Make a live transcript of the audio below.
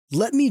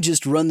"Let me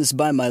just run this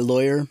by my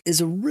lawyer" is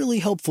a really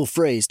helpful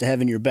phrase to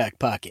have in your back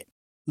pocket.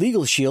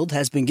 Legal Shield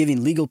has been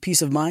giving legal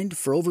peace of mind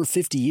for over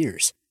 50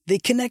 years. They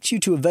connect you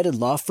to a vetted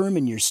law firm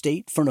in your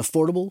state for an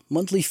affordable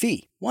monthly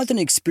fee. Want an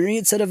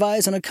experienced set of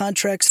eyes on a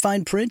contract's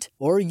fine print?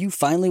 Or you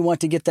finally want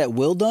to get that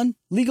will done?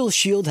 Legal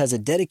Shield has a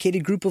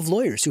dedicated group of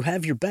lawyers who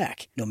have your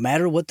back, no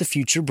matter what the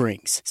future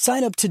brings.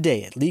 Sign up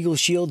today at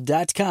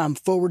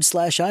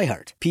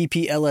LegalShield.com/iHeart.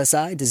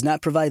 PPLSI does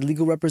not provide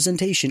legal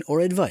representation or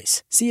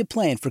advice. See a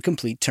plan for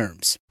complete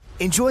terms.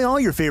 Enjoy all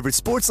your favorite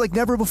sports like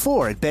never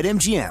before at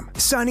BetMGM.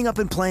 Signing up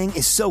and playing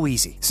is so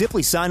easy.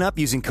 Simply sign up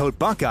using code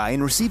Buckeye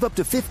and receive up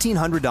to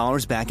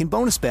 $1,500 back in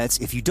bonus bets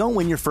if you don't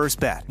win your first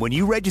bet. When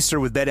you register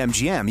with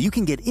BetMGM, you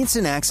can get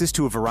instant access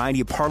to a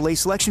variety of parlay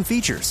selection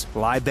features,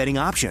 live betting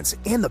options,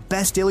 and the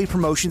best daily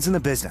promotions in the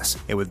business.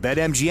 And with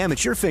BetMGM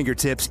at your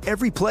fingertips,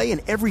 every play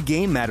and every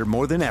game matter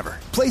more than ever.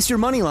 Place your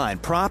moneyline,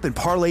 prop, and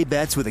parlay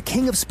bets with the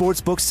king of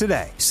sportsbooks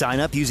today. Sign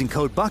up using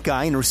code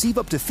Buckeye and receive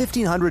up to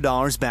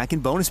 $1,500 back in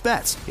bonus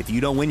bets if you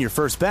don't win your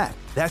first bet.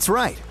 That's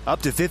right,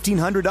 up to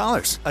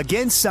 $1,500.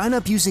 Again, sign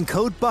up using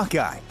code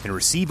Buckeye and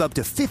receive up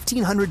to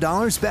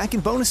 $1,500 back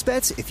in bonus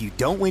bets if you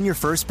don't win your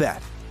first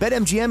bet.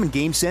 BetMGM and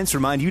GameSense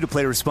remind you to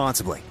play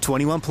responsibly.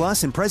 21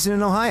 plus and present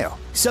in Ohio.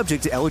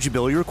 Subject to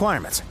eligibility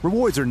requirements.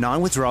 Rewards are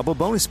non-withdrawable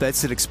bonus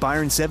bets that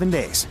expire in 7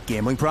 days.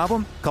 Gambling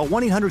problem? Call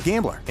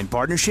 1-800-GAMBLER in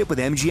partnership with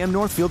MGM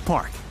Northfield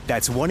Park.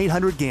 That's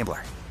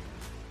 1-800-GAMBLER.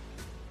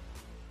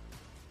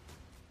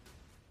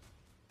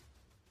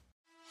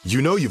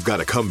 You know you've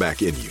got a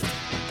comeback in you.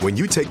 When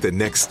you take the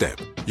next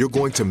step, you're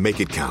going to make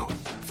it count.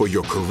 For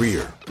your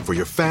career, for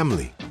your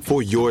family,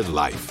 for your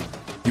life.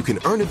 You can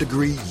earn a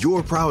degree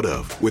you're proud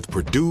of with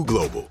Purdue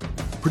Global.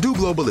 Purdue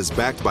Global is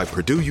backed by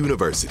Purdue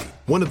University,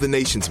 one of the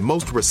nation's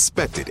most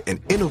respected and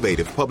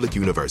innovative public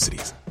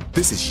universities.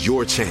 This is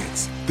your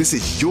chance. This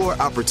is your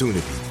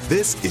opportunity.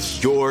 This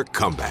is your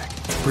comeback.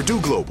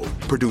 Purdue Global,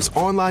 Purdue's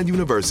online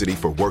university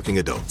for working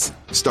adults.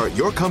 Start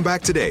your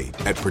comeback today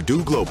at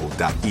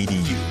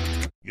purdueglobal.edu.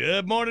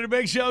 Good morning, the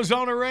Big Show's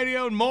on the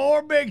radio, and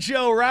more Big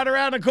Show right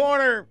around the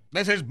corner.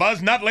 This is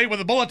Buzz Nutley with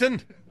the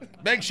Bulletin.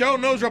 Big Show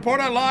news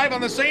reporter live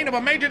on the scene of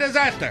a major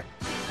disaster.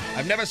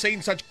 I've never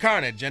seen such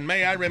carnage, and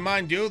may I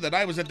remind you that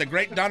I was at the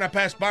Great Donner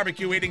Pass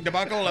barbecue eating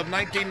debacle of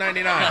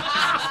 1999.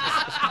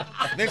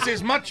 This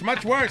is much,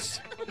 much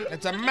worse.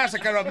 It's a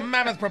massacre of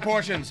mammoth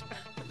proportions.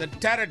 The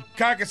tattered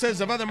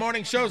carcasses of other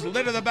morning shows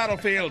litter the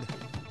battlefield.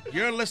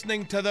 You're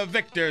listening to the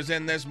victors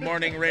in this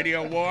morning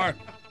radio war.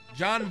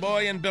 John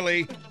Boy and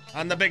Billy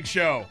on the Big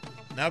Show.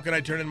 Now can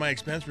I turn in my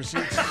expense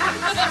receipts?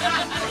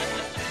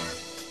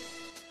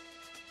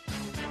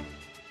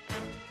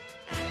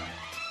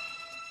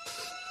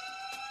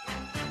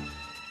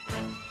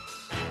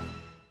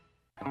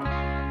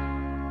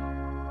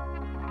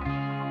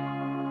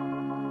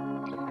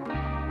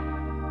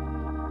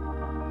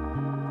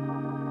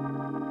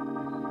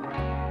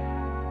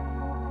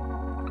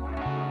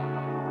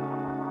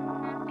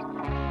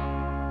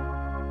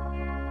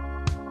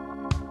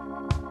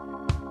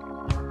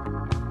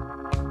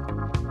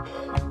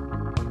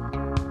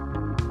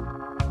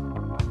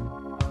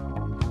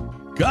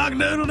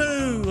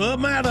 Cock-a-doodle-doo, up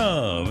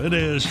madam. It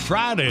is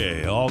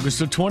Friday, August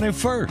the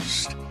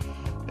 21st.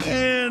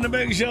 And the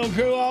Big Show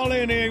crew all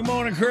in here. Good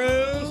morning,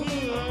 crew.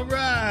 All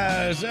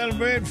right,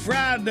 celebrate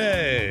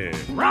Friday.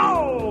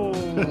 Roll!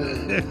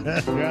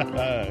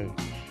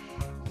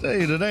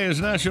 Say, today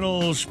is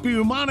National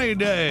Spumani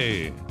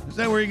Day. Is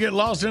that where you get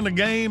lost in the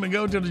game and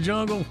go to the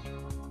jungle?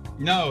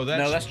 No,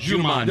 that's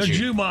Jumanji. The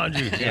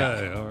Jumanji.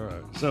 Yeah, all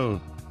right. So,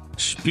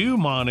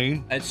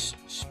 Spumani. It's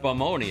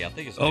Spumoni, I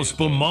think it's. Oh,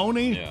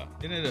 Spumoni? Yeah.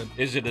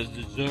 Is it a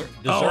dessert?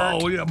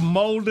 Oh, yeah,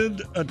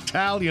 molded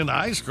Italian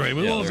ice cream.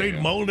 Who wants to eat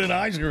molded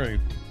ice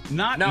cream?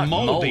 Not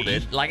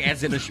molded, like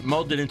as in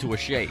molded into a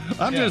shape.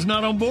 I'm just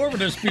not on board with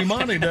this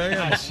Spumani Day.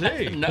 I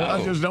see. No.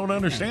 I just don't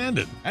understand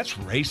it. That's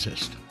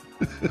racist.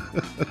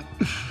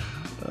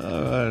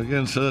 All right,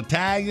 against the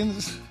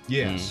Italians?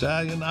 Yes.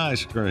 Italian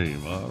ice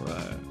cream. All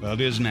right. Well,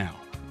 it is now.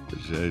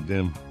 Appreciate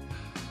them.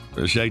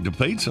 Appreciate the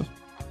pizza.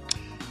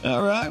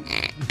 All right.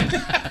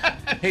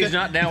 He's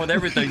not down with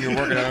everything you're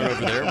working on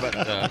over there, but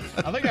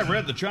I think I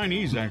read the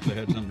Chinese actually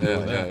had something to do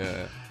with that.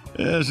 Yeah.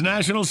 It's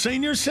National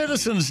Senior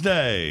Citizens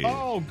Day.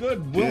 Oh,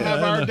 good. We'll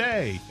have our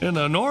day. In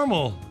a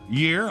normal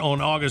year on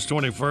August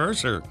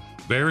 21st, there are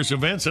various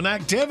events and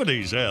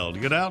activities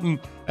held. Get out and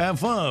have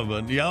fun,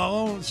 but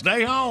y'all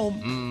stay home.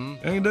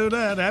 Mm-hmm. Ain't do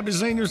that. Happy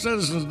Senior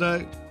Citizens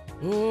Day.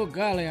 Oh,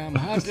 golly, I'm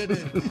hot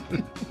today.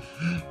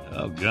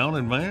 Oh, gone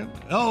it, man.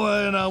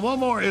 Oh, and one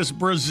more. It's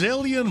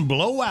Brazilian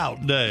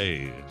Blowout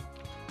Day.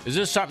 Is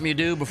this something you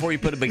do before you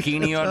put a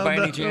bikini on by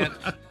any chance?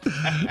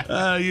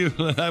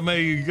 I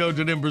may go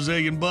to them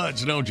Brazilian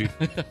butts, don't you?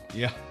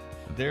 Yeah.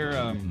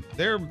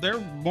 They're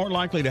more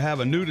likely to have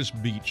a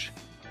nudist beach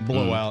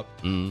blowout.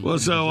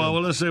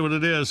 Well, let's see what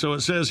it is. So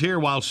it says here,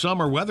 while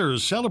summer weather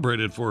is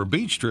celebrated for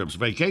beach trips,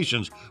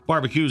 vacations,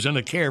 barbecues, and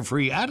a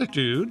carefree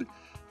attitude,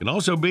 Can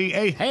also be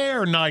a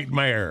hair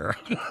nightmare.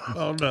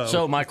 Oh, no.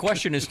 So my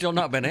question has still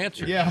not been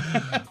answered. Yeah.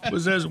 It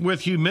says,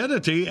 with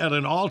humidity at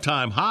an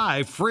all-time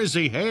high,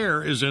 frizzy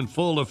hair is in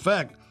full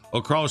effect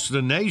across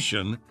the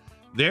nation.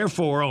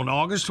 Therefore, on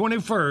August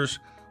 21st,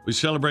 we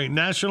celebrate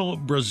National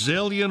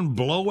Brazilian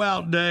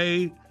Blowout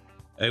Day,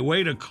 a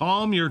way to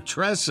calm your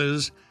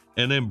tresses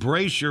and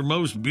embrace your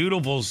most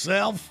beautiful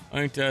self.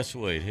 Ain't that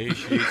sweet? He,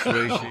 she,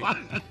 sweet, she.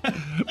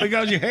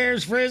 Because your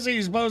hair's frizzy,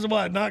 you're supposed to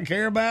what, not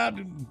care about?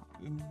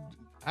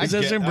 Is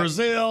this in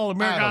Brazil?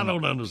 America? I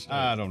don't understand.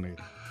 I don't need it.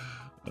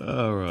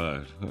 All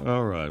right.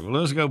 Well,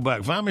 let's go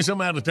back. Find me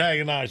some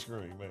Italian ice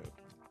cream, man.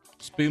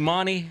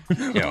 Spumani?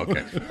 Yeah,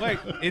 okay. Wait,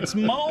 it's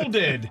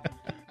molded.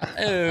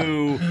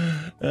 Oh.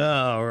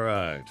 All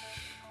right.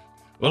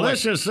 Well,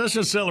 let's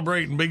just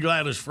celebrate and be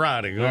glad it's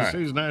Friday. Because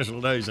these national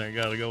days ain't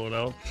got it going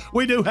on.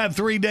 We do have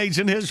 3 dates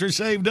in history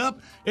saved up,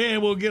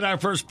 and we'll get our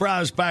first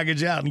prize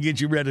package out and get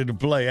you ready to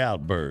play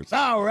Outburst.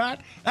 All right.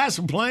 That's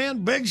the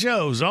plan. Big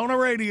Show's on the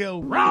radio.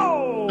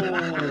 Roll!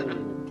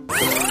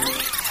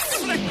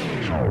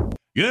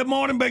 Good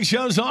morning, Big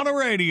Show's on the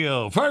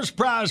radio. First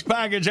prize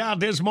package out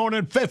this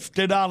morning,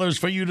 $50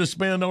 for you to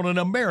spend on an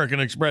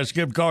American Express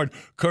gift card,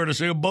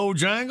 courtesy of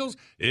Bojangles.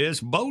 It's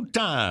Bo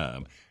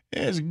time.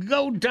 It's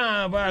go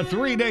time for our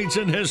 3 dates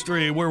in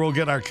history where we'll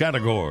get our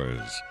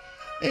categories.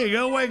 Here you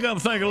go. Wake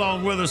up, think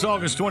along with us.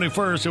 August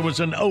 21st, it was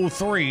in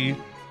 2003.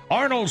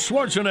 Arnold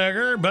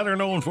Schwarzenegger, better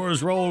known for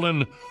his role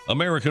in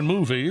American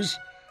movies,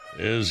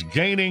 is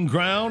gaining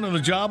ground in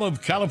the job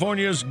of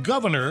California's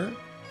governor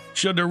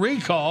should the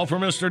recall for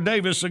Mr.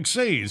 Davis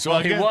succeed. So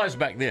He was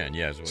back then,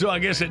 yes. So I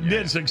guess it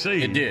did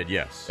succeed. It did,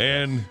 yes.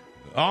 And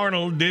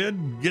Arnold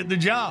did get the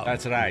job.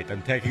 That's right.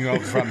 I'm taking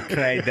over from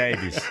Clay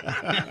Davis.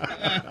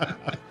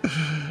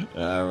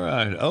 All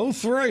right.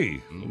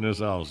 2003 when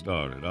this all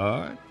started.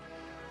 All right.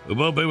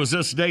 Well, it was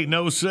this date in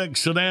 2006.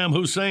 Saddam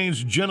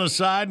Hussein's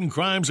genocide and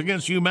crimes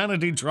against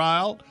humanity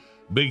trial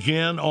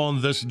began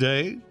on this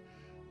day.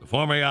 The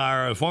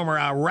former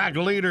Iraq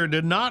leader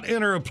did not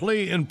enter a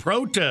plea in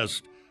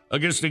protest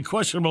against the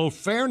questionable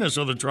fairness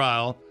of the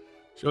trial.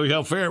 Show you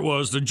how fair it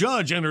was. The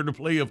judge entered a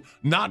plea of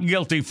not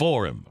guilty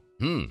for him.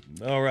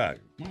 All right.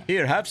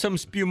 Here, have some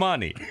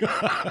spumani.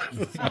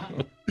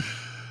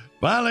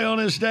 Finally, on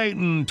this date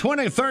in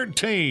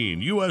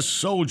 2013, U.S.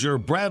 soldier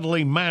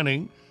Bradley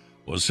Manning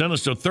was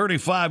sentenced to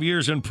 35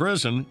 years in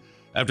prison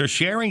after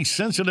sharing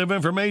sensitive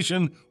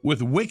information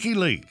with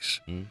WikiLeaks.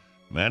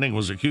 Manning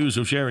was accused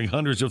of sharing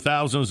hundreds of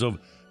thousands of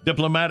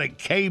diplomatic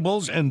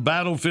cables and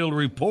battlefield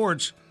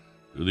reports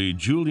to the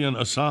Julian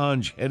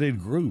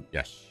Assange-headed group.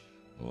 Yes.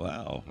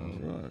 Wow. All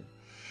right.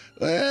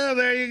 Well,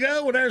 there you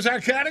go. Well, there's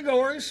our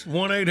categories.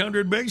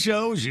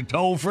 1-800-BIG-SHOW is your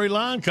toll-free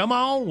line. Come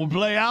on, we'll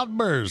play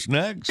Outburst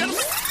next.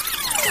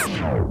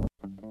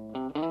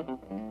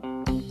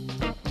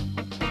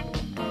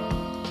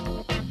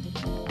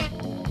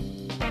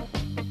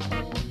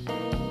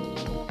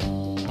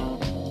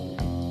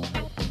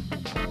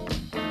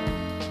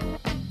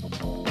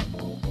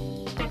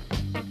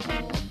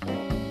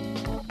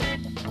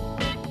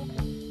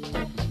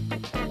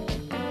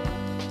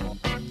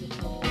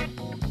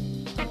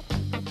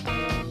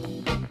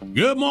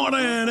 Good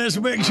morning. It's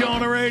Big Show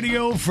on the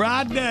radio,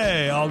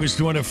 Friday, August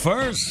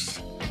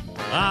 21st.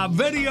 Our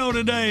video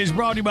today is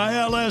brought to you by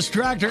LS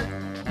Tractor.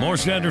 More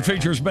standard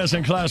features,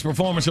 best-in-class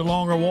performance, and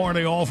longer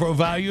warranty, all for a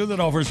value that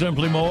offers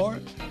simply more.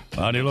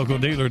 Find your local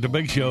dealer at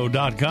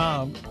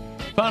thebigshow.com.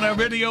 Find our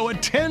video, a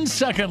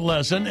 10-second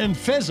lesson in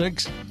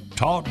physics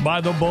taught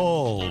by the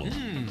bull.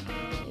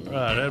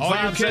 Right, all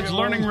your kids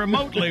learning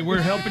remotely, we're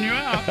helping you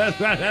out. I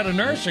had a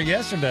nursery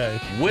yesterday.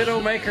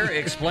 Widowmaker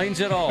explains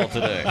it all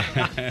today.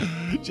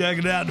 Check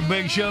it out at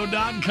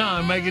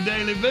thebigshow.com. Make a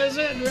daily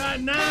visit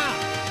right now.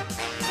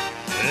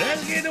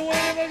 Let's get the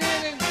winner.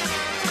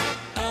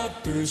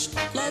 Outburst,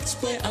 let's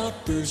play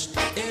Outburst.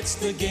 It's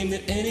the game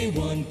that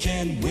anyone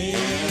can win.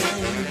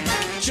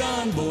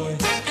 John Boy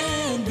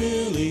and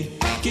Billy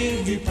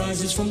give you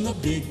prizes from the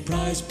big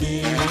prize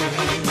bin.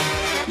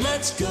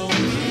 Let's go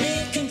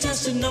meet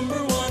contestant number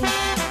 1.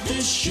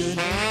 This should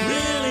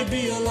really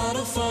be a lot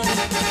of fun.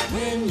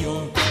 When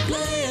you're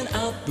playing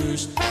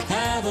Outburst,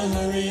 have a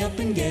hurry up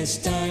and guess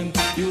time.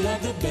 You'll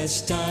have the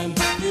best time.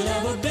 You'll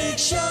have a big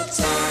show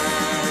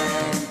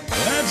time.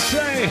 Let's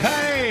say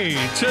hey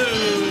to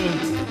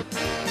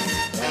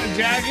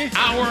Jackie,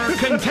 Our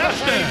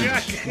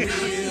contestant.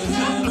 We'll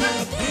have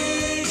a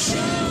big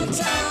show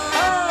time.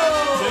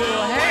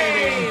 Oh,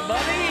 hey,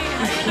 buddy.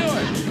 How you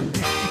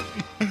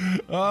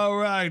doing? All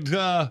right.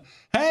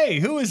 Hey,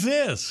 who is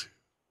this?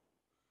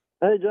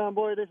 Hey, John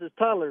Boy, this is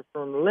Tyler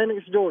from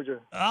Lenox, Georgia.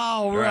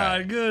 All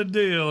right, good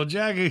deal.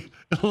 Jackie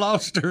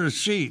lost her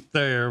sheet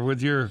there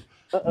with your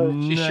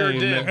She sure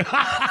did.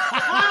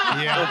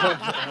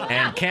 Yeah.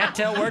 And can't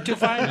tell where to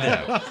find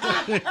them.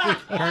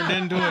 Turned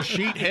into a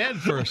sheet head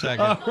for a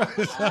second.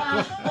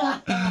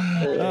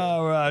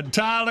 All right.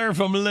 Tyler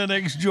from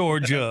Lenox,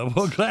 Georgia.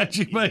 Well, glad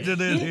you made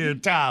it in here,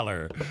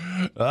 Tyler.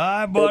 All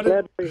right, buddy.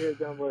 Glad to be here,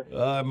 John Boy. All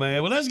right,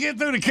 man. Well, let's get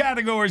through the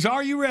categories.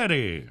 Are you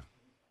ready?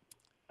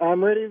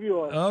 I'm ready if you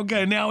are.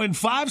 Okay, now in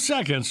 5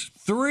 seconds,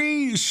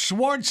 3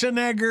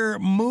 Schwarzenegger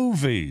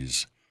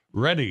movies.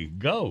 Ready,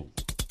 go.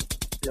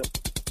 Yep.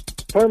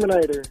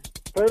 Terminator,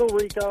 Total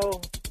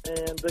Recall,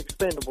 and The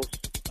Expendables.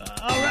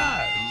 All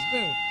right.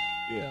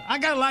 Yeah. I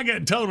kind of like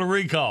that Total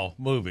Recall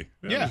movie.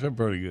 Yeah. That's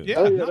pretty good.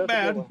 Yeah, yeah, not that's a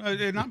bad.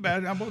 good Not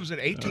bad. What was it,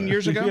 18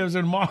 years ago? He was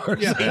in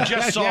Mars. Yeah, he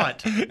just saw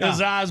it.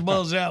 His eyes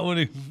buzzed out when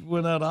he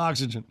went out of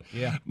oxygen.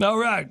 Yeah. All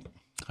right.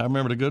 I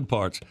remember the good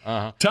parts.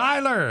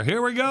 Tyler,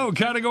 here we go.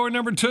 Category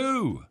number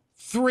 2.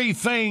 3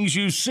 things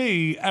you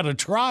see at a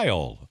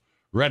trial.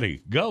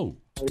 Ready, go.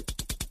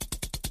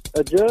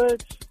 A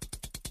judge,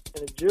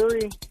 and a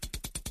jury,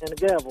 and a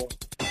gavel.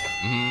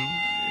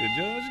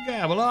 Judge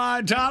Gavel. All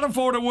right, Tyler,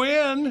 for the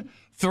win.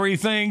 3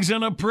 things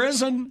in a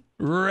prison.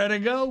 Ready,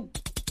 go.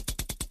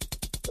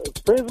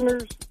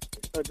 Prisoners,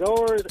 a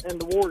guard, and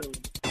the warden.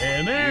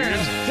 And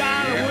there's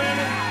Tyler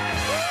winning.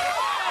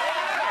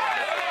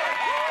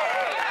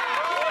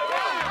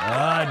 All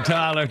right,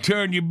 Tyler,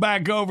 turn you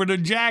back over to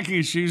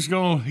Jackie. She's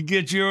going to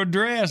get your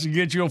address and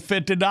get you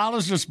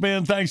 $50 to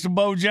spend thanks to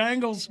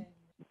Bojangles.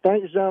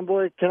 Thanks, John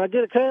Boy. Can I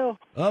get a cow?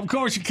 Of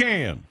course you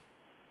can.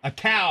 A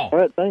cow. All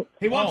right, thanks.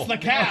 He wants the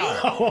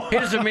cow. He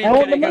doesn't mean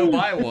can he go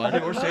buy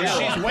one or say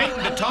She's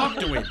waiting to talk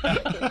to him.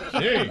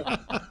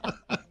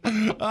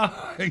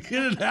 Get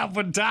it out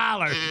for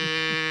Tyler.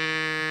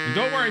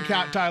 Don't worry,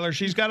 Tyler.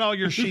 She's got all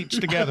your sheets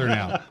together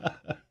now.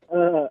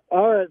 All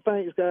right,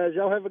 thanks, guys.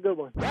 Y'all have a good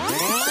one.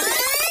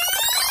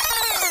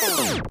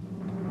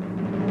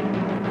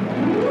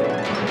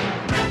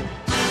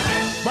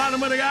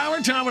 Bottom of the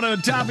hour, time of the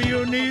top of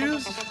your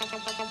news.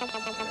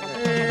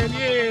 And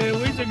yeah,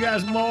 we still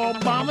got some more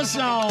Obama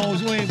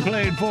songs we ain't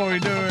played for you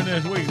during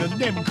this week. The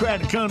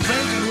Democratic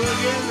Convention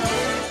will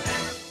get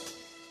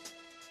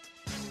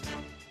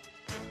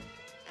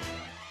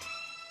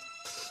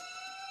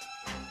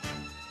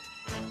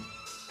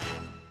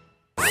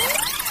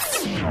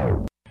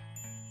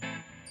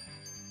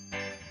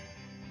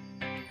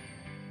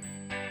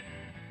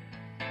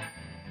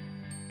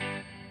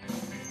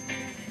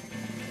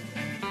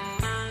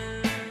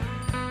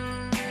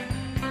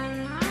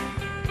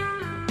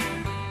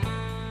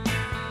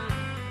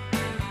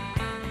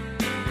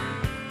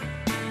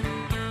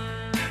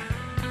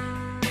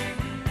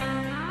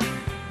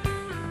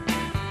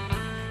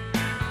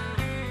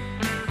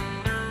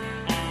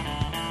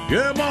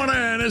Good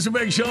morning. It's a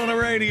big show on the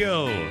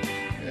radio.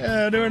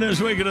 During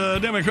this week of the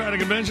Democratic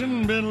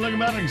Convention, been looking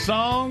back at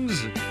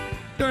songs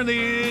during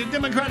the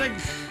Democratic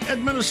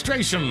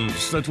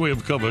administrations that we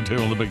have covered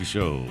here on the big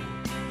show.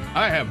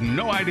 I have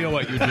no idea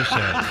what you just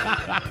said.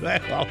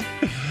 Well,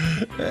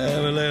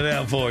 we'll lay it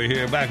out for you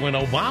here. Back when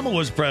Obama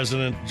was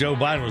president, Joe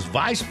Biden was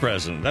vice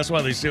president. That's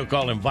why they still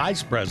call him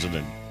vice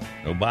president.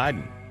 Joe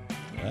Biden.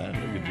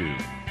 Look at you.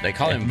 They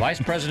call him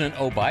Vice President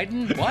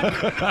O'Biden? What?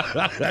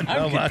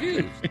 I'm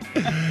confused.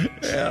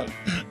 Yeah.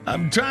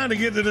 I'm trying to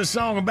get to this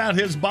song about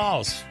his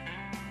boss.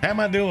 How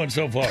am I doing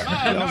so far?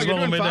 No, you're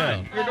doing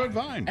fine. You're doing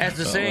fine. As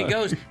the saying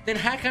goes, then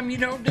how come you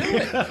don't do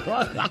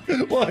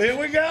it? Well, here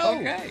we go.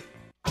 Okay.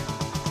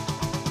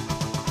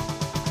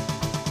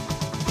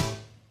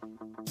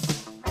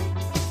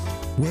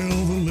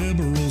 Well, the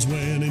liberals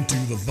went into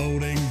the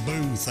voting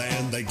booth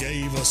and they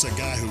gave us a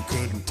guy who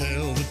couldn't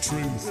tell the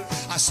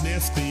truth. I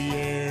sniffed the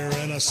air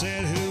and I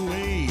said,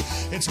 hooey,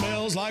 it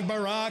smells like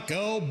Barack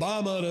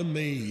Obama to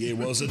me. It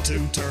was a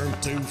two-term,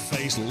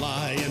 two-faced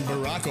lying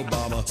Barack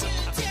Obama.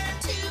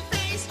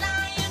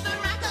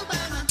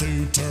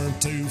 Two-term,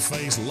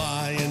 two-faced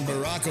lying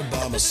Barack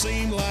Obama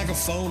seemed like a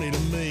phony to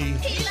me.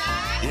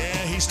 Yeah,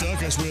 he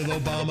stuck us with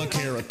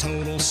Obamacare, a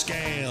total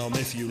scam.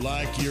 If you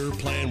like your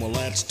plan, well,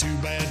 that's too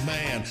bad,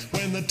 man.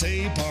 When the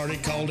Tea Party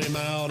called him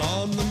out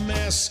on the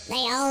mess, they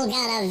all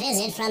got a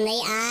visit from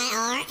the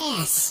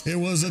IRS. It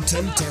was a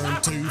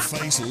two-term,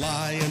 two-faced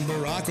lying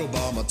Barack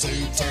Obama.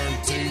 Two-term,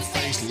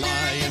 two-faced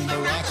lying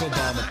Barack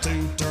Obama.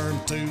 Two-term,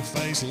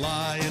 two-faced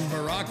lying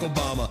Barack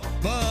Obama.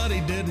 But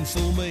he didn't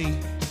fool me.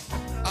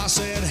 I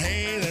said,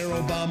 hey there,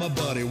 Obama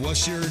buddy,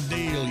 what's your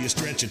deal? You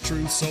stretch a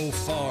truth so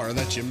far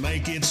that you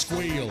make it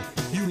squeal.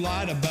 You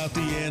lied about the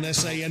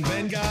NSA and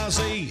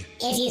Benghazi.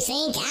 If you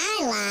think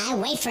I lie,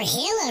 wait for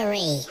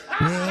Hillary.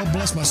 Well,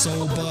 bless my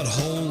soul,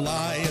 butthole,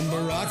 lying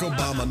Barack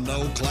Obama.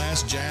 No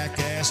class,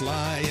 jackass,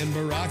 lying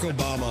Barack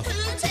Obama.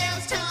 Who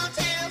tells tall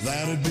tales?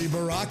 That'd be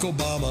Barack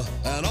Obama,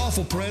 an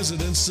awful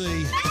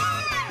presidency.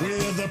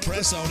 With the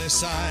press on his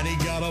side, he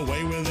got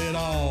away with it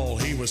all.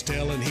 He was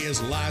telling his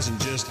lies and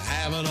just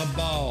having a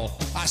ball.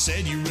 I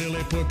said, you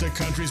really put the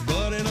country's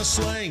butt in a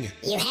sling.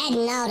 You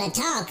hadn't ought to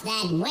talk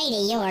that way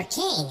to your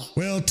king.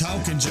 Well,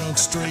 talking junk,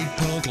 straight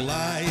punk,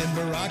 lying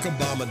Barack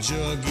Obama.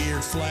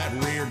 Jug-eared,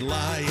 flat-reared,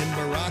 lying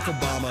Barack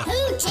Obama.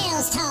 Who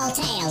tells tall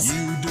tales?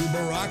 You do,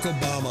 Barack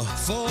Obama,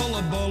 full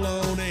of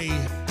baloney.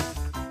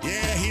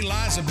 Yeah, he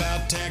lies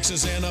about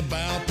taxes and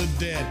about the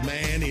debt,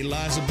 man. He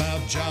lies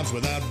about jobs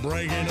without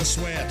breaking a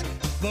sweat.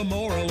 The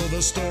moral of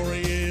the story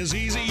is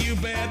easy, you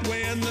bet.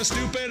 When the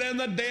stupid and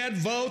the dead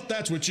vote,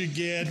 that's what you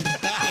get.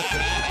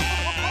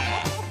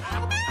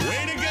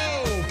 Way to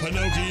go,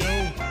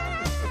 Pinocchio.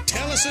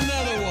 Tell us us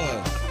another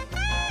one.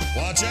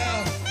 Watch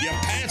out, your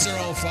pants are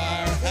on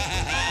fire.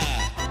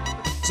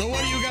 So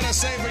what do you got to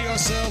say for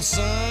yourself,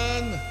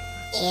 son?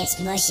 It's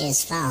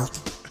Bush's fault.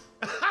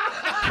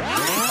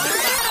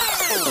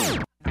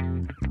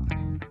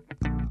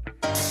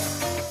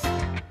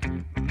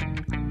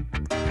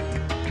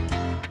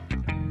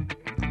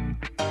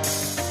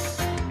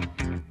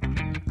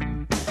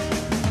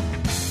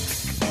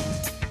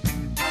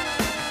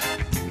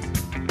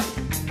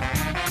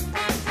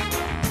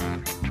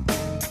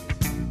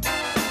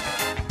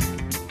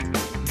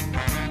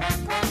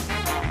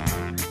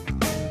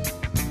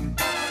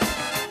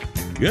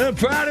 Good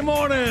Friday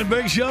morning.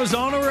 Big Show's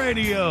on the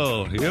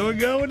radio. Here we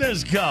go with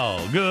this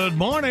call. Good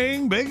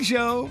morning, Big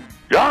Show.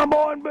 John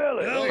Boy and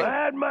Billy. Hey.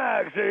 Mad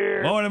Max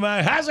here. Morning,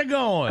 man. How's it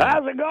going?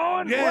 How's it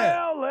going?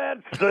 Yeah. Well,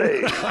 let's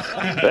see.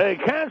 They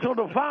canceled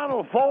the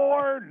Final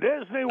Four.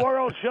 Disney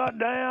World shut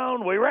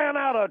down. We ran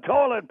out of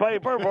toilet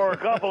paper for a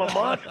couple of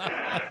months.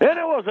 Then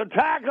it was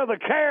Attack of the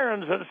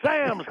Karens at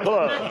Sam's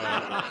Club.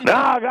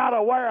 Now I got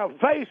to wear a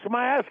face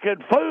mask at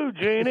Food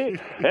Genie,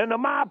 and the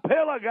My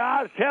Pillow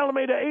guy's telling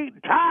me to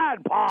eat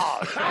Tide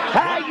Pods.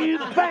 How you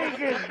think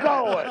it's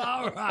going?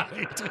 All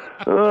right.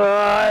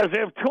 As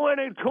if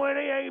 2020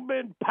 ain't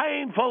been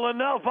painful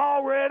enough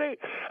already.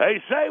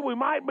 They say we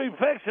might be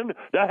fixing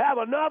to have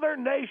another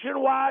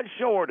nationwide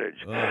shortage.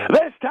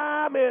 This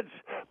time it's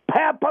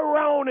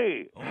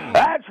pepperoni.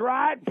 That's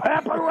right,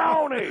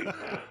 pepperoni.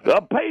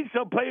 The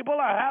pizza people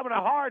are having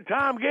a hard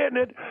time getting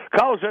it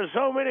because there's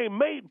so many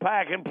meat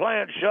packing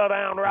plants shut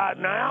down right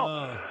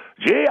now.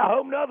 Gee, I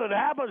hope nothing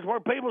happens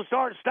where people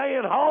start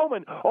staying home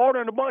and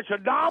ordering a bunch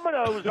of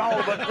Dominoes all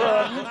of a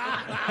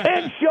sudden.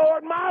 In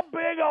short, my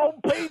big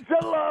old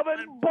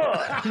pizza-loving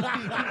butt.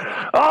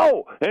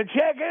 Oh, and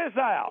check this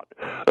out.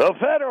 The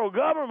federal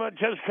government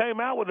just came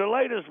out with the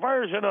latest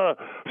version of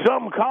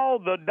something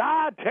called the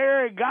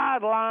Dietary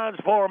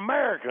Guidelines for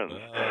Americans.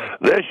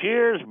 This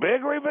year's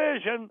big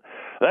revision,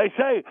 they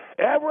say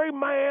every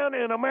man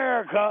in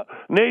America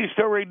needs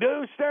to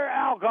reduce their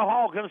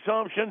alcohol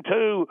consumption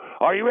to,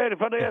 are you ready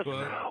for this?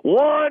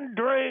 1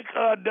 drink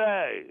a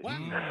day.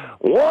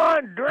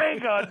 1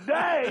 drink a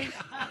day?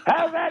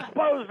 How's that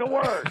supposed to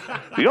work?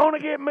 You want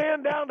to get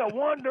men down to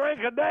 1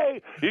 drink a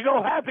day, you're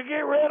going to have to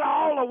get rid of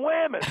all the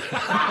women.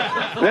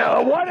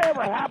 Now,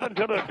 whatever happened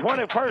to the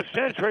 21st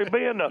century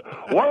being the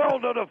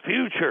world of the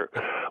future?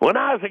 When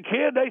I was a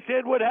kid, they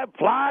said we'd have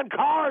flying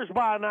cars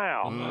by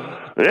now.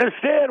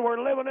 Instead, we're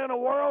living in a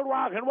world where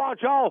I can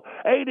watch all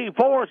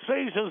 84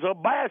 seasons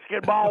of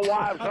Basketball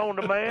Wives on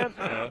Demand,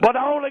 but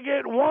I only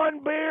get 1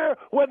 beer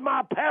with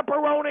my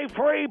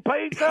pepperoni-free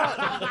pizza?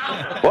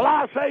 Well,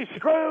 I say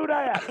screw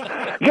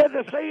that. Get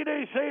the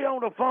CDC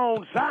on the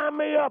phone. Sign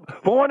me up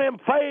for one of them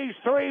Phase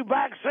 3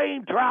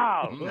 vaccine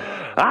trials.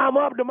 I'm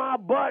up to my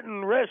butt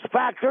in risk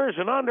factors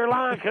and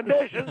underlying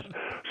conditions,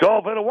 so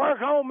if it'll work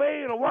on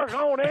me, it'll work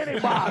on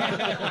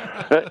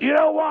anybody. You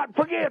know what?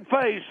 Forget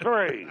Phase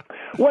 3.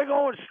 We're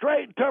going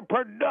straight to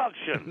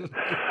production.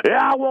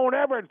 Yeah, I want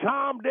every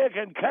Tom, Dick,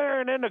 and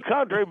Karen in the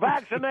country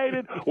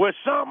vaccinated with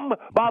something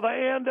by the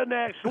end of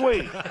next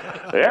week.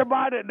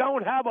 Everybody that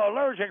don't have an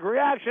allergic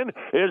reaction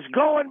is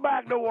going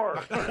back to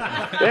work.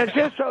 And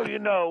just so you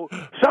know,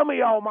 some of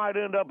y'all might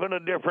end up in a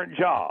different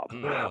job.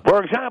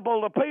 For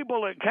example, the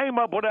people that came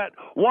up with that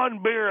 1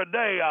 beer a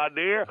day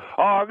idea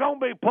are going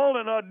to be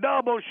pulling a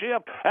double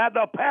shift at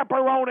the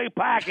pepperoni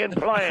packing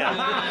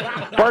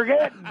plant.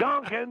 Forget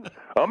Dunkin'.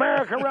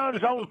 America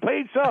runs on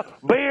pizza,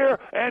 beer,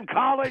 and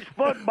college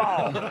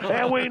football.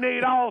 And we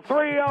need all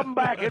 3 of them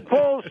back at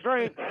full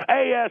strength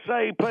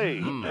ASAP.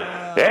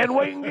 And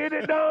we can get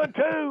it done,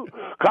 too,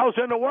 because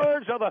in the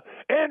words of the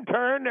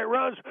intern that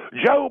runs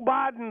Joe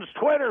Biden's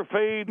Twitter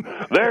feed,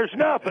 there's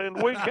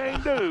nothing we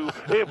can't do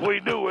if we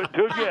do it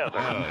together.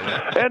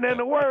 And in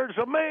the words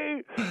of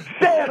me,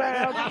 sit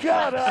down,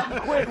 shut up,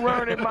 and quit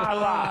ruining my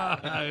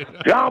life.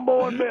 John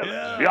Boy and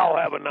Billy, y'all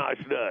have a nice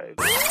day.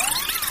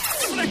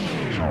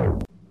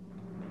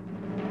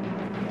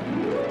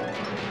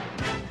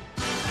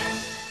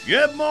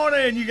 Good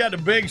morning. You got the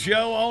Big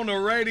Show on the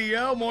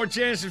radio. More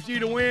chances for you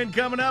to win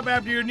coming up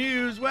after your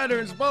news, weather,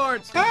 and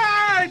sports.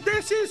 Hi,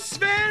 this is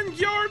Sven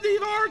Jordi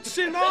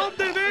Vartsen all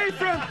the way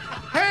from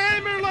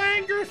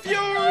Hammerlanger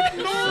Fjord,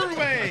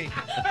 Norway.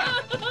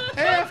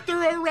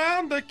 After a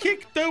round of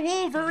Kick the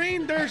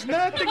Wolverine, there's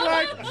nothing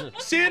like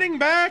sitting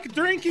back,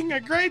 drinking a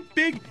great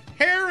big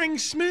herring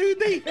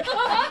smoothie,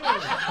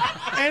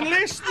 and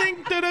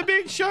listening to the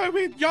Big Show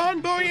with John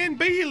Boy and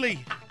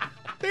Billy.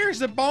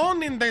 There's a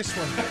bone in this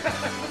one.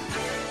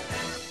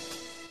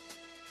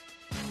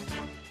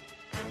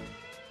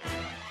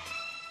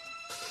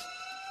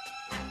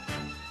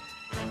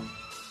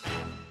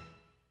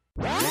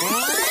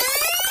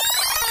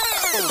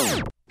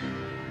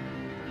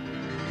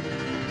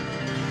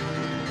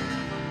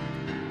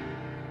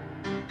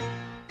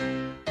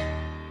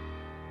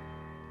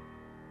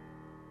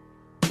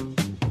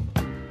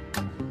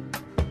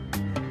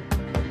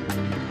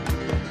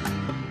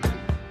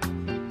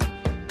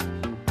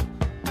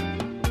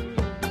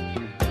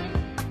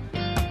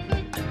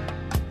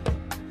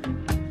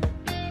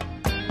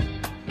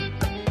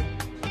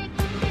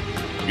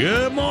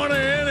 Good morning.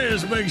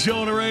 It's Big Show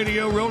on the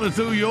radio rolling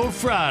through your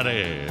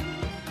Friday.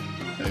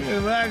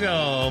 Get back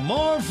on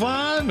more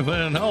fun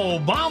when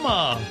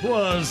Obama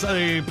was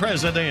the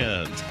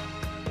president.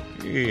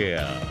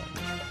 Yeah.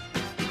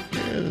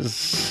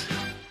 Yes.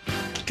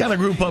 Kind of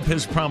group up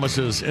his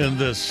promises in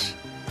this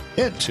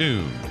hit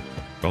tune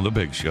from the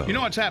Big Show. You know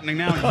what's happening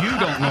now? You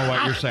don't know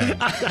what you're saying.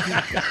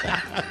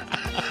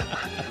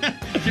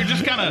 You're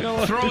just kind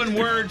of throwing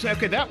words.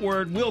 Okay, that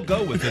word will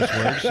go with this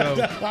word. So,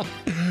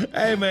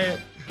 hey, man,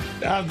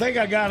 I think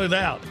I got it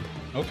out.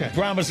 Okay.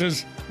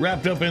 Promises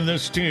wrapped up in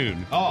this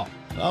tune. Oh.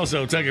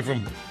 Also, take it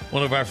from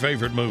one of our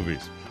favorite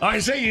movies. All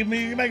right, see, you're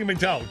making me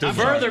talk.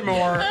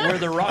 Furthermore, we're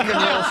the rock and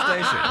roll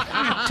station.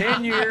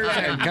 10 years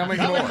and coming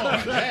more.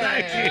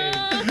 Thank you.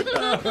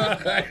 All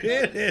right,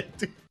 hit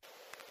it.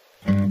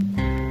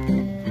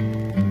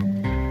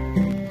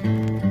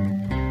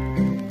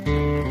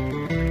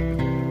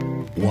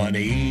 One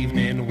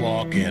evening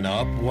walking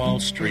up Wall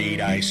Street,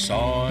 I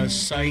saw a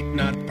sight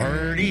not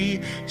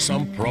purty.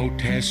 Some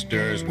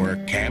protesters were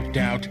camped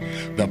out.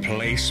 The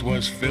place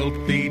was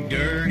filthy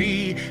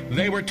dirty.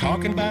 They were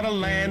talking about a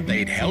land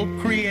they'd helped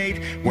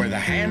create, where the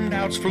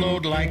handouts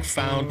flowed like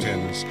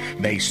fountains.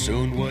 They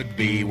soon would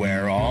be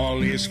where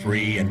all is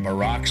free in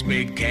Barack's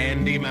Big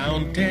Candy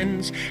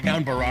Mountains.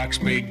 On Barack's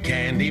Big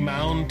Candy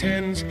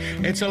Mountains,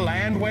 it's a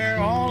land where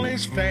all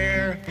is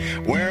fair,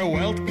 where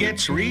wealth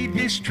gets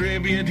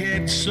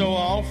redistributed so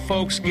all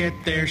folks get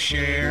their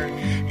share.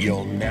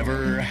 You'll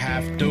never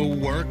have to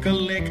work a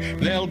lick,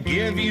 they'll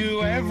give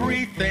you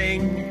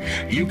everything.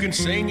 You can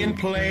sing and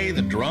play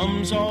the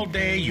drums all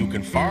day, you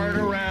can fart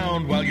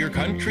around while your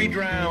country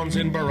drowns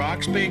in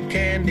Barack's Big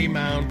Candy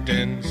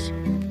Mountains.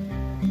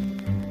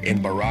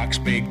 In Barack's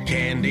Big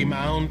Candy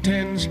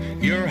Mountains,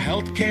 your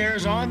health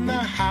care's on the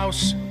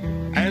house,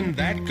 and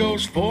that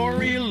goes for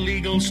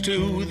illegals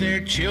too,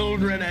 their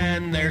children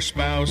and their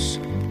spouse.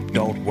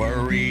 Don't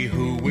worry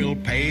who will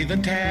pay the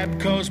tab,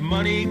 'cause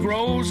money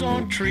grows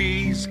on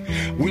trees.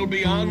 We'll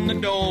be on the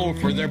dole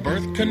for their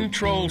birth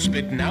control,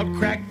 spitting out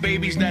crack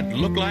babies that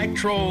look like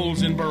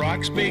trolls in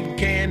Barack's Big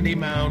Candy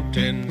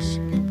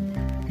Mountains.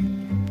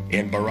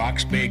 In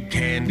Barack's Big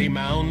Candy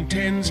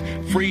Mountains,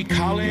 free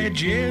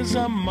college is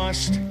a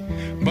must,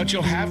 but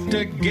you'll have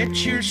to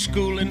get your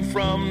schooling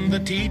from the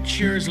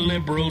teachers'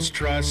 liberals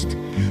trust.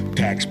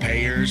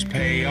 Taxpayers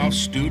pay off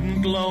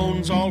student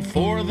loans, all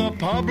for the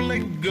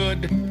public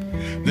good.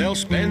 They'll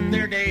spend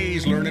their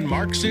days learning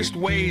Marxist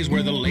ways,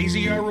 where the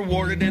lazy are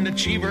rewarded and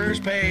achievers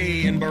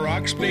pay in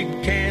Barack's Big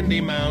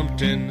Candy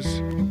Mountains.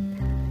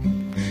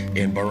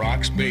 In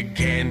Barack's Big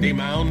Candy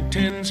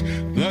Mountains,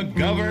 the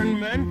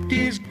government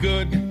is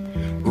good.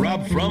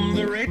 Rob from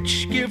the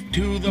rich, give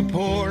to the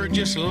poor,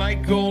 just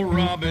like old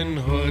Robin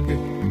Hood.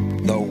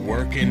 The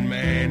working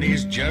man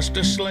is just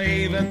a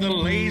slave, and the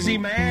lazy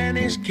man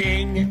is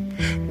king.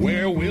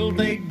 Where will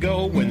they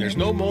go when there's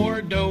no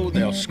more dough?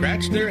 They'll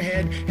scratch their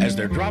head as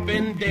they're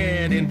dropping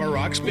dead in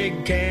Barack's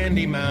Big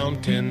Candy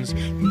Mountains.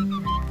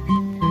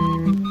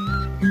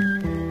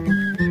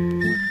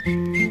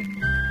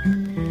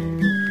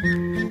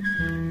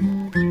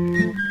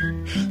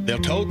 They'll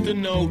tote the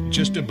note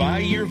just to buy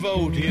your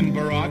vote in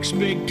Barack's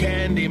Big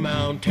Candy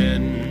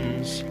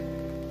Mountains.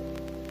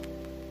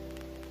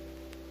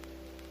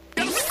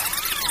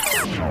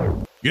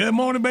 Good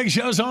morning, Big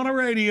Show's on the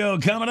radio.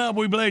 Coming up,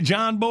 we play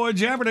John Boy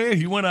Jeopardy.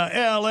 You win a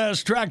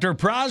LS Tractor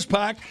prize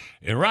pack.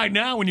 And right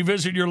now, when you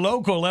visit your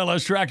local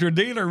LS Tractor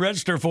dealer,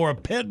 register for a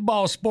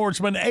Pitball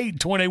Sportsman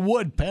 820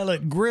 wood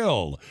pellet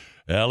grill.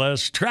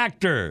 LS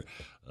Tractor,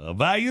 a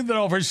value that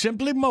offers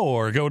simply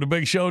more. Go to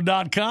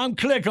BigShow.com,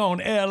 click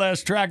on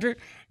LS Tractor,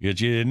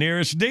 get your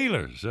nearest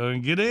dealer so you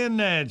can get in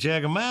there and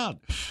check them out.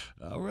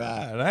 All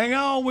right, hang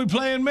on. We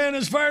playing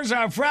minutes first.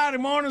 Our Friday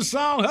morning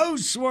song,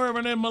 Who's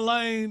Swerving in My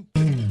Lane?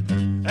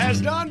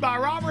 As done by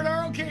Robert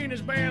Earl Keen, is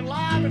being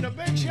live in the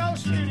Big Show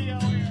studio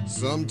here.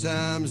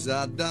 Sometimes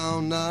I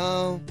don't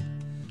know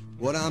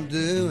what I'm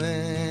doing.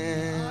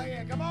 Oh,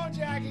 yeah. Come on,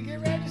 Jackie.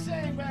 Get ready to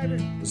sing,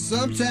 baby.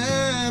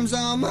 Sometimes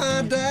all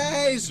my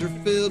days are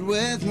filled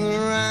with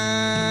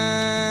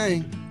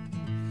rain.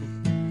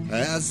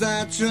 As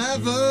I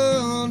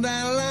travel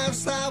down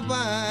life's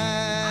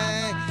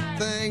highway,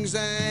 things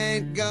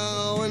ain't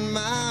going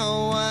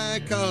my way,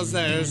 'cause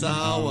there's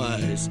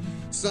always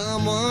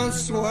someone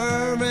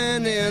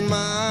swerving in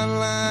my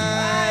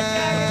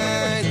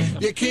lane.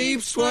 You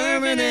keep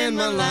swerving in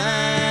my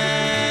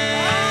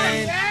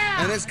lane,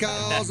 and it's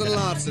causing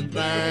lots of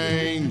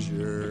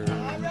danger.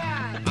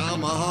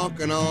 I'm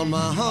a-honking on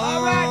my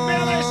horn.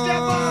 Billy,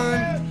 step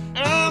on.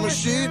 I'm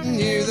a-shooting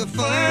you the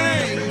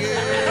finger.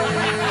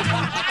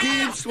 I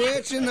keep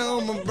switching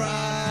on my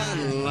bright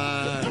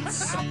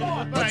lights,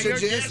 but you're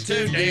just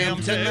too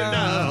dim to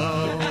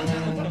know.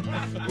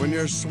 When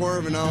you're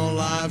swerving on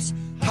life's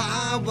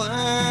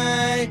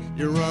highway,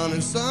 you're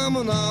running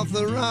someone off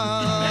the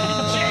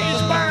road.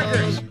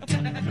 Cheeseburgers.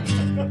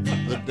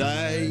 The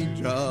day you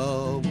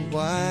drove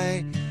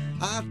away,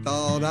 I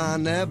thought I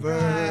never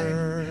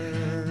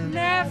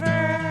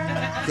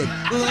could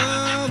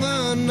love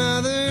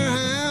another.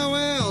 How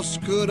else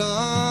could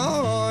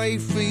I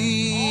feel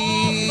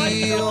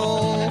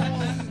wheel.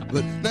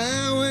 But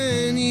now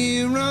when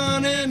you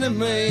run into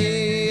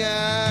me,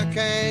 I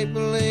can't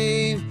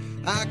believe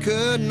I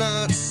could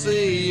not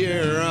see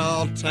you're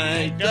all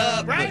tanked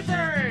up.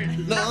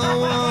 No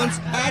one's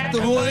at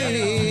the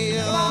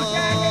wheel.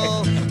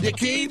 You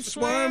keep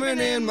swerving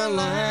in my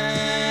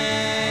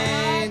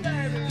lane.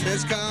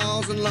 It's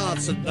causing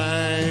lots of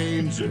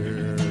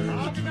danger.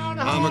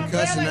 I'm a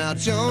cussing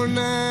out your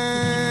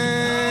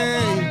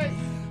name.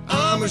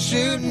 I'm a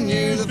shooting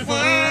you the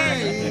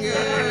finger.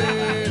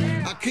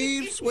 I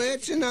keep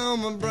switching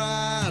on my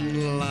bright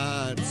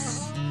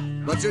lights,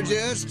 but you're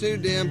just too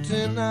dim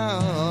to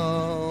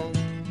know.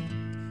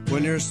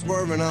 When you're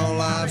swerving on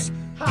life's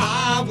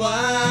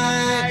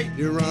highway,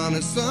 you're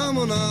running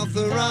someone off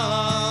the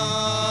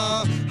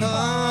road.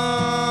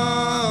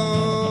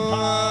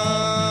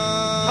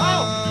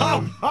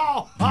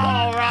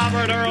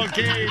 Robert Earl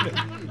King,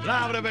 live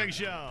at the Big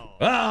Show.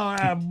 All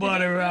right,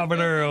 buddy, Robert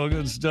Earl.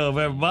 Good stuff,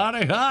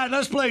 everybody. All right,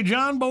 let's play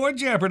John Boy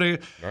Jeopardy.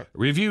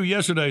 Review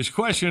yesterday's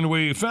question.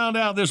 We found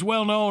out this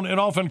well-known and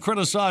often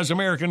criticized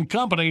American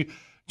company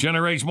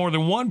generates more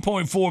than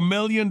 $1.4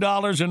 million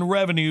in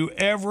revenue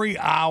every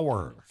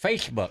hour.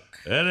 Facebook.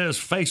 It is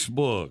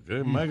Facebook.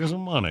 They're making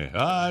some money. All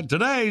right,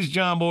 today's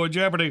John Boy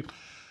Jeopardy.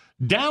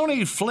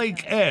 Downy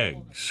Flake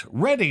eggs,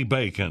 ready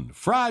bacon,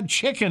 fried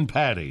chicken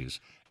patties,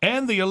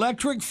 and the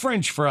electric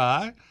French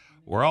fry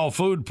were all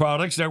food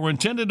products that were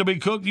intended to be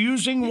cooked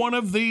using one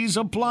of these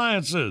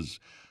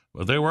appliances.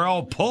 But they were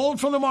all pulled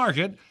from the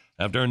market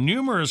after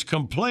numerous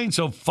complaints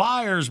of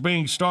fires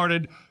being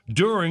started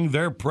during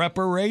their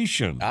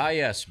preparation. Ah,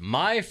 yes.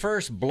 My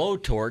First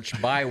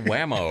Blowtorch by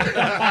Whammo.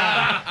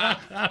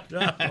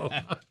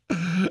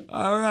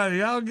 All right,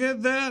 y'all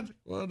get that?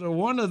 Well,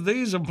 one of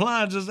these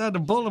appliances had to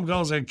pull them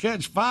because they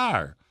catch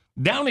fire.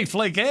 Downy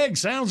Flake egg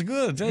sounds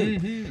good,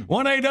 too.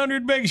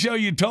 1-800-BIG-SHOW,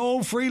 you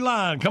toll-free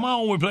line. Come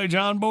on, we play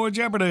John Boy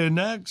Jeopardy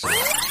next.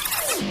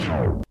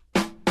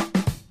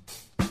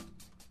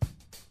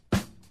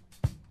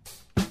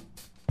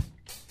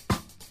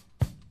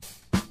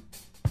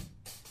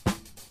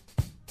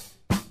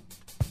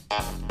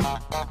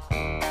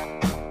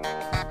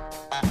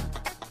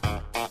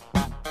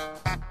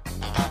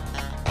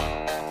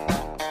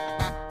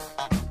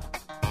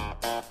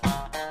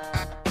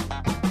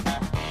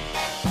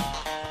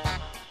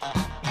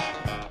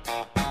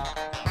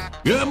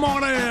 Good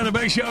morning. The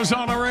Big Show's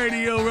on the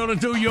radio. Rolling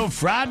through your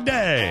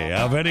Friday.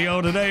 Our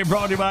video today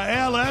brought to you by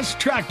LS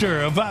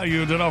Tractor, a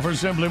value that offers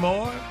simply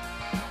more.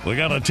 We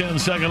got a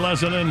 10-second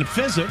lesson in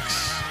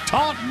physics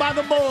taught by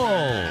the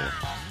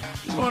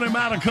bull. One of them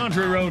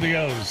out-of-country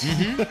rodeos.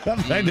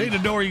 They need a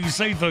door you can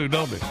see through,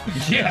 don't they?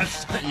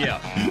 Yes.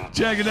 Yeah.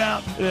 Check it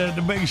out at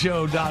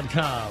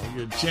thebigshow.com.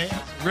 Good chance.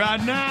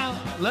 Right now,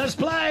 let's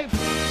play.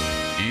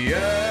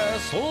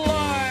 Yes,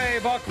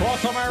 live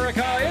across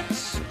America,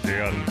 it's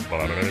John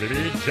Boy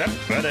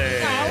Jeopardy.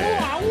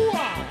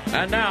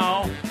 And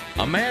now,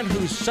 a man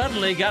who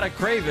suddenly got a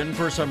craving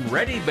for some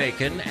ready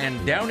bacon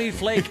and Downy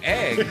Flake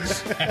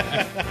eggs.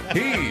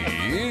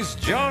 He's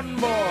John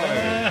Boy.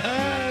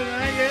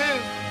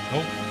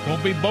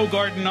 Won't be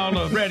bogarting all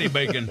the ready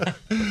bacon.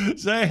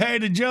 Say hey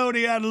to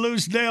Jody out of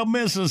Lucedale,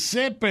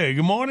 Mississippi.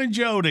 Good morning,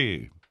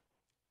 Jody.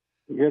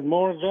 Good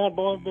morning, John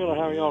Boy and Billy.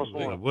 How are y'all this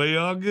morning? We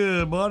are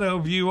good, bud.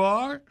 Hope you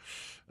are.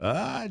 All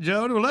right,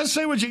 Jody. Well, let's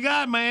see what you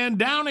got, man.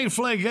 Downy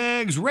Flake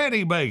eggs,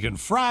 ready bacon,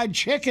 fried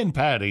chicken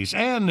patties,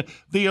 and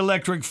the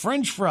electric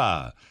French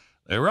fry.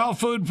 They were all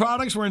food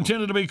products were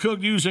intended to be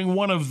cooked using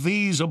one of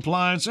these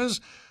appliances,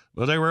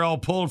 but they were all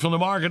pulled from the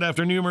market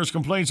after numerous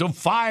complaints of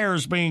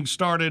fires being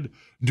started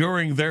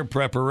during their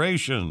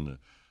preparation.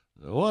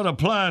 What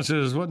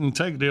appliances wouldn't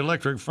take the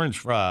electric French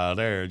fry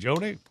there,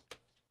 Jody?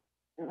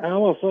 I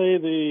will say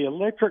the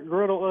electric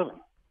griddle oven.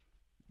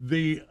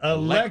 The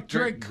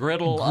electric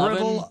griddle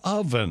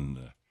oven.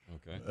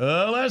 Okay.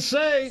 Let's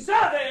see.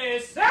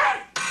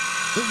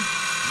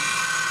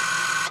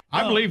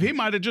 I believe he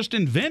might have just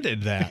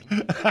invented that.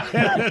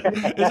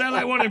 Is that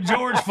like one of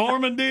George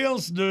Foreman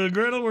deals? The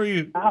griddle where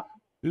you...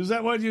 Is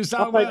that what you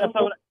saw about?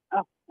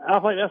 I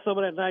think that's some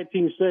of that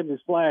 1970s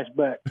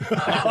flashback.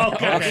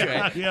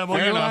 Okay. Yeah,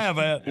 well, you laugh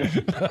at.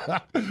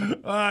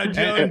 All right,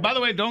 Jody. And by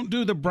the way, don't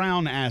do the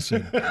brown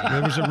acid.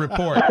 There was a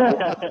report.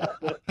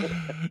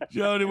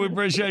 Jody, we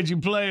appreciate you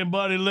playing,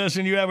 buddy.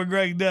 Listen, you have a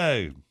great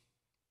day.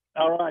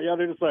 All right, y'all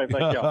do the same.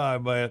 Thank y'all. All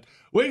right, man.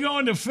 We're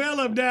going to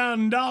Philip down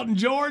in Dalton,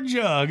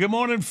 Georgia. Good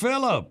morning,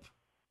 Philip.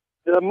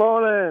 Good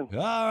morning. All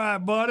right,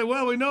 buddy.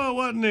 Well, we know it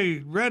wasn't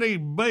the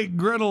ready-baked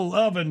griddle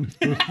oven,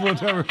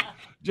 whatever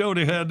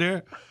Jody had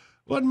there.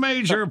 What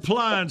major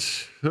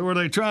appliance were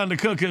they trying to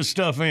cook his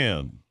stuff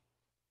in?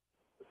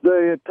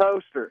 The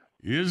toaster.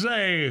 Is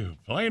a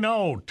plain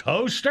old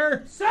toaster?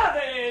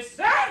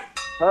 Toaster.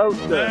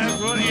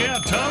 That's what, yeah,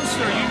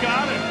 toaster. You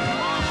got it.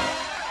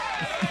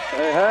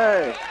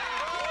 Hey.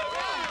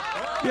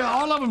 Yeah,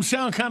 all of them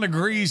sound kind of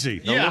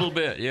greasy. A little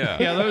bit, yeah.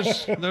 Yeah,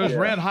 those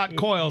red hot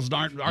coils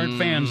aren't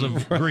fans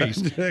of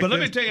grease. But let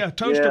me tell you, a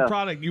toaster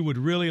product you would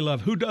really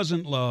love. Who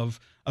doesn't love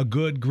a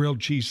good grilled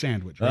cheese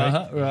sandwich,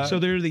 right? Right. So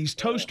there are these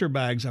toaster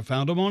bags. I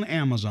found them on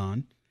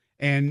Amazon.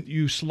 And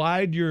you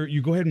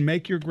you go ahead and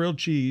make your grilled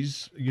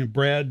cheese,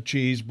 bread.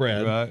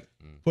 Right.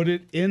 Put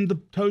it in the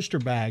toaster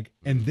bag,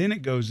 and then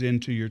it goes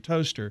into your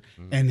toaster,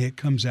 and it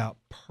comes out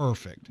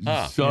perfect.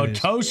 So a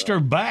toaster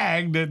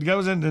bag that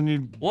goes in, and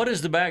you. What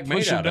is the bag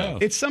made out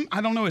of? It's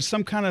I don't know. It's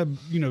some kind of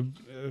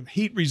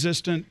heat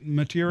resistant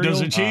material.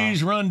 Does the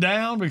cheese run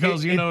down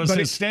because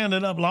it's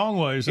standing up long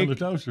ways in the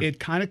toaster? It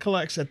kind of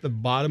collects at the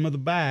bottom of the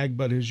bag,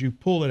 but as you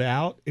pull it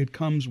out, it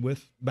comes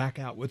back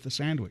out with the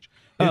sandwich.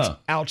 It's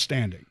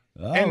outstanding.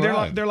 And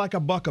they're like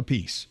 $1 a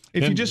piece.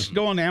 If you just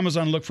go on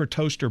Amazon and look for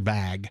toaster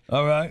bag,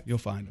 all right, you'll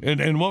find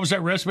them. And what was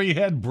that recipe you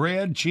had?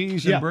 Bread,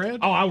 cheese, and bread?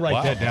 Oh, I'll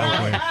write that down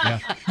for you. Yeah.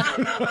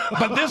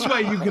 But this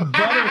way you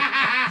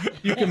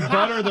can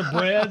butter the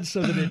bread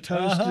so that it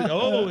toasts it.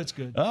 Oh, it's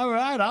good. All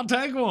right, I'll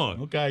take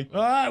one. Okay.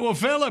 All right, well,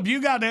 Philip, you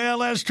got the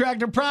LS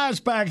Tractor prize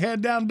pack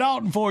head down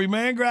Dalton for you,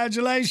 man.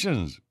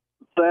 Congratulations.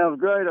 Sounds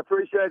great. I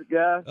appreciate it,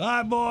 guys. All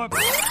right, boy.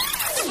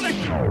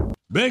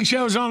 Big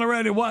Show's on the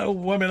radio.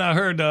 Women, I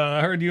heard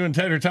you and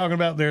Tater talking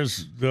about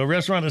there's the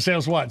restaurant that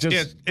sells what?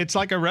 It's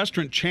like a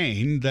restaurant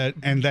chain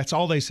and that's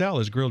all they sell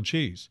is grilled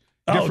cheese.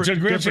 It's a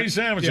grilled cheese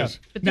sandwiches.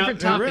 Yeah.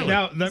 Different toppings.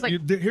 Now,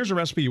 here's a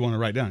recipe you want to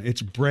write down.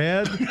 It's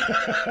bread,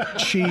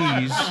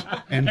 cheese,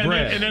 and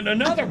bread. And then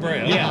another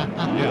bread. Yeah.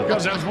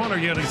 Because I was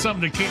wondering, there's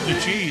something to keep the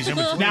cheese in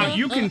between. Now,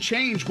 you can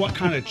change what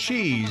kind of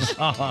cheese,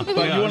 but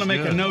you want to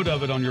make a note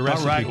of it on your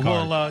recipe card. All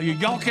right. Well,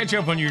 y'all catch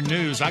up on your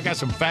news. I got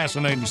some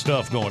fascinating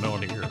stuff going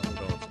on here.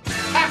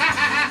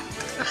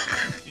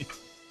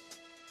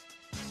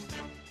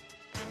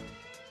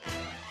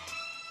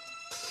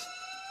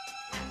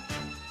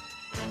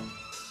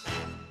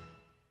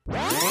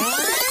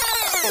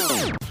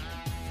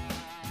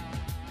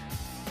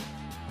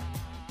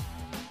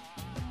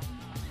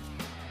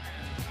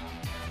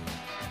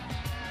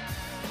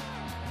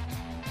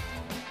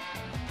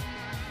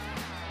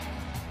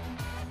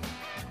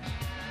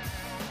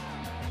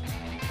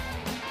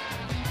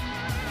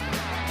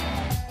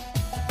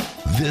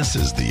 This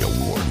is the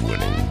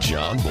award-winning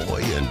John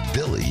Boy and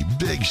Billy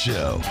Big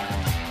Show.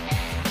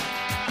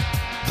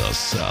 The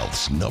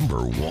South's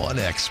 #1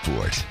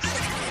 export.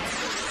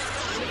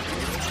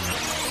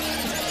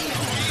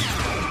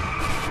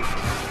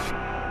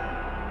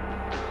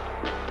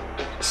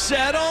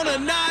 Sat on a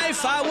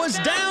knife, I was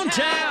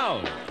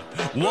downtown.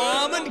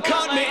 Woman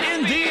caught me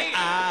in the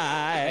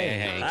eye.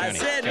 Hey, Johnny, I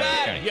said,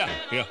 Johnny.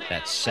 Yeah.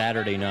 That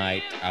Saturday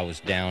night, I was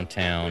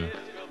downtown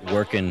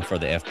working for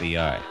the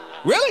FBI.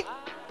 Really?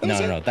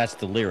 No, that's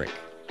the lyric.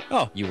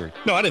 Oh. You were.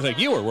 No, I didn't think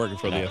you were working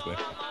for the FBI.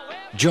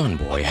 John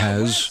Boy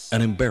has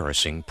an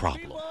embarrassing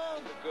problem.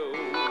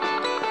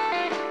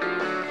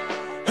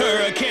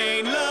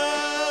 Hurricane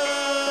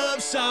love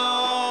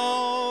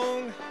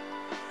song.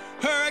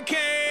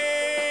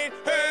 Hurricane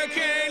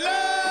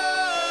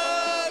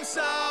love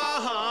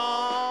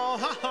song.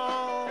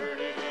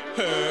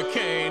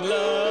 Hurricane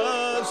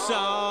love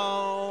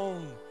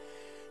song.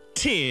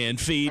 10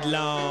 feet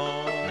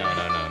long.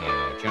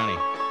 No, Johnny.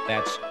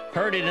 That's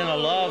heard it in a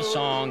love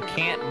song,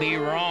 can't be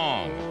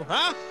wrong.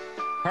 Huh?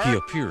 He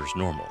appears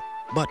normal,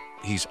 but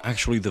he's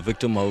actually the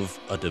victim of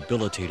a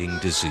debilitating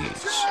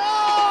disease.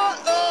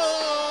 Oh,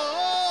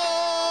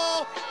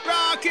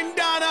 rockin'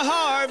 Donna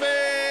Harvey.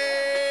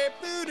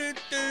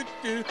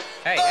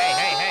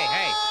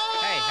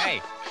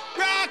 Hey.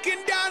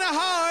 Rockin' Donna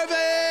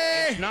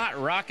Harvey. It's not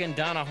rockin'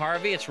 Donna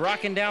Harvey, it's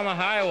rockin' down the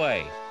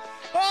highway.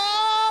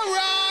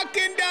 Oh,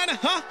 rockin' Donna,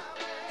 huh?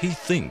 He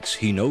thinks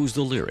he knows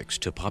the lyrics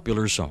to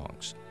popular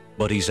songs,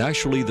 but he's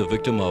actually the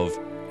victim of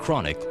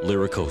chronic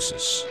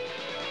lyricosis.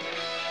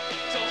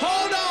 So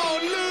hold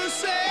on,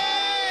 Lucy.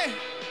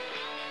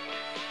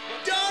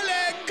 Don't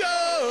let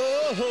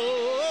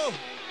go.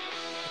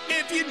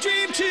 If you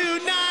dream too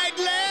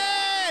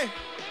nightly,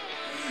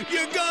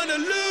 you're gonna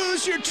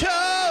lose your toe.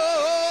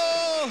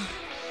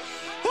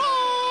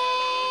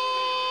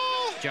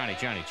 Oh. Johnny.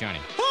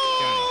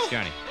 Oh.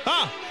 Johnny.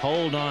 Huh?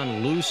 Hold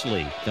on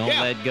loosely. Don't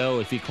let go.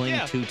 If you cling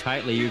too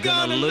tightly, you're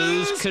gonna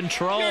lose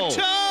control. Your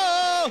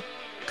toe.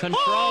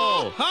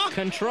 Control. Huh?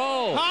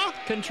 Control. Huh?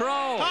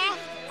 Control. Huh?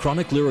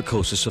 Chronic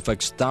lyricosis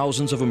affects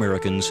thousands of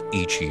Americans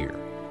each year.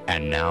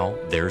 And now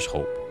there's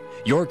hope.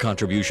 Your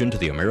contribution to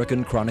the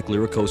American Chronic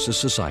Lyricosis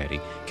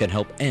Society can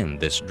help end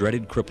this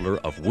dreaded crippler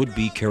of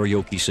would-be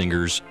karaoke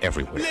singers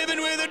everywhere.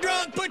 Living with a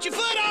drunk, put your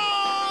foot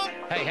on.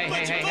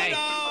 Hey.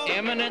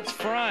 Eminence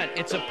front.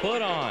 It's a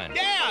put-on.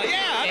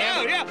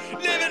 Yeah.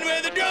 Living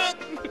with a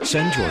drunk.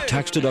 Send your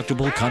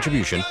tax-deductible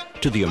contribution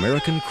to the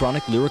American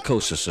Chronic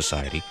Lyricosis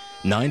Society,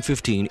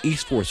 915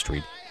 East 4th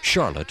Street,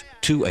 Charlotte,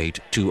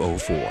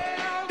 28204.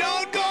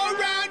 Don't go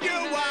around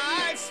your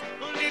wife.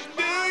 If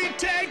you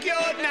take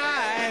your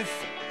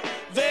knife,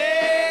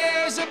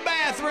 there's a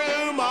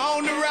bathroom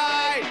on the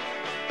right.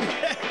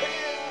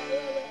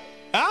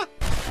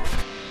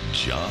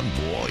 John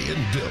Boy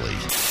and Billy.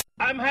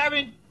 I'm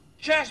having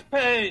chest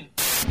pain.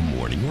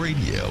 Morning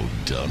radio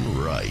done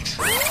right.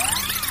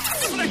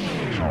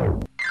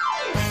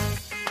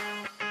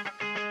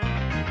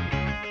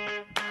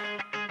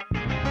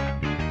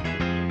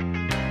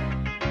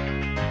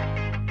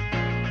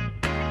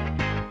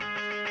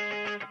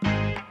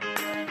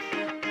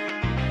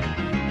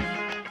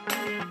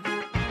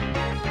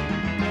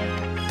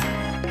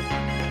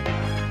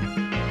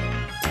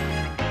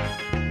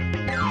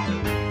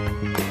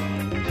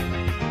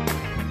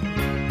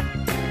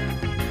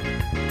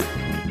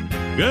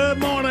 Good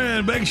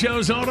morning. Big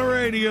Show's on the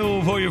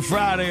radio for you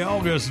Friday,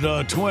 August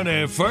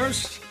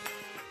 21st.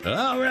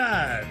 All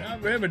right.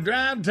 I'm ready for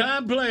drive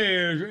time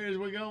players. Here's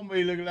we going to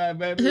be looking like,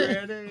 baby.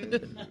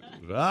 Ready?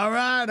 All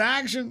right.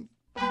 Action.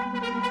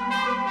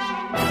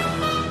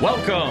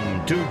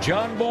 Welcome to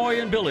John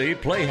Boy and Billy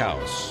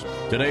Playhouse.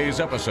 Today's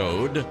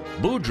episode,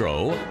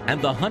 Boudreaux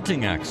and the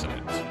hunting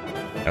accident.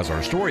 As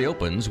our story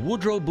opens,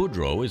 Woodrow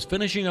Boudreaux is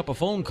finishing up a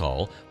phone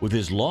call with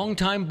his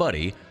longtime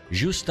buddy,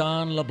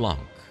 Justin LeBlanc.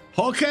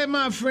 Okay,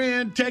 my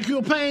friend, take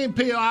your pain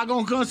pill. I'm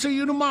going to come see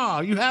you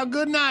tomorrow. You have a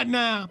good night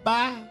now.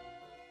 Bye.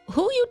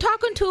 Who you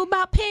talking to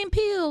about pain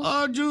pills?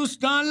 Oh,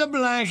 Justin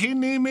LeBlanc. He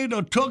need me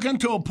to took him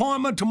to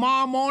appointment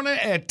tomorrow morning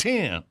at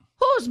 10.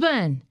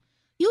 Husband,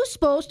 you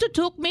supposed to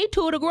took me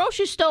to the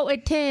grocery store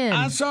at 10.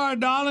 I'm sorry,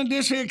 darling.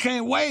 This here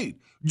can't wait.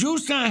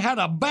 Justin had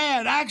a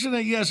bad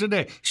accident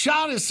yesterday.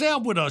 Shot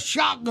himself with a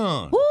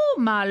shotgun. Oh,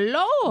 my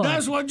Lord.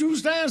 That's what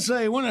Justin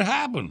say when it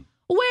happened.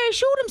 Where he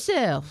shoot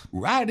himself?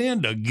 Right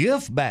in the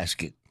gift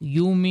basket.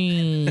 You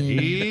mean?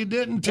 He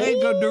didn't take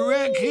a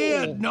direct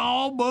hit,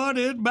 no, but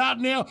it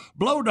about now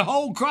blowed the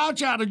whole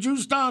crotch out of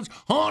Justin's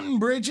hunting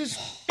britches.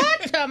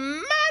 That's a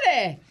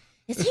matter.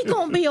 Is he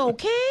gonna be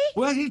okay?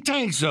 Well, he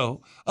thinks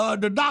so.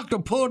 The doctor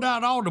pulled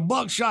out all the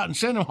buckshot and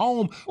sent him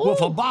home with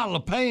a bottle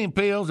of pain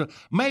pills and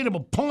made him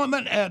an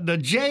appointment at the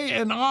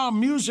J&R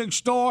Music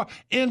Store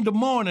in the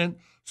morning.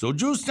 So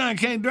Justin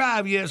can't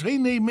drive yet, so he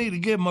need me to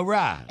give him a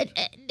ride.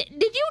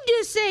 Did you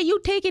just say you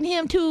taking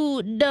him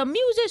to the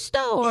music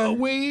store?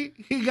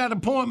 He got an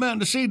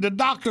appointment to see the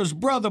doctor's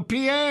brother,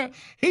 Pierre.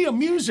 He a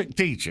music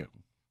teacher.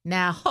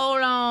 Now,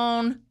 hold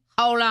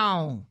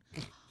on.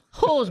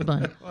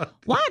 Husband,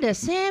 why does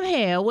Sam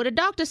Hare, would a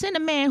doctor send a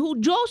man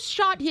who just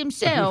shot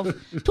himself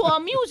to a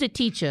music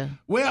teacher?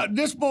 Well,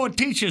 this boy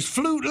teaches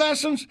flute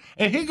lessons,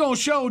 and he gonna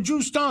show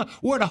Justin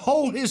where to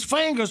hold his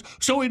fingers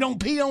so he don't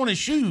pee on his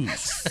shoes.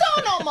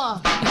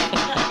 Sonoma!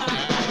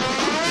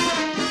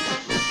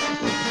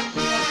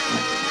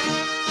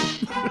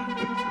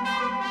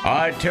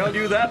 I tell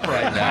you that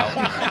right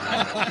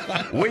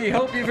now. We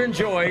hope you've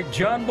enjoyed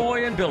John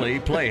Boy and Billy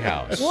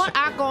Playhouse. What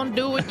I gonna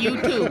do with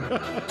you two?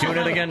 Tune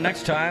in again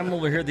next time.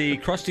 We'll hear the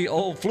crusty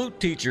old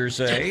flute teacher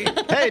say,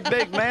 "Hey,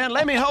 big man,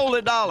 let me hold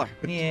 $1."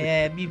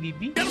 Yeah,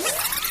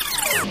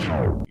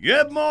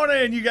 Good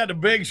morning. You got the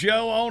Big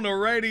Show on the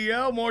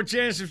radio. More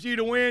chances for you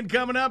to win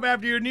coming up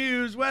after your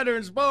news, weather,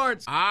 and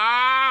sports.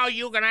 Oh,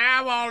 you can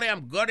have all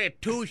them goody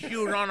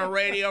two-shoes on the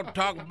radio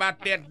talking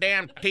about their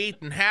damn teeth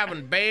and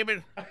having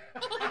babies.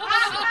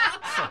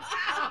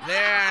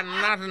 There's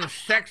nothing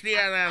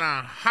sexier than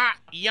a hot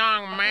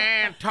young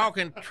man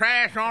talking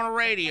trash on the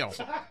radio.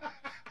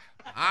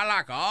 I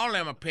like all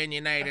them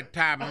opinionated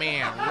type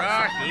men.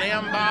 Rush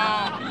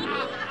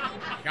Limbaugh,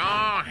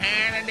 Sean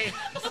Hannity,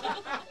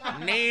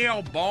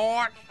 Neil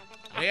Bort.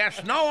 There's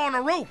snow on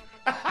the roof.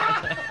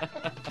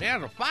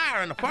 There's a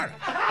fire in the furnace.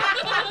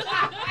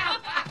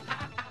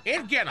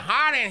 It's getting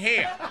hot in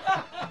here.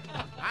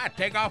 I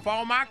take off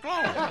all my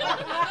clothes.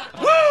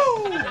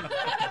 Woo!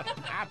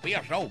 I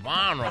feel so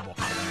vulnerable.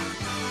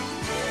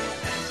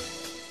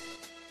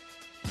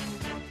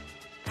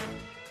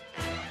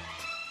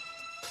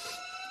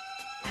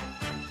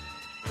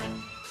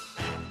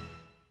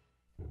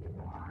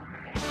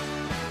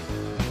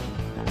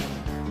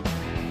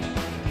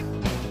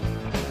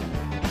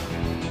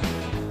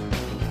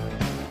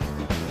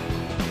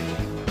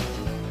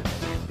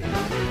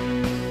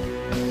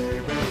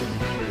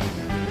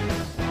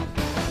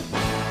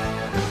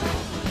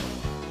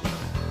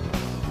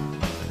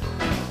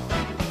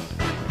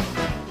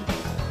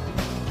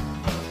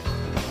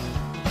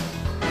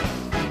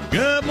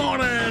 Good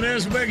morning.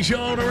 It's Big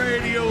Show on the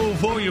radio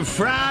for you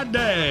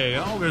Friday,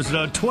 August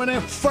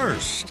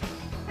 21st.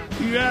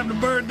 You having a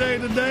birthday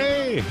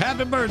today?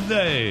 Happy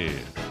birthday.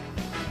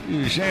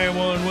 You share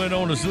one went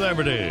on the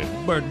celebrity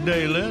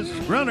birthday list.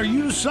 Runner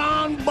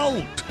Usain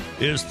Bolt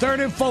is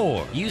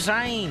 34.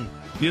 Usain.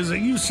 Is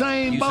it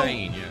Usain Bolt?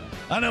 Usain, yeah.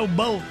 I know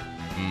Bolt.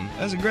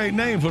 That's a great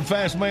name for the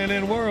fastest man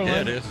in the world. Yeah,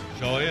 huh? it is.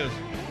 Sure is.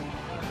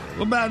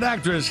 What about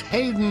actress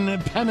Hayden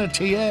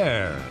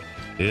Panettiere?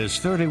 Is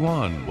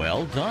 31.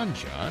 Well done,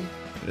 John.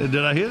 Did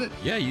I hit it?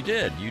 Yeah, you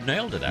did. You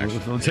nailed it, actually.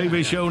 From the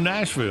TV show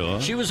Nashville, huh?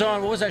 She was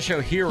on, what was that show?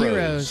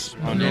 Heroes.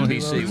 On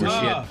NBC,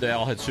 where they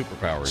all had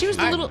superpowers. She was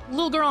the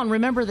little girl on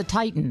Remember the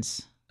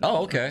Titans.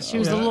 Oh, okay. She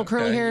was the little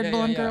curly-haired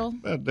blonde girl.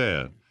 About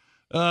that.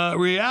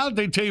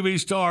 Reality TV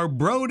star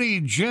Brody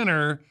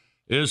Jenner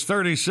is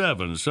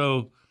 37.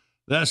 So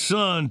that's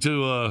son to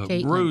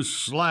Caitlyn.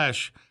 Bruce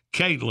 /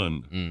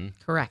 Caitlin.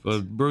 Correct.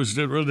 But Bruce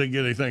really didn't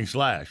get anything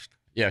slashed.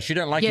 Yeah, she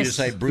doesn't like you to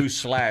say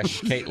Bruce /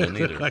 Caitlin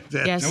either. Like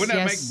that. Yes, Now, wouldn't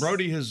that yes. make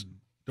Brody his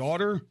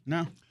daughter?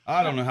 No.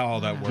 I don't know how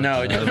all that works.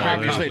 No, it doesn't.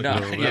 Obviously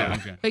not. Yeah.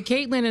 Okay. But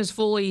Caitlin is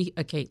fully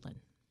a Caitlin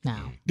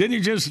now. Didn't you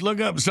just look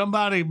up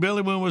somebody,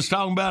 Billy, when was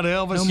talking about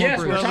Elvis? Yes,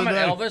 we were the talking other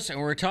about day? Elvis, and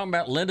we were talking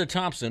about Linda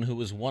Thompson, who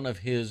was one of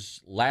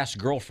his last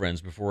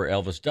girlfriends before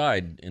Elvis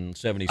died in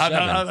 77.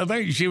 I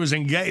think she was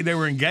engaged. They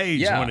were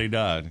engaged when he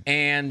died.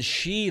 And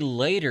she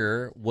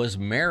later was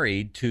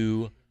married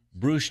to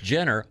Bruce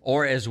Jenner,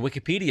 or as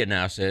Wikipedia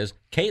now says,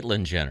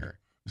 Caitlyn Jenner.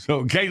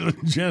 So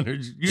Caitlyn Jenner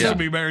used to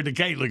be married to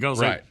Caitlyn because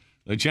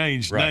they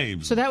changed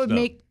names. So that would and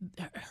make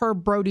her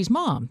Brody's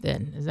mom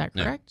then. Is that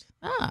correct?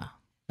 Ah.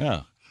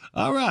 Yeah.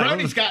 All right.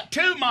 Brody's got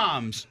 2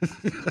 moms.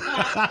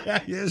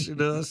 Yes, he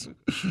does.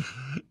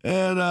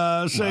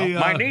 And say,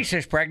 my niece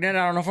is pregnant.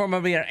 I don't know if I'm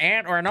going to be an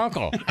aunt or an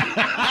uncle.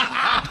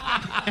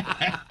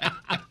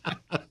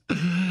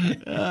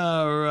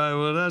 all right.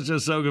 Well, that's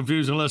just so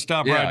confusing. Let's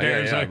stop right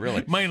there and say,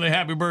 really. mainly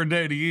happy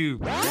birthday to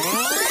you.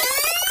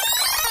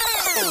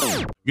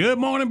 Good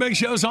morning, Big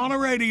Show's on the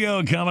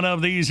radio. Coming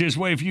up, the easiest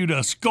way for you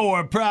to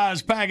score a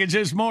prize package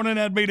this morning,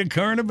 that'd be the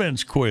current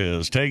events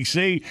quiz. Take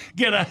C,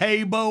 get a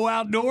Haybo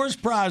Outdoors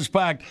prize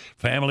pack.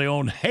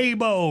 Family-owned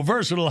Haybo,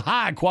 versatile,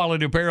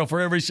 high-quality apparel for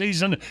every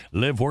season.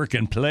 Live, work,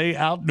 and play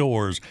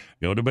outdoors.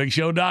 Go to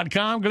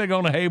BigShow.com, click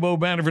on the Haybo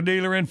banner for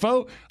dealer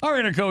info, or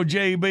enter code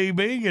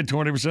JBB. Get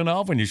 20%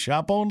 off when you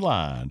shop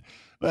online.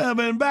 Well,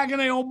 been back in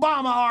the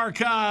Obama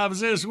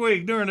archives this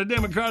week during the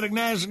Democratic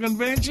National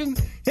Convention.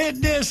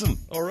 Hit this one.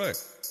 All right.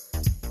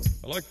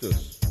 I like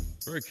this.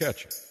 Very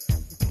catchy.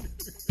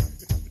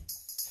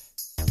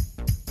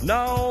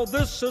 Now,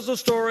 this is a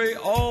story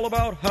all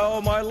about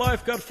how my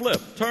life got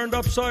flipped, turned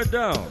upside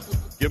down.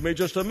 Give me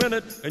just a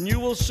minute, and you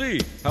will see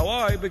how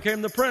I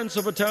became the prince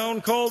of a town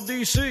called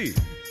D.C.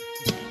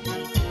 What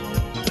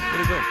do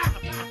you think?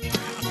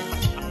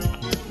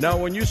 Now,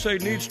 when you say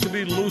needs to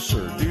be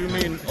looser, do you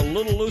mean a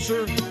little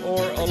looser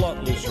or a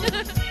lot looser?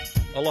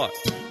 A lot.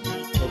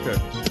 Okay.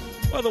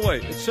 By the way,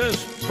 it says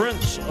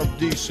Prince of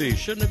D.C.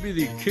 Shouldn't it be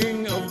the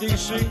King of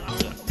D.C.?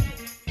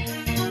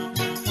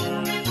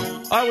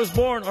 I was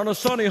born on a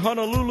sunny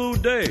Honolulu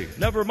day.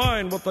 Never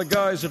mind what the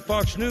guys at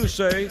Fox News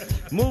say.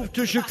 Moved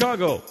to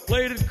Chicago,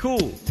 played it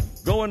cool.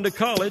 Going to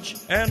college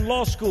and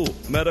law school.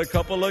 Met a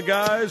couple of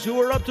guys who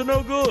were up to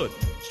no good.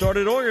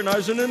 Started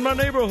organizing in my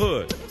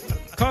neighborhood.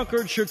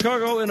 Conquered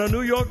Chicago in a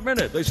New York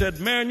minute. They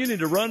said, man, you need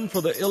to run for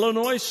the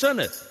Illinois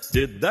Senate.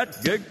 Did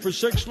that gig for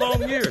 6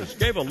 long years.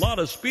 Gave a lot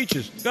of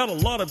speeches. Got a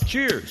lot of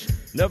cheers.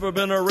 Never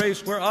been a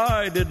race where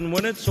I didn't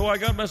win it, so I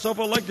got myself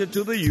elected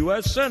to the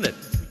U.S. Senate.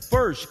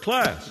 First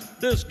class.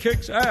 This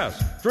kicks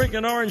ass.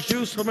 Drinking orange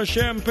juice from a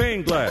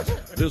champagne glass.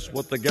 This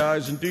what the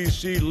guys in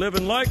D.C.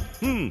 living like?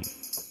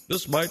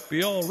 This might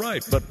be all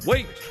right, but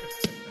wait.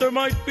 There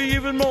might be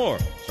even more.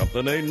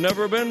 Something ain't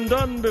never been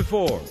done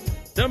before.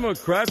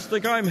 Democrats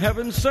think I'm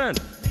heaven sent.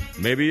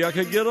 Maybe I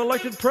could get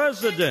elected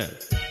president.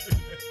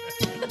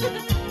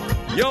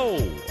 Yo.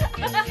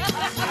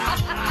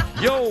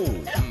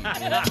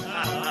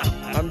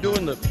 I'm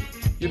doing the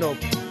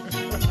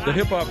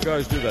hip-hop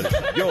guys do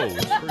that. Yo,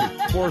 it's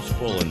pretty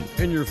forceful and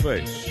in your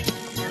face.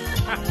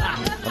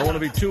 I don't want to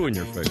be too in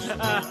your face.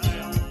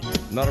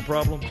 Not a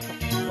problem?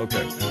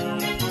 Okay.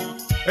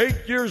 8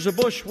 years of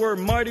Bush were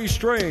mighty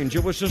strange.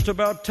 It was just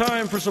about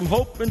time for some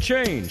hope and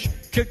change.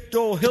 Kicked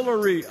old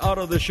Hillary out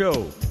of the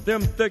show.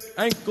 Them thick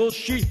ankles,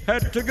 she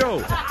had to go.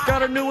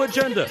 Got a new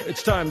agenda,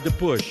 it's time to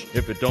push.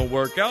 If it don't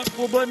work out,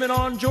 we'll blame it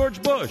on George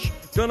Bush.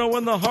 Gonna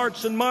win the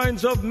hearts and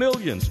minds of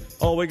millions.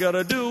 All we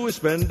gotta do is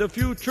spend a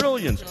few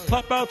trillions.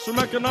 Pop out some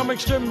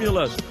economic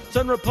stimulus.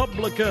 Send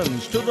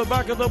Republicans to the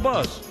back of the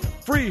bus.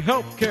 Free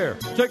health care,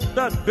 take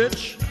that,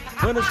 bitch.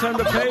 When it's time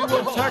to pay,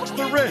 we'll tax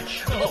the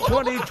rich.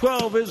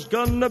 2012 is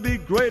gonna be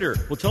greater.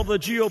 We'll tell the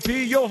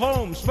GOP, yo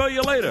home, smell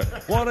you later.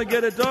 Wanna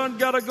get it done,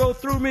 gotta go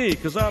through me,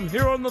 cause I'm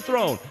here on the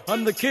throne.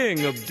 I'm the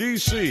king of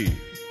D.C.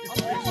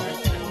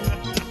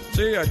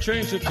 See, I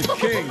changed it to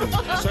king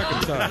the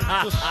second time.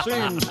 It just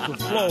seems to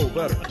flow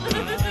better.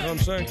 You know what I'm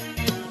saying?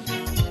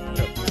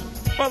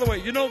 Yeah. By the way,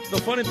 you know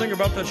the funny thing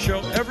about that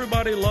show?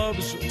 Everybody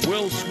loves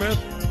Will Smith.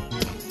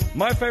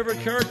 My favorite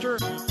character,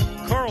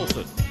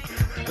 Carlton.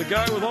 The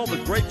guy with all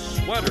the great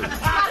sweaters. You know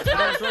what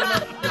I'm talking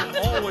about? He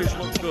always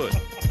looked good.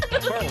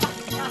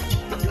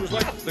 Carlton. He was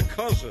like the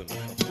cousin.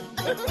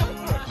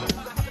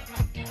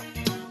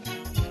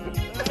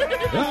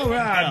 All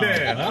right,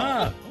 then.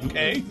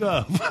 Okay.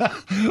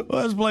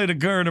 Let's play the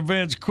current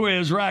events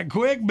quiz right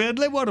quick.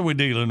 Bidley, what are we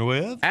dealing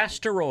with?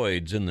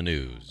 Asteroids in the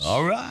news.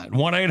 All right.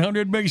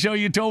 1-800-BIG-SHOW,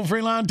 you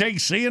toll-free line. Take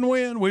C and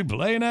win. We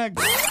play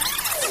next.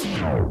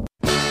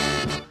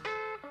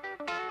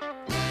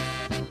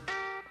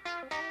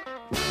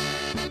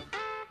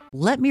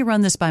 "Let me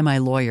run this by my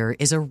lawyer"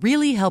 is a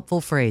really helpful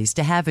phrase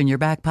to have in your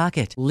back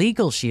pocket.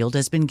 Legal Shield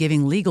has been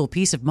giving legal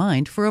peace of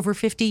mind for over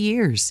 50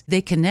 years.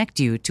 They connect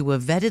you to a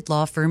vetted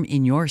law firm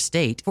in your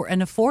state for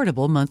an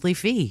affordable monthly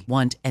fee.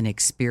 Want an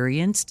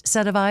experienced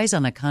set of eyes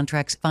on a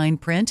contract's fine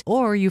print?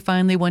 Or you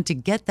finally want to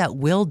get that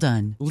will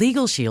done?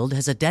 Legal Shield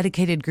has a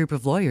dedicated group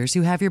of lawyers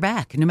who have your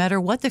back, no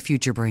matter what the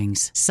future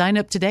brings. Sign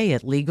up today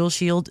at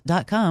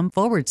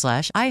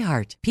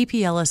LegalShield.com/iHeart.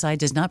 PPLSI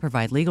does not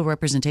provide legal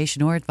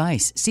representation or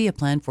advice. See a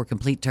plan for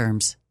complete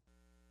terms.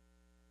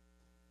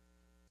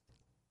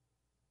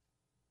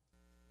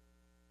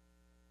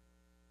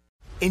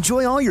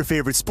 Enjoy all your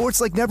favorite sports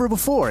like never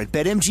before at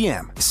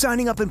BetMGM.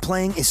 Signing up and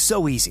playing is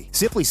so easy.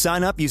 Simply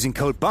sign up using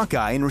code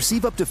Buckeye and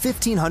receive up to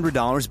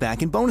 $1,500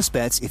 back in bonus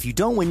bets if you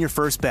don't win your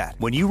first bet.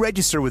 When you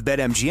register with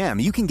BetMGM,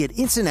 you can get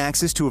instant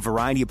access to a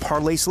variety of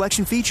parlay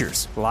selection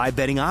features, live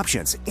betting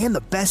options, and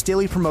the best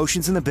daily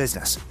promotions in the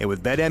business. And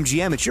with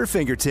BetMGM at your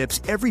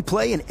fingertips, every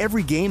play and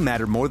every game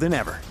matter more than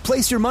ever.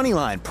 Place your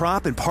moneyline,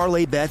 prop, and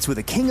parlay bets with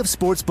the king of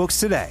sportsbooks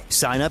today.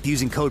 Sign up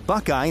using code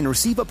Buckeye and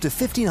receive up to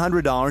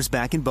 $1,500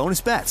 back in bonus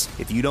bets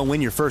if you don't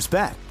win your first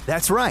bet.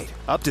 That's right,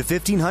 up to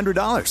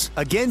 $1,500.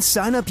 Again,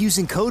 sign up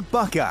using code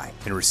Buckeye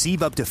and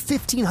receive up to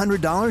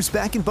 $1,500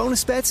 back in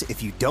bonus bets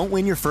if you don't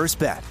win your first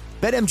bet.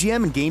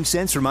 BetMGM and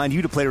GameSense remind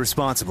you to play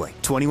responsibly.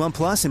 21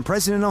 plus and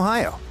present in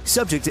Ohio.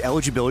 Subject to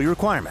eligibility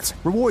requirements.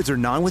 Rewards are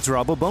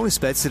non-withdrawable bonus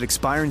bets that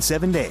expire in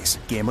 7 days.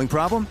 Gambling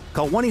problem?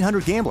 Call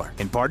 1-800-GAMBLER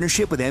in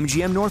partnership with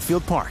MGM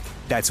Northfield Park.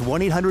 That's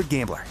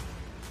 1-800-GAMBLER.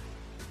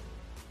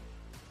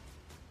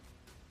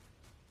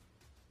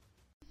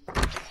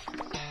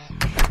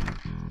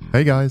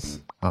 Hey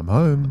guys, I'm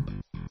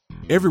home.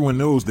 Everyone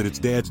knows that it's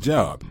Dad's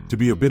job to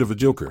be a bit of a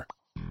joker.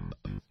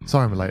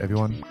 Sorry I'm late,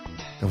 everyone.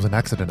 There was an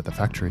accident at the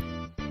factory.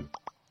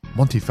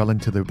 Monty fell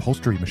into the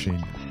upholstery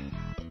machine.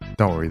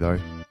 Don't worry though,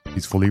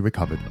 he's fully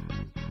recovered.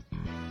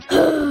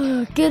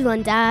 Good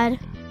one, Dad.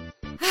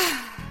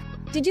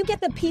 Did you get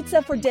the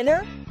pizza for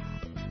dinner?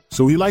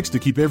 So he likes to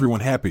keep everyone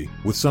happy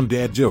with some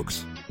dad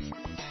jokes.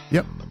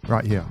 Yep,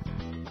 right here.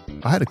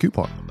 I had a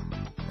coupon,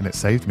 and it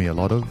saved me a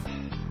lot of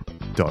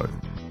dough.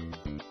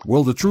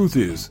 Well, the truth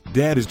is,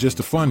 Dad is just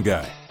a fun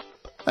guy.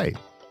 Hey,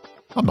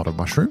 I'm not a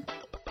mushroom.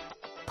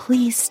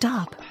 Please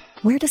stop.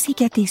 Where does he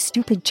get these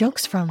stupid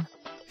jokes from?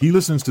 He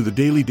listens to the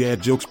Daily Dad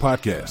Jokes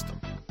podcast.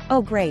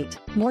 Oh, great.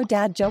 More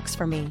dad jokes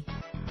for me.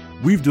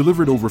 We've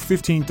delivered over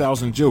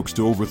 15,000 jokes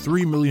to over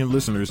 3 million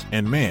listeners,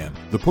 and man,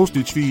 the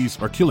postage fees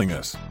are killing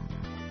us.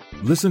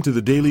 Listen to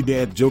the Daily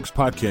Dad Jokes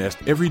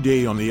podcast every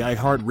day on the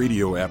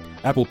iHeartRadio app,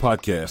 Apple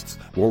Podcasts,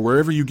 or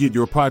wherever you get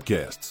your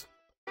podcasts.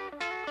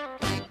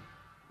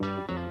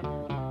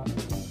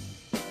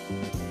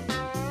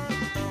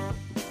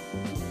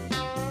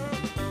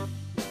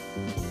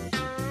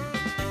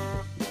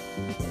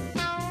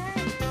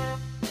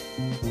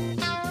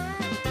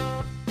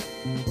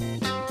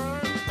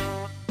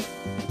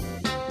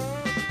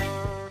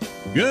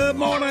 Good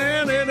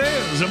morning, it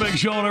is the Big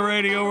Show on the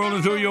radio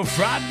rolling through your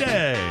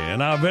Friday.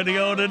 And our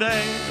video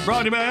today brought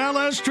to you by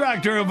LS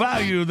Tractor, a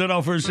value that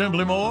offers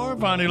simply more.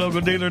 Find your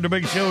local dealer at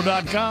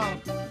thebigshow.com,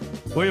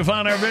 where you'll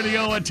find our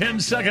video, a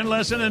 10-second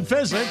lesson in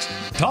physics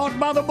taught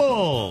by the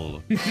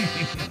bull. And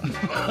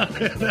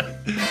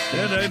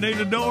they need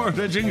a door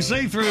that you can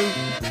see through.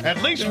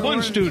 At least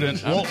one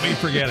student won't be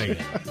forgetting it.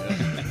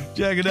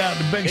 Check it out,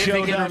 thebigshow.com. If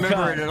he can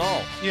remember it at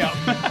all. Yeah,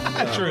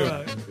 that's true.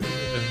 Right.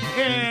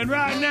 And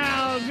right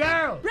now,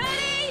 girl.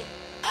 Ready?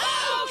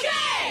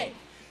 Okay!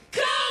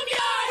 Comb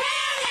your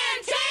hair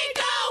and take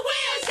the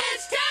wheels.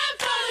 It's time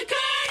for the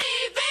current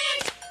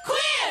event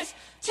quiz.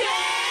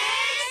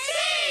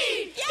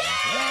 Tracy!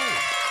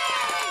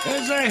 Yeah!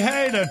 Let's say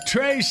hey to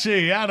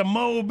Tracy out of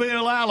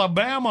Mobile,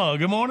 Alabama.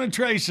 Good morning,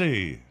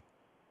 Tracy.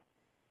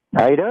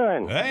 How you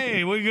doing?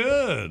 Hey, we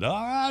good.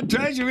 All right,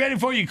 Tracy, ready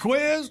for your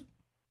quiz?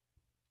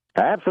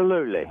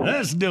 Absolutely.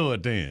 Let's do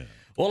it then.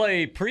 Well,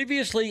 a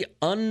previously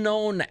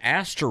unknown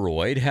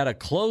asteroid had a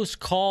close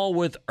call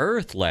with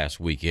Earth last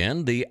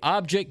weekend. The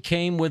object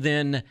came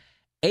within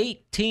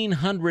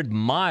 1,800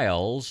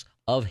 miles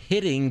of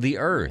hitting the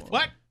Earth.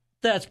 What?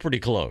 That's pretty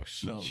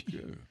close.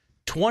 Okay.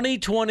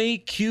 2020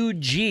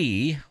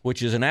 QG,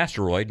 which is an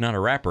asteroid, not a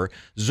rapper,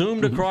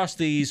 zoomed across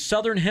the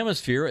southern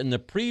hemisphere in the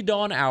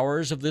pre-dawn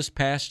hours of this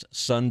past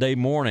Sunday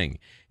morning.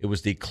 It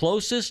was the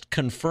closest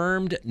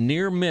confirmed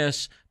near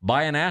miss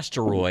by an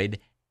asteroid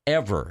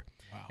ever.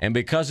 And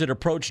because it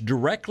approached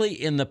directly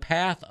in the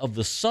path of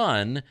the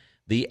sun,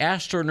 the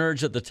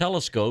astronerds at the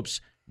telescopes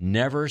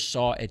never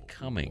saw it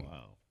coming.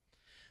 Wow.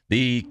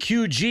 The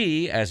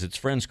QG, as its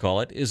friends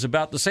call it, is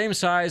about the same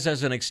size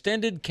as an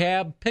extended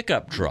cab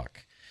pickup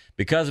truck.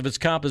 Because of its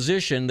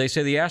composition, they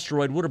say the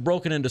asteroid would have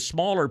broken into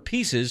smaller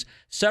pieces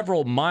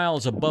several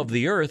miles above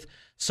the Earth,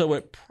 so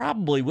it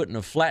probably wouldn't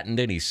have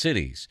flattened any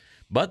cities.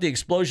 But the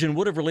explosion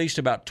would have released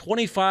about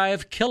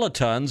 25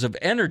 kilotons of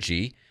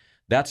energy.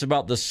 That's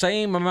about the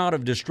same amount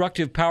of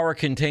destructive power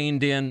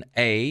contained in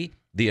A,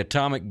 the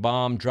atomic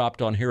bomb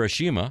dropped on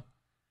Hiroshima,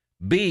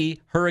 B,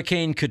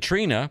 Hurricane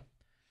Katrina,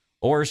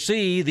 Or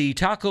C, the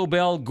Taco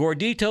Bell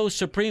Gordito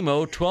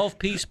Supremo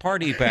 12-piece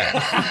party pack.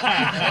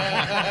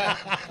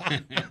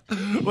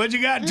 What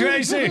you got,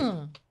 Tracy?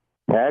 I'm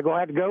going to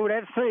have to go with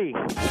that C.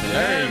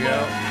 There you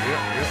go.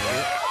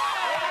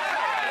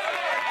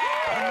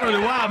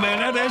 Really, wow, man,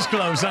 that is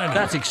close, ain't it?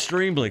 That's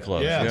extremely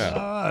close. Yes.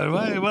 Yeah. All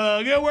right,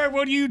 well, good work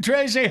with you,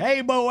 Tracy. Hey,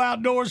 Bo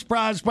Outdoors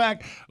prize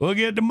pack. We'll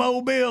get the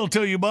mobile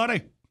to you,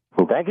 buddy.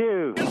 Thank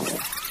you.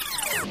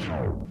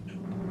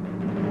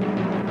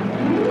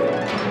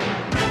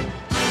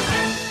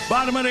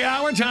 Bottom of the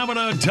hour, time for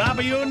the top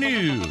of your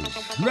news.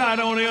 Right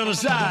on the other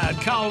side,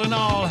 calling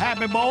all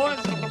happy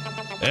boys.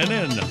 And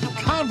then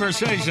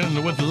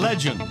conversation with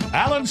legend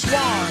Alan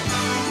Swan.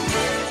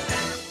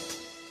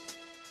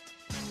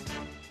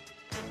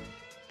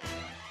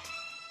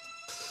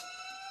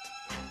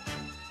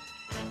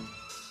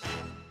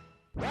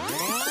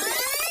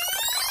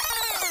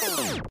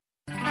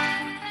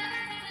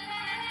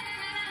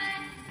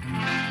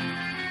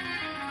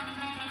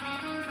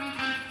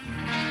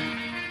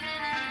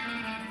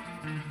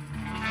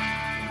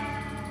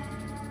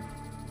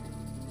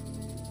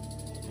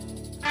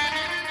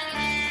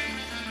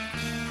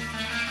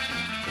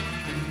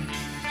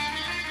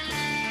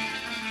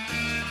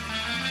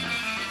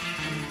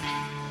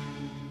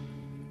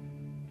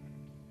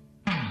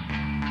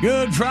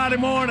 Good Friday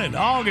morning,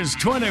 August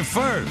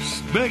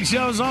 21st. Big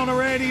Show's on the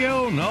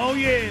radio. And oh,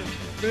 yeah,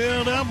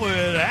 filled up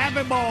with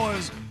happy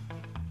boys.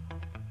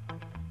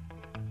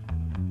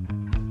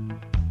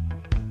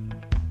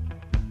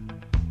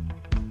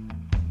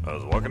 I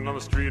was walking on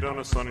the street on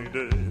a sunny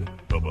day.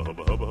 Hubba,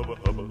 hubba, hubba, hubba,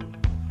 hubba.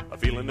 A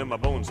feeling in my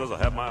bones says I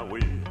have my way.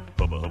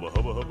 Hubba, hubba,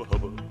 hubba, hubba,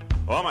 hubba.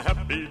 Oh, I'm a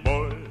happy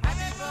boy.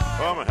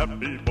 Oh, I'm a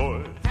happy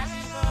boy.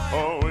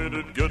 Oh, ain't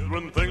it good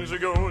when things are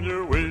going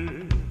your way?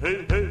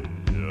 Hey, hey.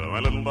 My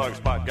little dog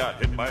Spot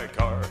got hit by a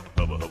car.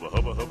 Hubba, hubba,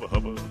 hubba, hubba,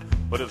 hubba.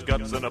 Put his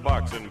guts in a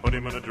box and put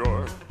him in a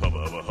drawer.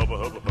 Hubba, hubba, hubba,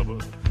 hubba,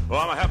 hubba. Oh,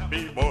 I'm a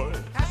happy boy.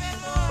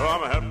 Oh,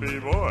 I'm a happy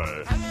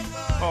boy.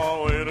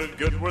 Oh, ain't it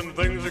good when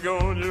things are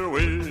going your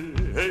way?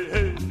 Hey,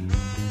 hey.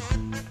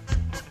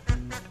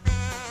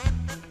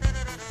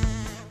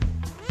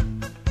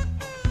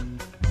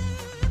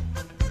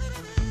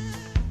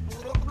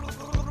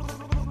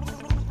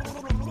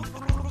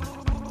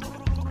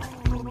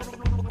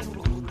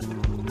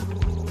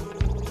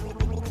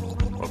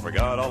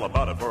 Forgot all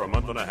about it for a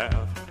month and a half.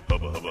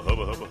 Hubba, hubba,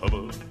 hubba, hubba,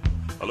 hubba.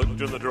 I looked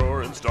in the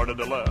drawer and started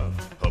to laugh.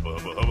 Hubba,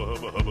 hubba, hubba,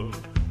 hubba, hubba.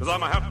 'Cause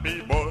I'm a happy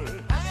boy.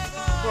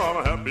 Oh, I'm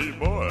a happy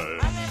boy.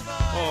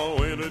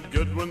 Oh, ain't it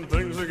good when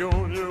things are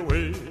going your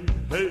way?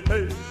 Hey,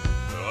 hey.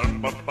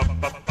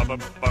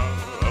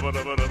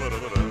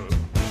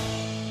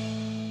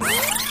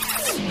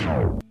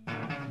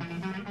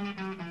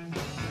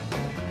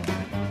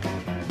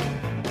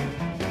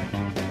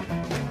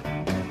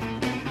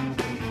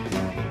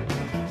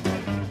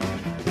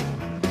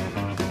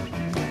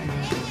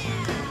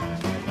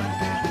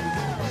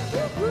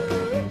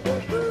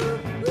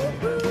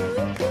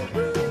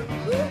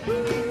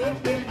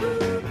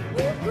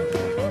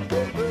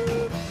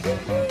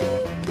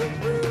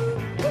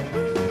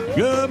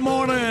 Good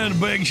morning,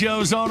 Big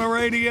Show's on the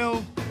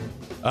radio.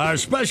 Our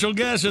special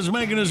guest is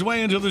making his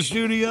way into the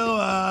studio.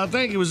 I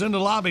think he was in the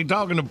lobby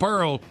talking to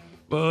Pearl.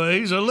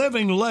 He's a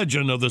living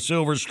legend of the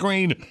silver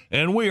screen,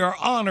 and we are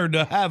honored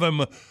to have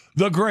him,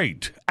 the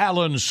great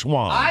Alan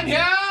Swan. I'm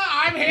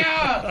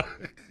here.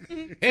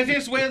 It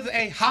is with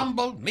a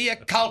humble mea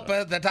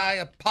culpa that I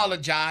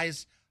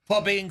apologize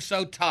for being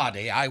so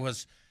tardy. I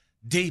was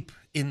deep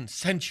in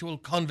sensual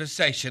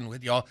conversation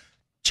with your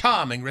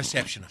charming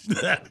receptionist.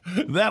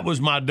 That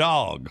was my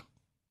dog.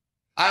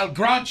 I'll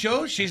grant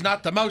you she's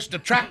not the most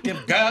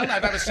attractive girl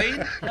I've ever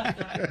seen.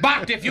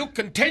 But if you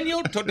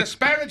continue to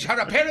disparage her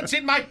appearance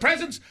in my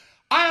presence,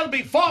 I'll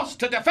be forced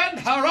to defend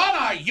her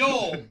honor,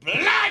 you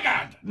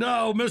blackguard!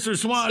 No, Mr.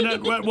 Swan,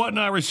 that wasn't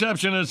our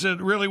receptionist.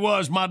 It really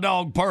was my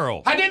dog,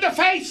 Pearl. And in the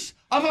face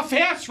of a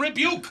fierce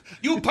rebuke,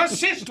 you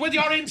persist with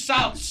your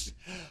insults.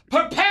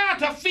 Prepare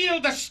to feel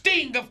the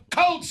sting of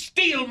cold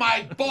steel,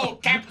 my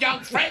bald-capped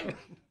young friend.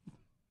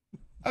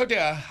 Oh,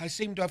 dear, I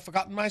seem to have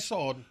forgotten my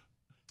sword.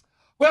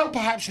 Well,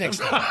 perhaps next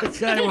time.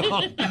 Okay,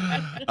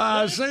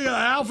 well, see,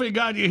 Alfie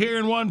got you here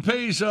in one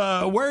piece.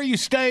 Where are you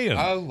staying?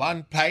 Oh,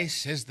 one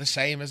place is the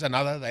same as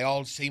another. They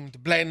all seem to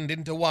blend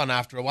into one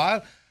after a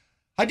while.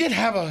 I did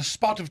have a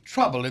spot of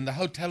trouble in the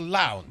hotel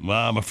lounge.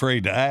 Well, I'm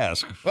afraid to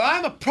ask. Well,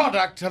 I'm a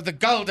product of the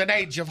golden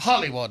age of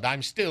Hollywood.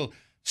 I'm still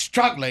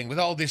struggling with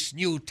all this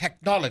new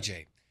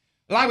technology.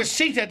 Well, I was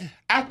seated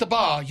at the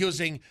bar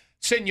using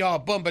Signor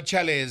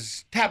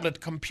Bumbacelli's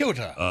tablet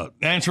computer.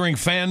 Answering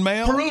fan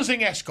mail?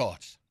 Perusing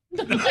escorts.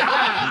 I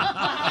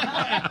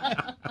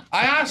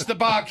asked the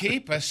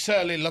barkeep, a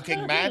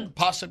surly-looking man,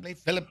 possibly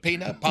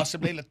Filipino,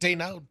 possibly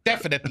Latino,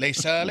 definitely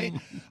surly.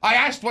 I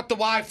asked what the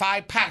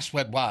Wi-Fi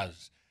password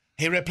was.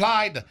 He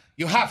replied,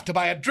 "You have to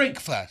buy a drink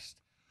first."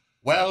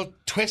 Well,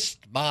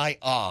 twist my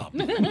arm.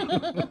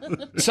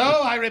 So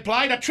I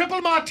replied, a triple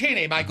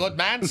martini, my good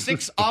man,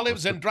 6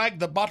 olives, and dragged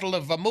the bottle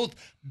of vermouth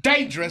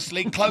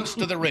dangerously close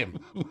to the rim.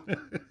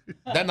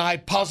 Then I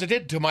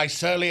posited to my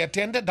surly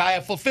attendant, I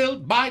have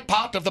fulfilled my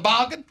part of the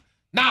bargain.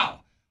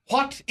 Now,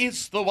 what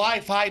is the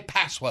Wi-Fi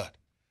password?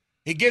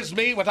 He gives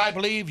me what I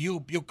believe you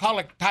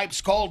bucolic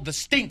types called the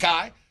stink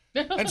eye,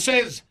 and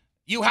says,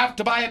 you have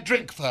to buy a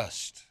drink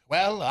first.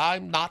 Well,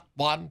 I'm not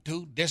one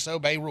to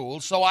disobey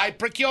rules, so I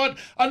procured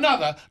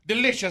another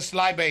delicious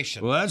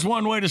libation. Well, that's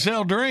one way to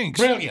sell drinks.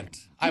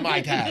 Brilliant, I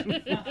might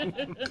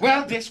add.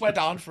 Well, this went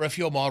on for a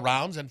few more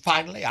rounds, and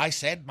finally I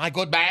said, my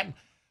good man,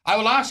 I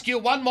will ask you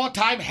one more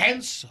time,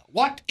 hence,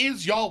 what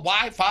is your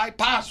Wi-Fi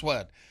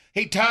password?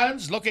 He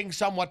turns, looking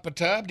somewhat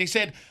perturbed. He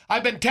said,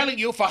 I've been telling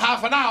you for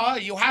half an hour,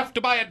 you have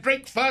to buy a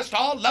drink first,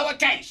 all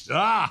lowercase.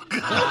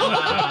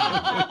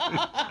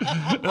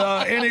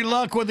 Any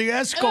luck with the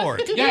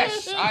escort?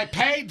 Yes, I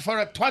paid for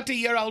a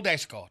 20-year-old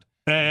escort.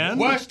 And?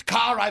 Worst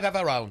car I've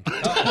ever owned.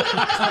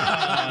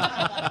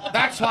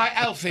 That's why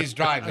Alfie's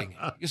driving.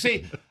 You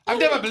see, I've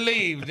never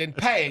believed in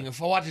paying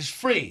for what is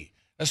free,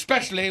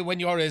 especially when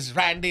you're as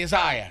randy as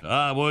I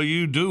am. Well,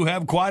 you do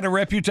have quite a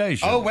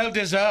reputation. Oh, well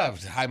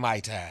deserved, I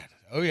might add.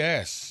 Oh,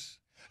 yes.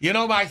 You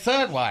know, my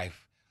third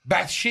wife,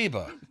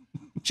 Bathsheba,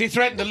 she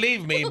threatened to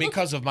leave me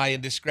because of my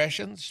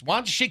indiscretions.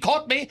 Once she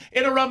caught me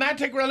in a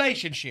romantic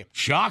relationship.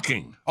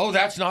 Shocking. Oh,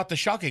 that's not the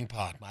shocking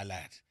part, my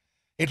lad.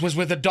 It was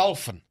with a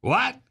dolphin.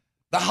 What?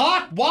 The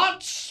heart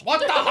wants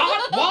what the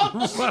heart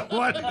wants.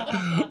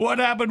 What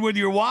happened with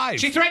your wife?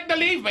 She threatened to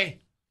leave me.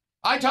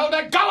 I told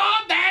her, go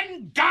on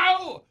then,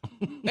 go.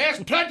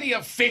 There's plenty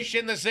of fish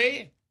in the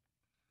sea.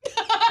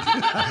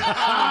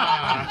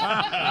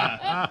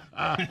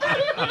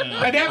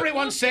 And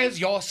everyone says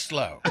you're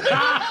slow. Well,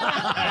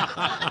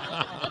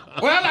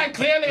 I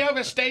clearly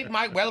overstayed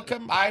my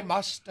welcome. I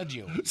must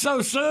adieu.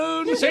 So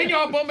soon?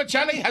 Signor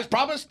Bumbacelli has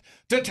promised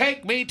to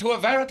take me to a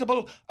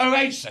veritable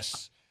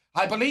oasis.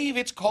 I believe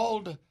it's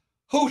called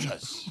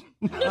Hooters.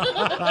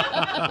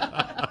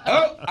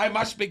 Oh, I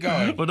must be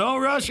going. Well,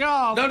 don't rush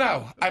off.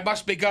 No, I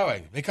must be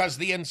going because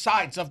the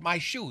insides of my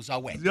shoes are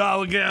wet.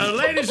 Oh, yeah.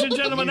 Ladies and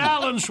gentlemen,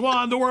 Alan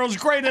Swan, the world's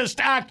greatest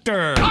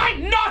actor.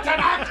 I'm not an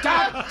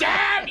actor,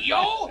 damn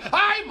you!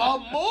 I'm a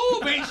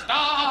movie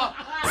star!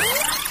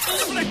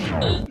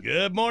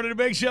 Good morning to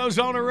Big Show's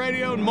on the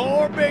radio, and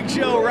more Big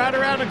Show right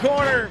around the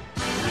corner.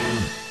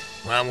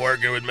 I'm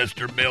working with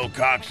Mr. Bill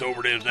Cox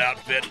over at his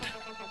outfit,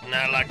 and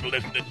I like to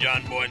listen to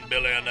John Boy and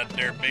Billy on that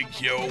there Big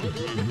Show.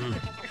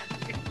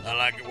 I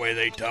like the way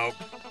they talk.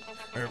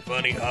 They're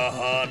funny,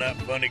 ha-ha, not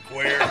funny,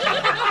 queer.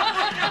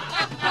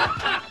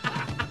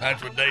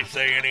 That's what they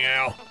say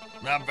anyhow.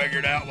 And I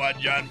figured out why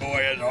John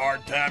Boy has a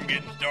hard time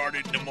getting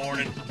started in the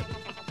morning.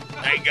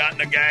 Ain't got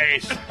no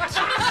gas.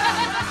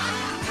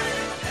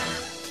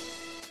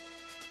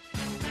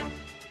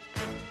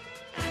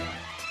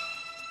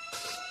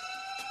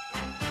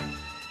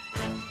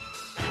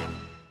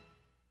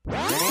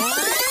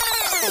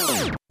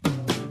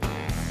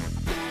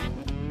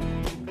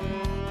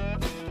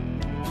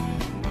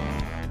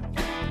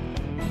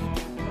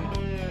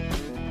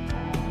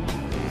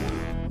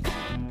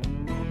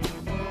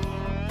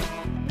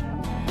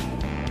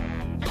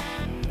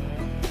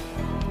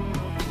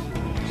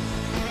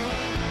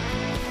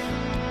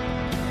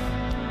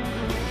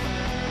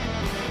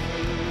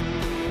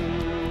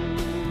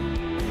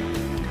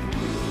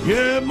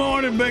 Good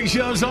morning, Big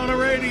Show's on the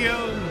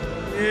radio.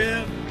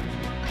 Yeah.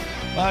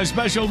 By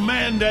special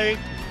mandate,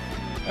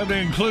 I have to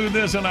include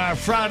this in our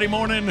Friday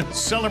morning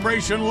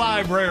celebration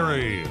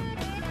library.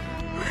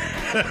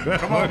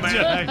 Come on,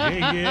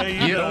 man.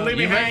 Yeah, don't leave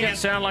me You make hanging. it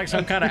sound like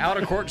some kind of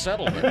out-of-court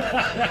settlement.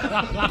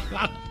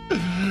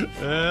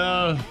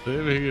 Well,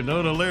 if you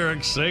know the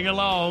lyrics, sing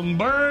along.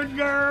 Bird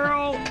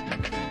Girl.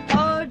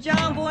 Oh,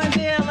 John Boy and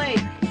Billy,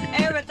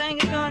 everything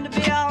is going to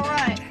be all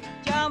right.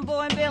 John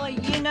Boy and Billy,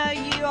 you know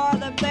you are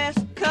the best.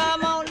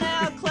 Come on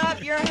now,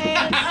 clap your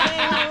hands, sing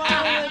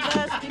along with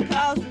us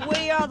because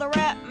we are the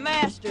rap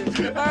masters.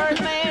 The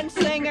Birdman,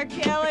 singer,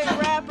 Kelly,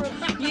 rapper,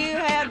 you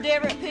have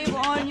different people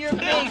on your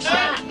big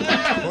show.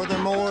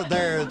 Furthermore,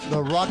 they're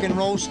the rock and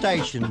roll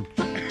station.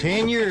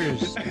 10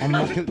 years and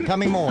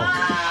coming more.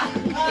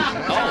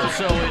 Oh,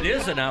 so it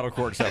is an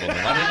out-of-court settlement.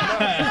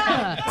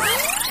 I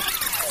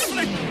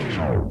didn't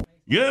know.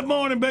 Good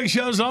morning, Big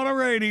Show's on the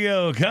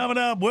radio. Coming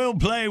up, we'll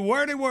play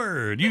Wordy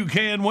Word. You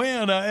can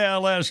win a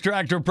LS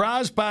Tractor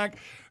prize pack.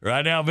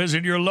 Right now,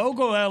 visit your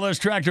local LS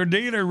Tractor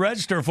dealer.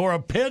 Register for a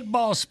Pit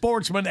Boss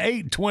Sportsman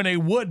 820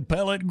 wood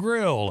pellet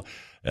grill.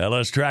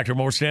 LS Tractor,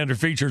 more standard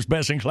features,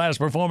 best-in-class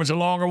performance, and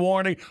longer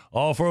warranty,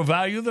 all for a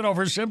value that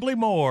offers simply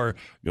more.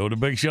 Go to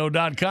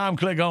BigShow.com,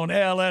 click on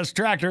LS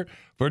Tractor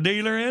for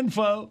dealer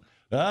info.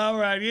 All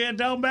right, yeah,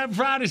 don't bet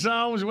Friday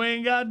songs. We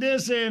ain't got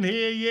this in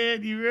here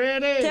yet. You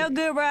ready? Tell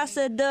Goober I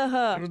said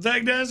duh. I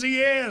think that's a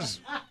yes.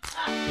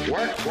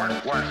 Work. Hello,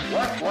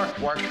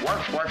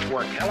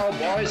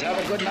 boys. Have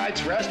a good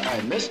night's rest. I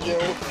missed you.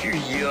 You're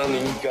young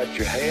and you got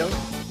your hair.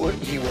 what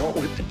do you want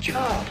with the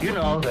job? You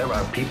know, there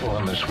are people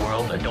in this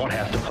world that don't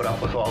have to put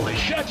up with all this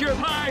shit. Shut your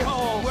pie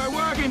hole! We're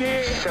working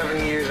here!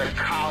 7 years of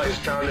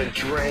college down the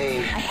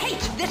drain. I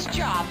hate this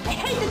job. I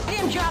hate this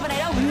damn job, and I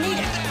don't need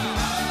it.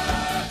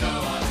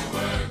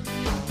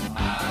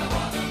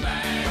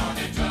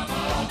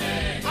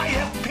 I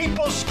have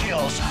people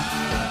skills.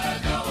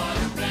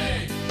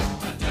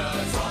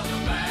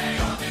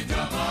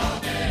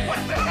 What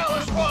the hell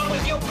is wrong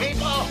with you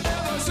people?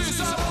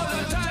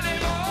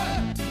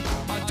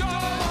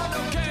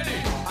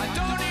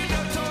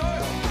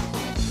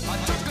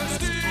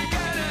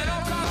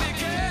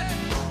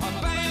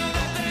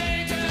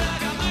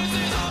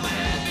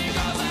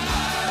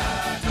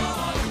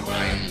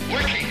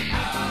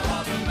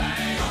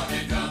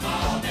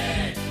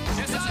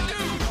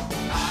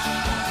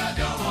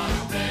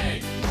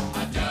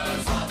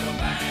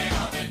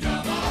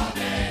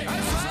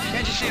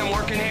 See, I'm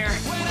working here.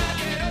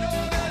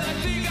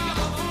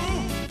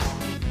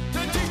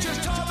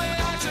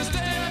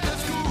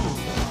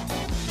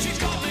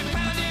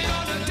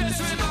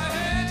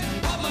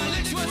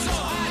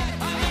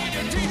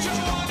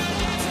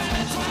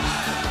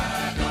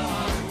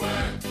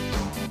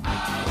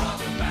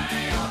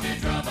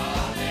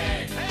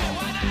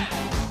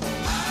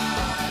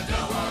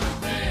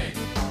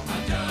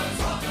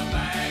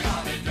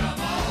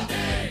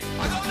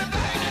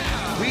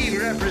 We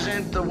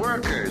represent the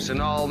workers in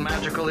all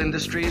magical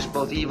industries,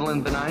 both evil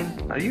and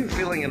benign. Are you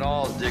feeling at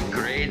all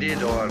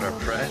degraded or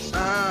oppressed?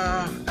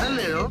 A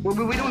little.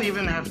 We don't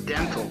even have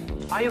dental.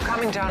 Are you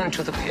coming down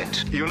into the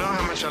pit? You know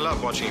how much I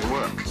love watching you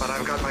work, but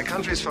I've got my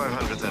country's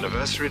 500th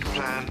anniversary to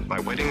plan,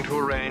 my wedding to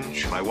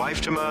arrange, my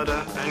wife to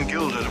murder, and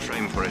Gilda to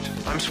frame for it.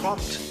 I'm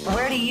swamped.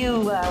 Where do you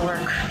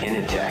work? In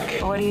a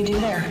tech. What do you do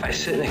there? I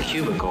sit in a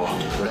cubicle,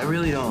 but I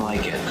really don't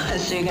like it.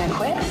 So you're gonna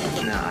quit?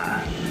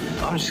 Nah,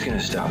 I'm just gonna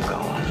stop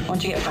going.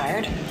 Won't you get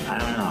fired? I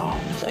don't know.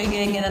 So you're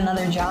gonna get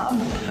another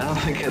job? I don't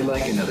think I'd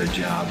like another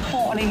job.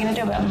 Well, what are you gonna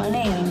do about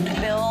money and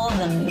bills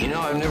and... You know,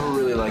 I've never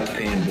really liked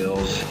paying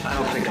bills. I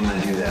don't think I'm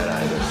gonna do that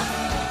either.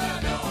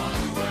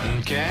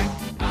 Okay?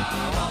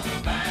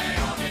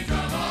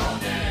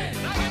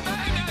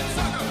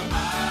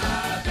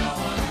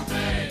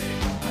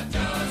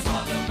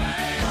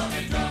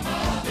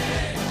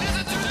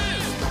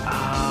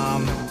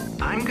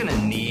 I'm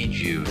gonna need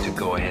you to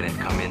go ahead and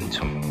come in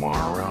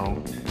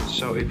tomorrow.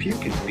 So if you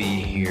could be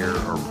here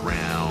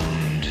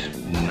around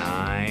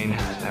 9,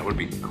 that would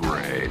be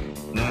great.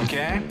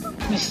 Okay?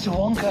 Mr.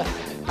 Wonka,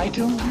 I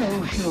don't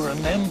know if you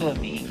remember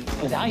me,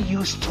 but I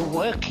used to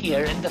work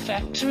here in the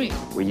factory.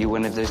 Were you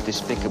one of those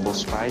despicable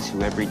spies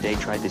who every day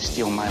tried to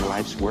steal my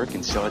life's work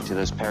and sell it to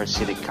those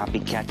parasitic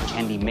copycat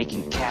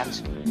candy-making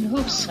cats?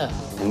 No, sir.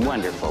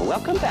 Wonderful.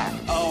 Welcome back.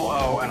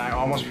 Oh, and I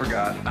almost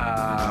forgot.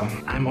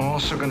 I'm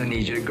also gonna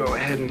need you to go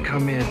ahead and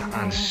come in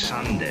on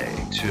Sunday,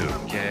 too,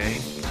 okay?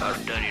 I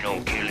studied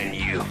on killing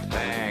you.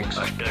 Thanks.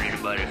 I studied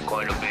about it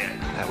quite a bit.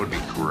 That would be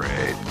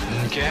great.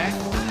 Okay?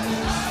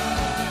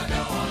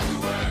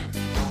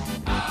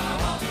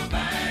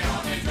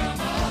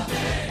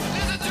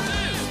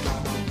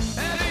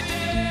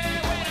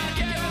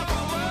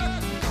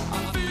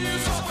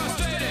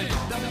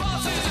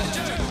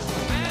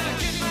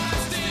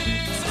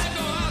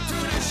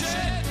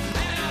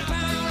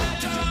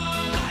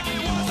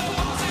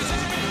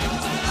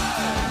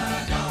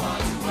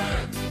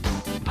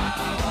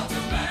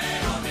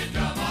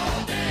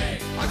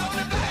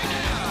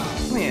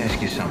 Let me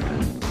ask you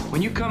something.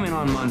 When you come in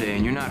on Monday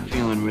and you're not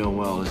feeling real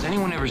well, does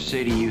anyone ever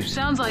say to you,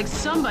 Sounds like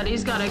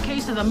somebody's got a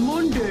case of the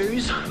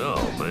Mondays. No,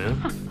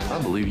 man. I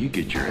believe you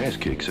get your ass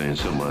kicked saying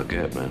something like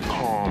that, man.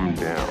 Calm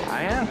down.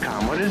 I am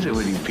calm. What is it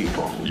with you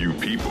people? You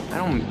people. I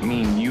don't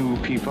mean you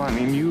people. I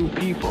mean you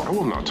people. I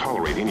will not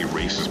tolerate any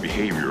racist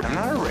behavior. I'm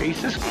not a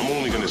racist. I'm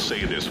only going to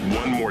say this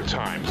one more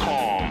time.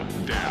 Calm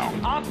down.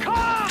 I'm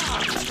calm!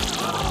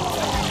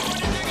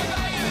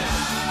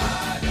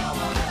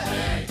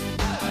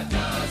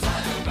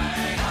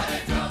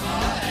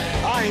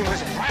 I'm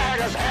as mad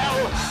as hell,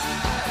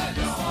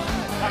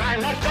 and I'm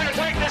not going to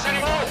take this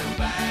anymore.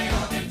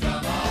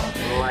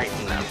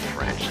 Lighten up,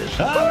 Francis.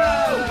 All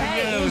right.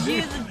 Hey, is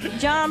you the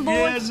John Boy?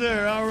 Yes,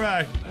 sir. All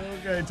right.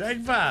 Okay,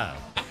 take 5.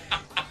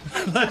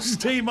 Let's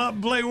team up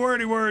and play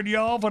Wordy Word,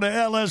 y'all, for the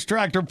LS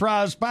Tractor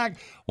Prize Pack.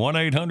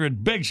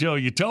 1-800-BIG-SHOW,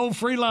 your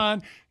toll-free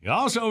line.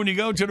 Also, when you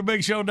go to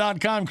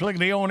thebigshow.com, click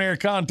the on-air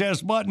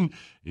contest button.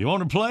 You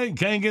want to play and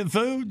can't get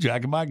through,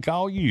 Jackie might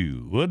call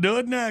you. We'll do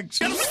it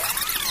next.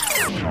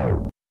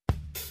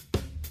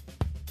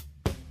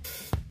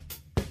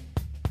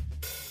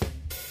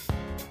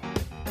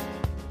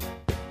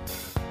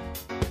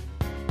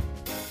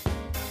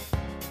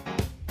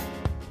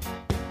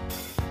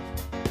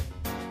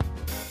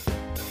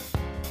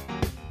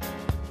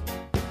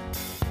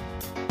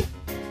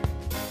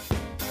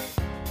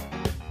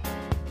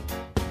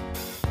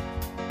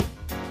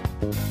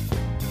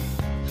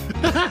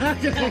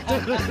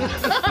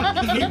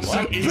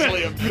 So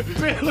easily.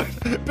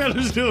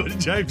 Biller's doing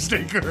James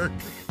T. Kirk.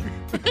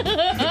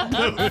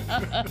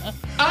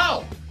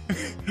 Oh!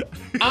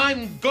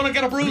 I'm gonna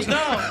get a bruise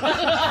now.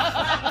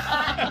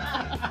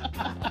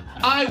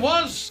 I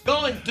was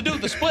going to do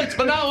the splits,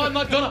 but now I'm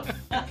not gonna.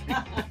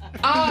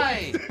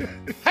 I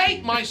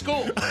hate my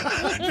school.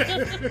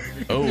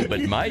 Oh,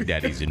 but my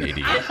daddy's an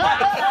idiot.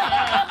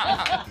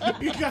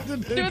 You got to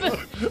do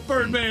the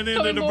Birdman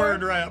into the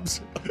bird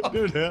raps.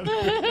 Do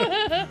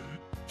that.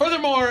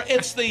 Furthermore,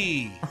 it's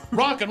the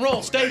rock and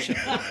roll station.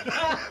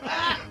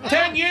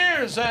 10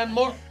 years and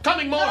more,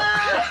 coming more.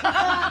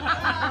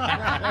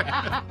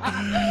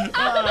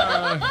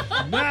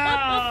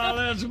 Now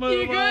let's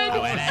move on.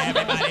 When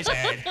everybody's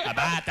heard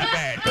about the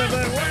bird.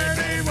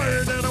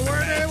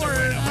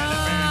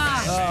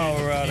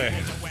 All righty.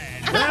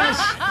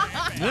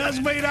 Let's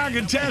meet our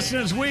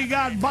contestants. We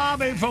got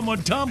Bobby from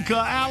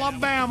Wetumpka,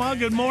 Alabama.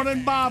 Good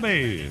morning,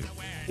 Bobby.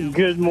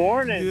 Good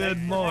morning.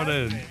 Good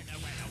morning.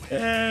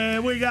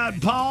 And we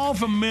got Paul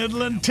from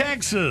Midland,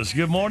 Texas.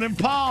 Good morning,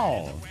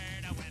 Paul.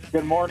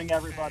 Good morning,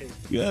 everybody.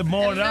 Good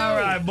morning. All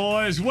right,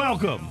 boys.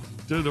 Welcome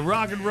to the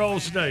rock and roll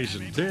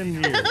station. 10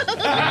 years.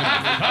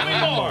 Coming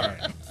more.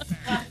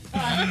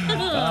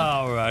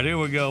 All right, here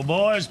we go,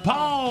 boys.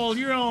 Paul,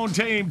 you're on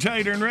Team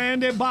Tater and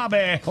Randy.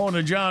 Bobby on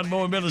the John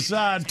Boy and Billy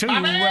side. 2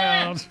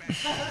 rounds.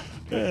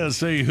 Let's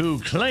see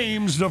who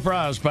claims the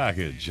prize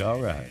package.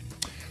 All right.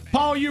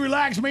 Paul, you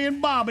relax. Me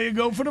and Bobby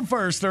go for the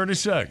first 30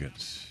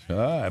 seconds. All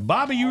right.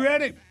 Bobby, you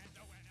ready?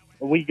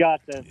 We got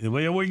this.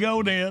 Here we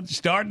go then.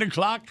 Starting the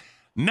clock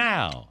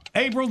now.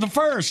 April the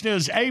 1st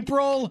is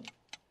April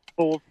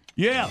Fool's.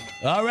 Yeah.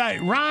 All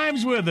right.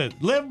 Rhymes with it.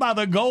 Live by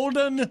the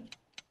golden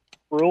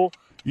rule.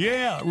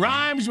 Yeah.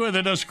 Rhymes with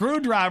it. A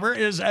screwdriver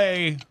is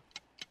a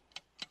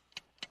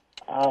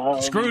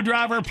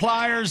screwdriver,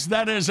 pliers.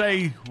 That is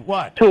a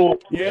what? Tool.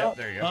 Yeah.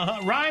 There you go.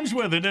 Rhymes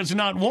with it. It's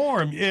not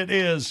warm. It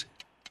is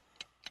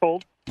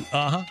cold.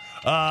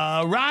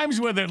 Rhymes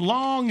with it.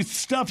 Long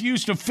stuff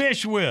used to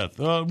fish with.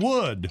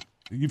 Wood.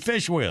 You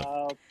fish with.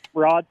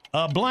 Rod.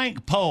 A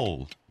blank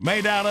pole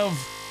made out of.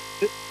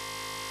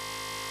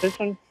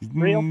 Fishing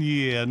reel?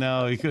 Yeah,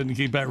 no, he couldn't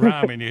keep that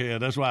rhyme in your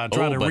head. That's why I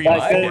tried to read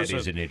my it.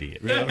 daddy's an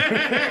idiot.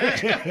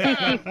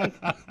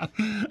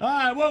 All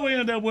right, well, we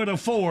end up with a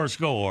 4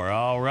 score.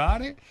 All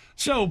righty.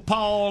 So,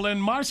 Paul and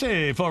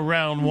Marcy for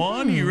round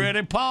 1. You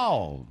ready,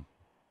 Paul?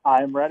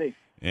 I'm ready.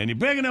 And you're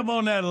picking up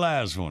on that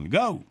last one.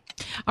 Go.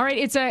 All right,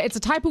 it's a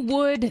type of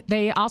wood.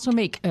 They also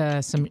make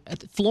some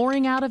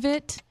flooring out of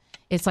it.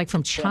 It's like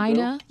from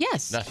China. Bamboo?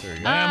 Yes. That's there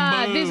you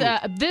go.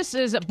 This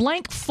is a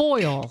blank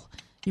foil.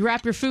 You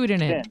wrap your food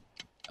in it. Tin.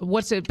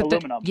 What's it?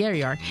 Aluminum. Yeah,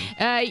 you are.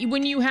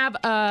 When you have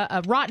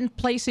a rotten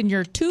place in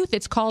your tooth,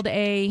 it's called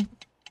a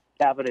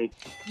cavity.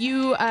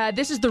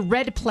 This is the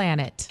red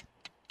planet.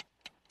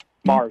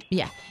 Mars.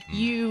 Yeah.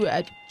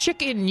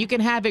 Chicken. You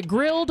can have it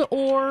grilled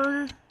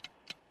or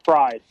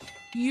fried.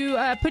 You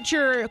put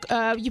your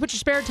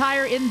spare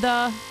tire in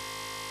the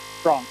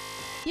trunk.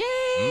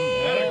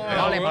 Yay!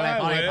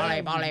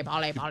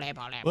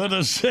 With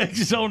a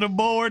 6 on the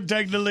board,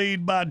 take the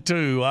lead by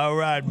 2. All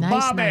right,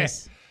 Bobby.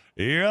 Nice.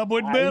 You're up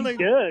with Billy.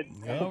 Good.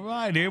 All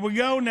right, here we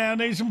go now.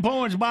 Need some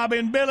points. Bobby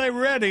and Billy,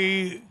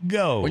 ready,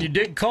 go. When you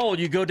dig coal,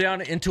 you go down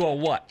into a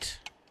what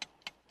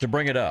to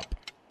bring it up?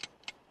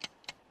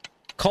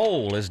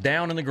 Coal is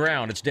down in the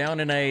ground. It's down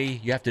in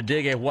you have to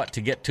dig a what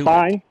to get to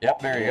Mine. it. Yep,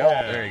 there you go.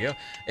 There you go.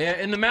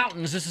 In the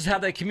mountains, this is how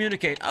they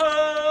communicate.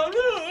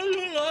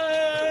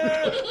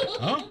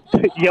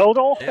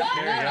 Yodel. Yep,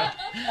 there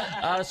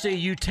you go. See,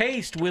 you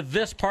taste with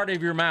this part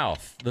of your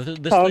mouth, this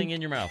thing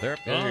in your mouth. There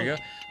you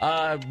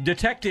go.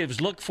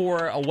 Detectives look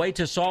for a way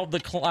to solve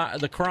the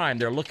crime.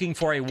 They're looking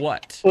for a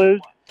what?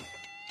 Clues.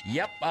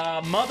 Yep,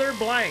 mother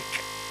blank.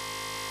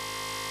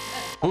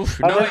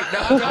 Oof, no, wait, no,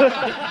 don't. Okay,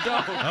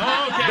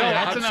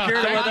 that's I'm enough.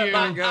 scared to let Thank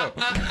that you. go.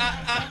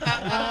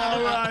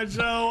 All right,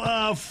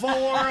 so 4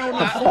 on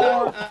the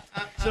 4.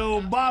 So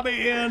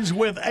Bobby ends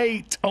with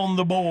 8 on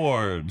the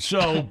board.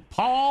 So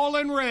Paul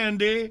and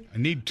Randy. I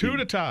need 2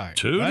 to tie.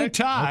 2 to right?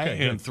 tie,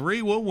 Okay, and good.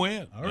 3 will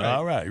win.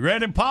 All right.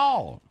 Ready,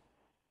 Paul?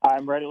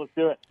 I'm ready. Let's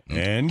do it.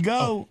 And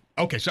go.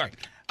 Okay, sorry.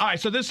 All right,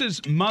 so this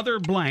is Mother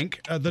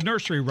Blank, the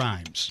nursery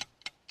rhymes.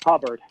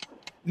 Hubbard.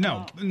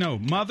 No,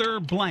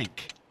 Mother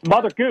Blank.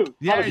 Mother Goose.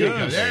 There you go.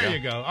 Goose. There you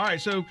go. All right,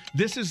 so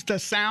this is the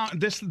sound.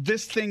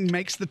 This thing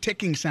makes the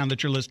ticking sound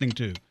that you're listening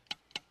to.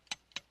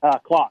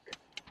 Clock.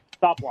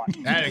 Stopwatch.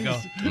 There you go.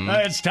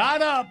 It's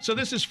tied up. So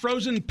this is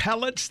frozen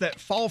pellets that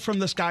fall from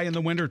the sky in the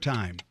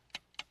wintertime.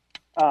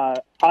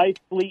 Ice,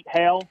 sleet,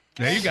 hail.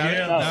 There you go.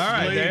 Yeah, All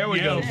right, sleep, there we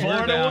yeah, go. 4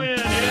 4 to down. win.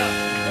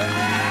 Yeah.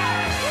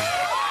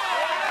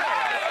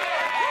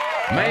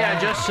 May I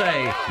just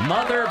say,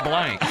 mother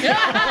blank.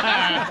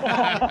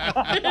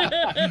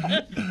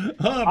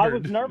 I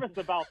was nervous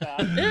about that.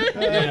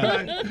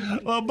 Yeah.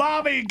 Well,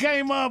 Bobby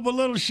came up a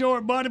little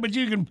short, buddy, but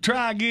you can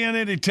try again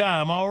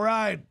anytime, all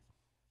right?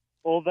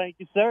 Well, thank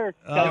you, sir.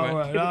 All Can I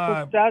right, give a all quick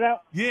right. shout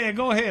out? Yeah,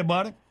 go ahead,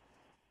 buddy.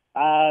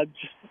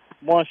 Just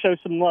want to show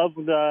some love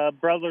with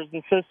brothers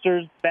and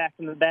sisters back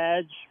in the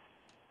badge.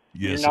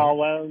 Yes, You're not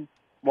alone.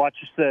 Watch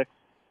your 6.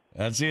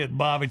 That's it,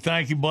 Bobby.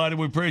 Thank you, buddy.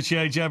 We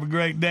appreciate you. Have a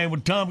great day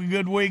with Tom. A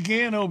good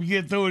weekend. Hope you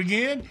get through it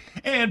again.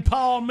 And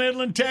Paul,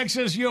 Midland,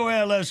 Texas, your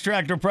LS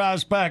Tractor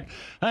Prize Pack.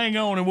 Hang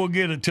on and we'll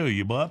get it to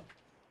you, bub.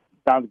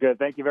 Sounds good.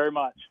 Thank you very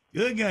much.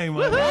 Good game,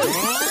 man.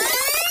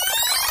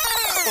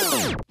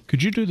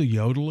 Could you do the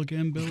yodel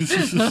again, Billy?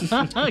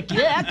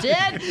 Get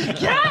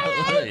it!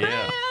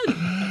 Yeah.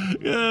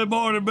 Good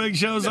morning, Big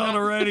Show's on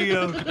the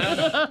radio.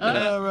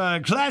 All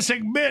right,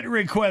 classic bit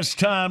request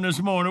time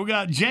this morning. We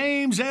got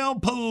James L.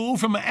 Poole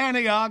from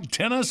Antioch,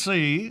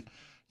 Tennessee.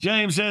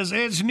 James says,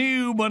 it's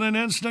new, but an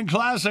instant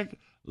classic.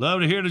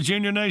 Love to hear the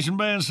Junior Nation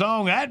Band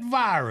song, That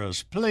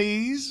Virus,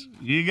 please.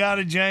 You got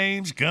it,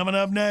 James. Coming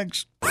up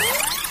next.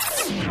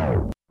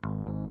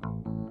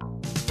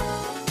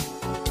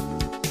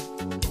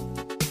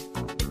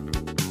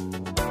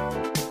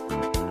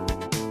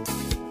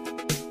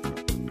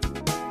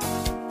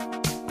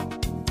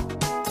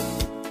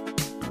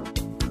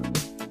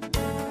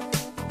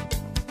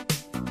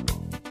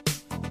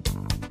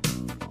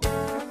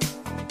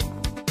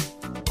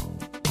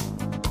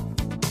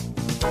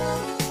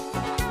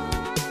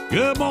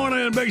 Good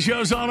morning, Big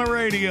Show's on the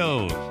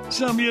radio.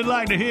 Something you'd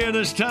like to hear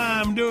this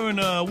time during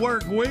the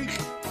work week?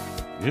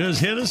 Just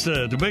hit us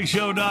at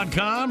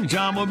thebigshow.com,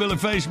 John Boy Billy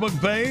Facebook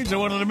page, or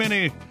one of the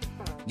many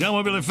John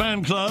Boy Billy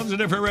fan clubs and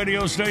different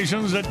radio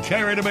stations that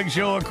carry the Big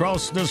Show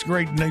across this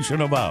great nation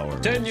of ours.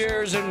 10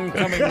 years and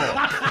coming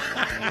more.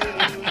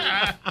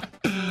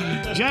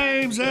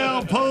 James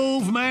L. Poole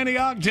from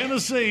Antioch,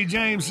 Tennessee.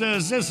 James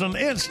says this is an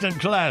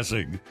instant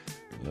classic.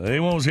 He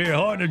wants to hear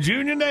Heart of the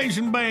Junior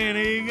Nation Band.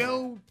 Here you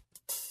go.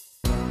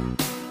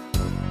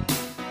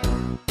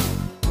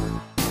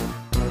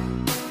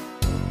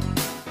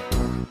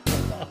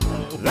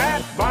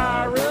 That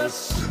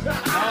virus,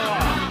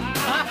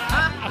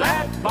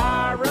 that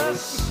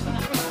virus,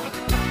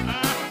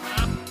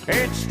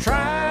 it's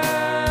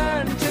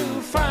trying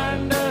to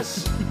find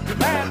us.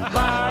 That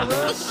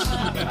virus,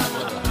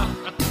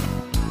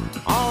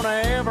 on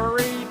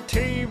every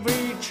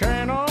TV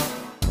channel,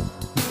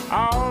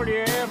 all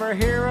you ever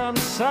hear them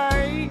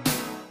say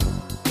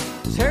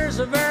is here's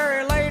the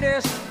very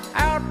latest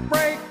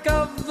outbreak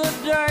of the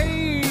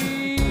day.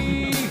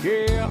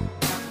 Yeah,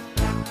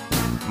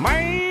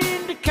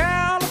 Maine to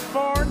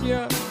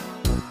California,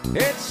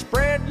 it's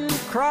spreading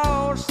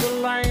across the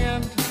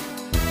land.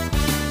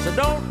 So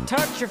don't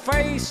touch your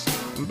face,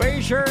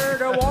 be sure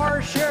to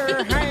wash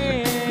your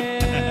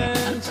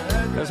hands,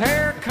 'cause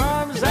here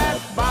comes that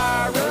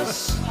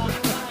virus,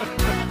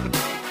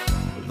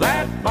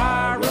 that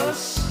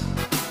virus,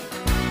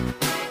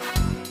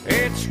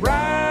 it's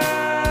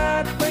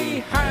right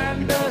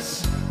behind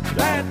us,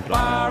 that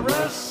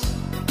virus.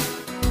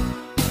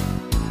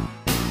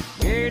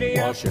 Giddy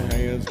up. Wash your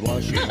hands,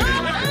 wash your hands,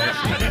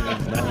 wash your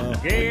hands now.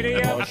 Giddy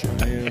up. Wash your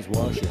hands,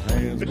 wash your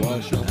hands,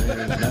 wash your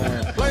hands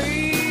now.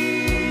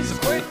 Please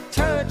quit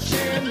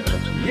touching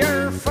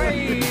your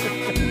face.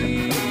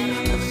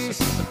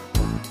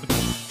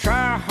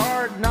 Try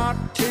hard not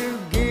to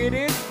get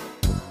it,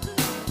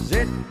 'cause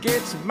it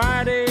gets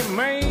mighty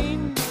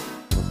mean.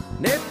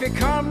 And if you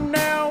come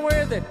down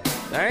with it,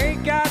 they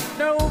ain't got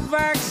no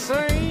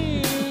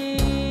vaccine,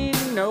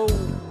 no.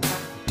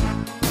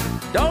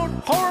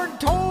 Don't hoard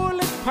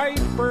toilet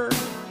paper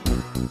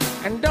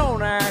and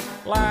don't act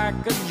like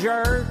a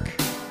jerk.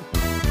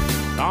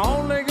 The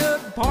only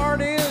good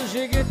part is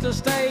you get to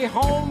stay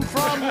home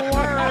from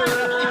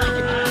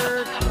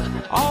work.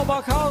 All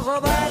because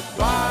of that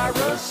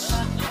virus.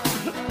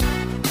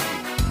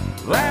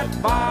 That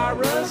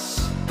virus.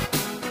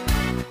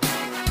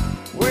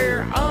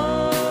 We're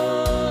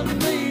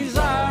undesirous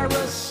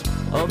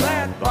of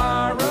that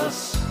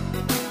virus.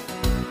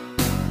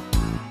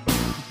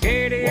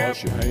 Giddy up.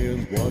 Wash your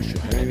hands, wash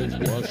your hands,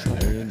 wash your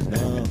hands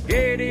now.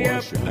 Giddy up.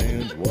 Wash your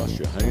hands, wash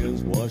your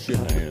hands, wash your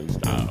hands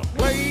now.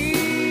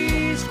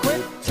 Please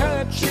quit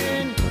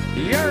touching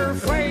your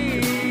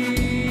face.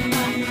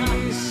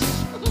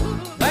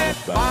 That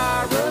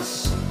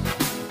virus,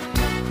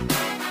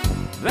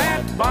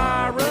 that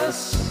virus,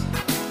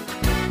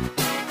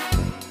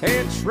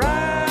 it's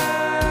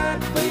right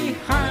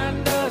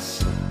behind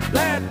us.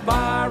 That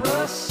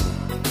virus,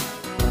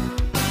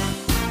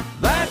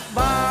 that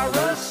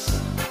virus,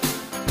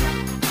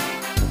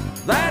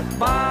 that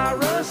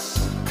virus,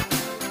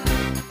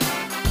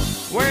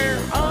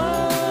 we're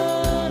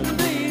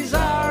undesirous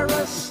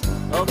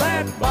of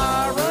that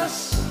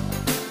virus,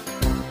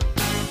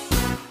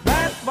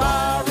 that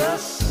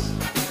virus,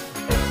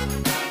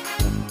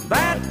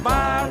 that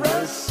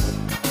virus,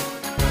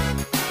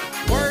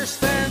 worse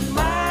than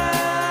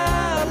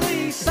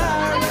Miley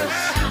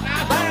Cyrus,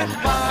 that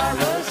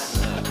virus,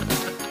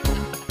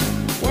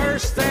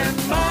 worse than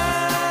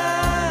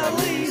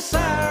Miley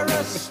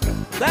Cyrus,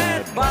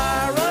 that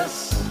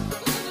virus.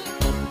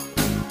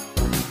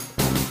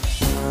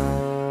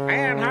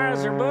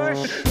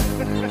 Anheuser-Busch,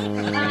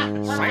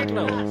 St.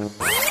 Louis.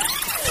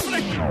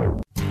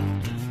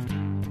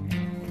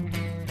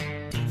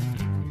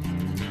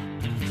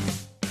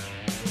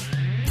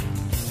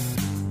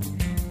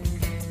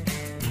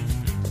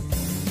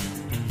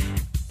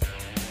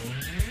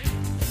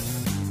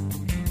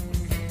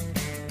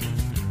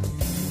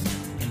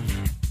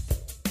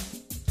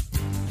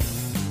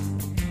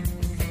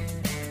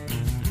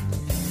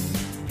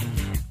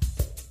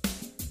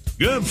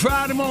 Good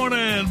Friday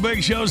morning.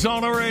 Big Show's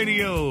on the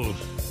radio.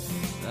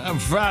 I'm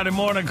Friday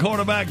morning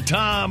quarterback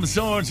Tom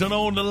Sorensen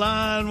on the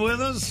line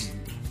with us.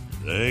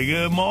 Hey,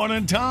 good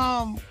morning,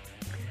 Tom.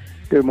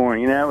 Good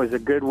morning. It was a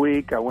good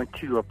week. I went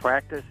to a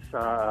practice,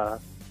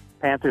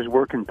 Panthers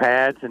working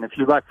pads, and if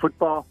you like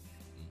football,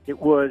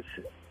 let's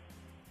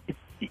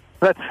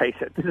face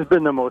it, this has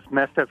been the most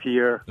messed up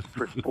year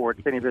for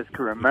sports any of us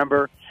can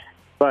remember.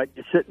 But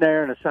you're sitting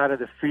there on the side of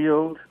the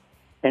field,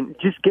 and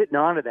just getting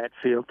onto that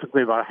field took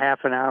me about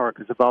half an hour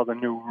because of all the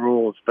new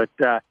rules. But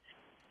it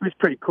was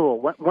pretty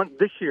cool.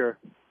 This year,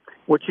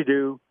 what you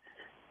do,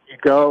 you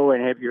go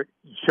and you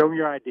show them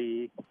your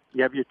ID,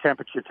 you have your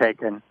temperature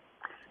taken,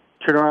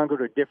 turn around, go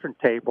to a different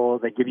table,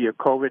 they give you a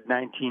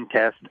COVID-19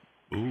 test,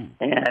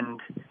 and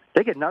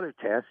they get another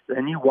test,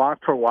 and you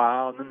walk for a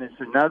while, and then there's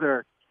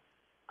another.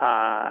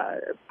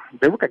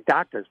 They look like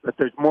doctors, but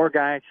there's more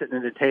guys sitting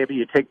at the table.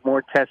 You take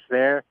more tests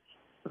there.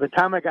 By the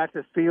time I got to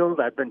the field,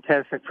 I've been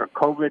tested for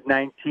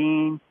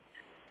COVID-19.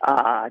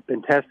 I've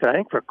been tested, I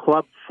think, for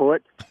club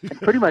foot,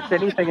 and pretty much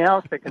anything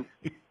else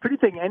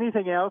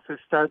anything else that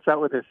starts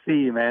out with a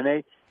C.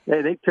 Man,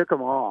 they took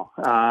them all.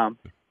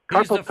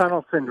 Carpal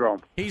tunnel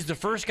syndrome. He's the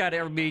first guy to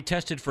ever be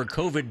tested for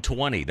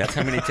COVID-20. That's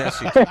how many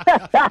tests he took.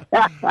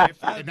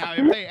 Now,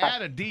 if they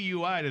add a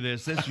DUI to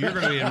this, you're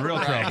going to be in real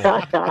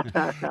trouble.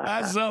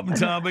 That's something,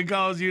 Tom,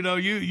 because,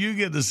 you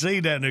get to see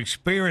that and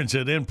experience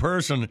it in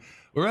person.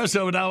 The rest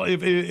of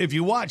it, if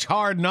you watch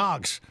Hard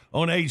Knocks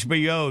on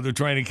HBO, the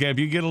training camp,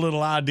 you get a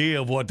little idea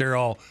of what they're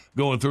all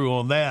going through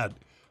on that.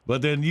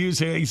 But then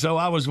so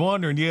I was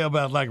wondering,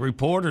 about like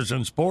reporters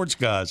and sports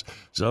guys.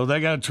 So they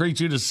got to treat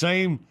you the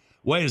same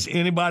way as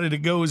anybody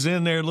that goes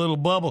in their little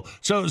bubble.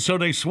 So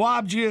they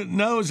swabbed your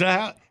nose.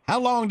 How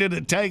long did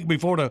it take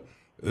before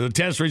the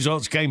test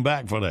results came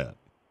back for that?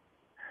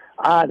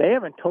 They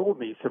haven't told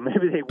me, so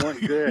maybe they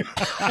weren't good.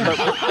 But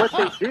what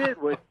they did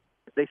was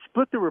they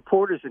split the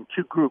reporters in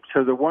two groups.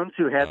 So the ones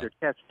who had their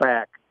tests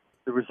back,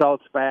 the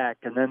results back,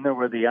 and then there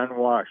were the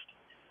unwashed.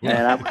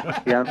 And I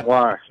was the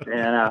unwashed.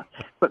 And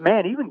but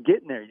man, even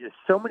getting there, just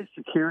so many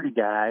security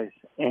guys,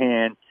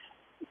 and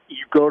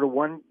you go to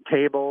one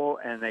table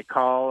and they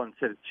call and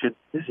said,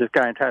 "Is this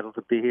guy entitled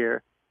to be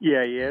here?"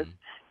 Yeah, he is.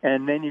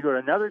 And then you go to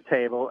another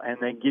table and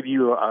they give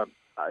you a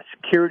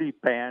security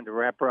band to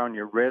wrap around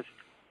your wrist.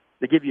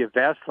 They give you a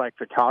vest like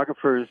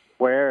photographers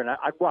wear, and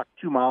I'd walk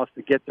 2 miles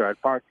to get there.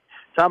 I'd park,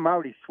 so I'm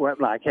already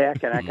sweating like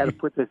heck, and I got to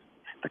put this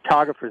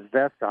photographer's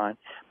vest on.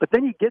 But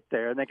then you get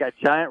there, and they got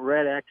giant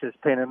red X's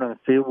painted on the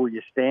field where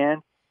you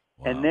stand,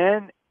 and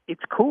then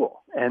it's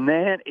cool, and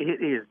then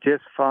it is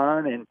just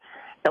fun. And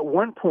at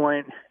one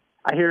point,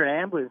 I hear an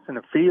ambulance in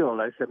the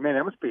field. I said, "Man,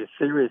 that must be a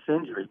serious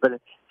injury."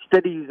 But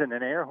instead of using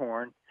an air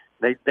horn,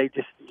 they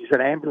just use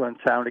an ambulance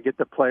sound to get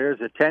the players'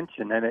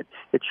 attention, and it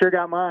sure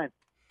got mine.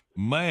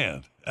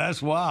 Man,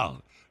 that's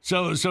wild.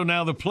 So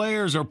now the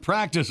players are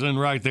practicing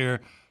right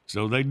there,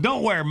 so they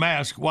don't wear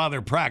masks while they're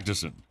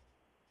practicing.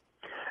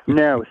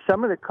 No,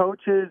 some of the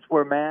coaches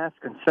wear masks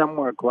and some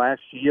wear glass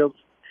shields,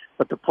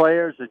 but the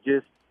players are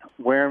just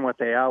wearing what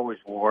they always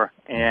wore.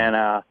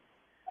 And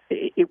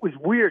it was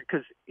weird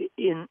because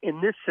in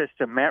this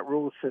system, Matt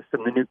Rule's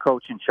system, the new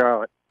coach in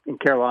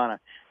Carolina,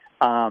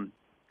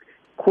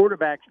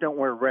 quarterbacks don't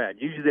wear red.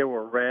 Usually they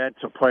wear red,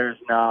 so players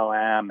know,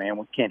 man,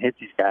 we can't hit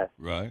these guys.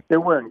 Right. They're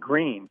wearing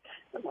green.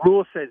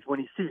 Rule says when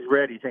he sees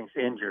red, he thinks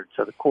injured.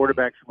 So the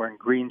quarterbacks are wearing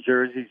green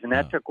jerseys, and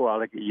that took a while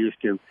to get used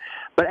to.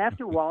 But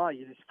after a while,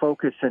 you just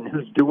focus on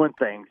who's doing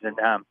things. And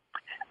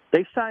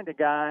they signed a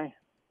guy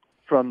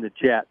from the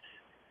Jets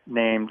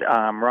named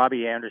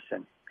Robbie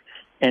Anderson.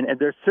 And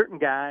there's certain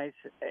guys,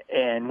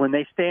 and when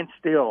they stand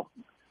still,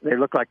 they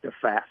look like they're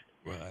fast.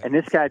 Right. And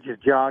this guy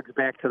just jogs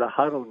back to the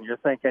huddle, and you're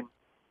thinking,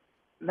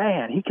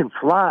 man, he can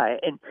fly.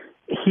 And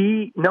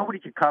nobody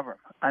could cover him.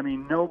 I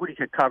mean, nobody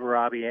could cover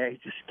Robbie. He's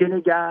a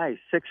skinny guy.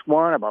 He's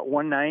 6'1", about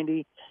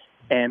 190.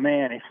 And,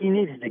 man, if he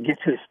needed to get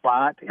to a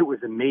spot, it was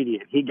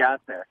immediate. He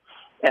got there.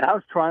 And I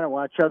was trying to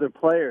watch other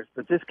players,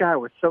 but this guy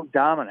was so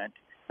dominant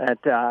that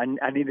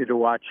I needed to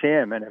watch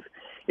him. And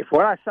if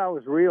what I saw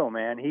was real,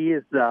 man,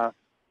 he's going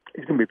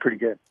to be pretty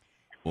good.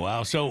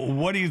 Wow. So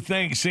what do you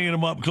think seeing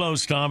him up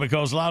close, Tom?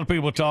 Because a lot of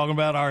people are talking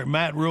about, all right,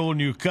 Matt Rule,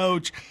 new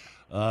coach.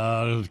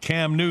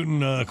 Cam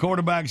Newton,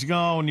 quarterback's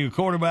gone, new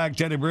quarterback,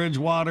 Teddy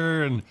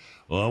Bridgewater, and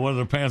whether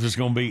the Panthers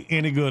going to be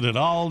any good at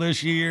all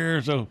this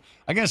year. So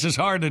I guess it's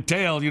hard to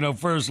tell,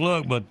 first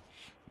look, but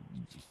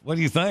what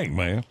do you think,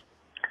 man?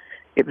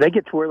 If they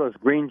get to wear those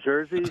green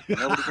jerseys,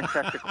 nobody can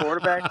touch the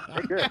quarterback,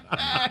 they're good.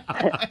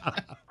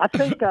 I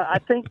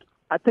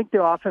think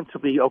the offense will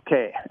be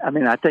okay. I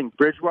mean, I think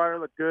Bridgewater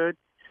looked good.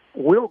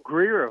 Will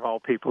Grier, of all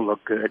people,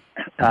 looked good.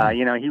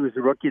 He was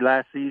a rookie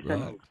last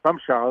season, right, from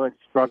Charlotte,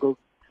 struggled.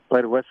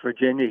 Played at West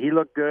Virginia. He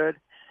looked good.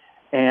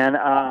 And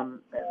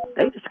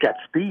they just got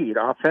speed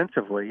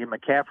offensively. And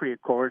McCaffrey,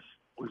 of course,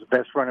 was the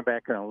best running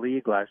back in the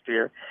league last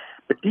year.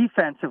 But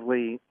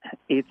defensively,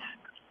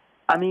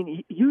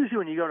 usually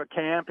when you go to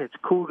camp, it's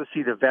cool to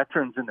see the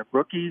veterans and the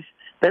rookies.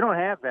 They don't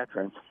have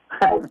veterans.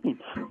 I mean,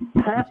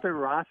 half their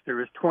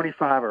roster is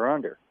 25 or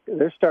under.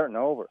 They're starting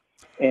over.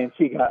 And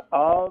so you got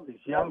all these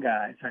young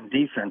guys on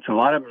defense, a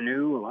lot of them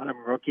new, a lot of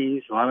them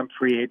rookies, a lot of them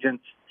free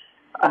agents,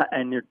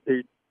 and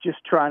they're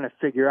just trying to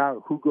figure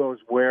out who goes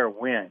where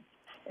when.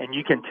 And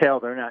you can tell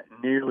they're not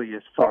nearly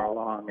as far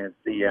along as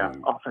the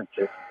offense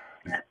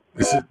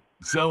is.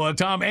 So,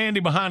 Tom, Andy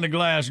behind the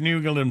glass, New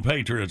England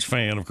Patriots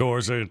fan, of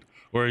course,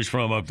 where he's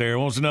from up there,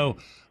 wants to know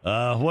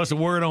what's the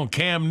word on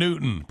Cam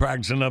Newton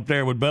practicing up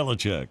there with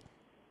Belichick?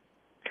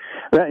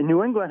 Well,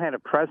 New England had a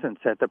presence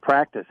at the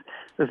practice.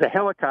 There's a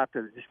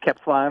helicopter that just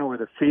kept flying over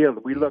the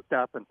field. We looked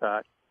up and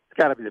thought, it's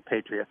got to be the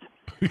Patriots.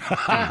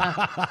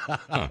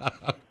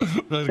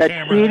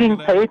 That cheating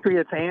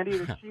Patriots, Andy,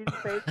 the cheating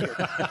Patriots.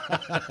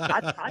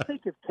 I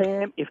think if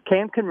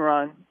Cam can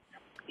run,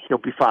 he'll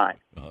be fine.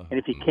 And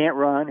if he can't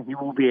run, he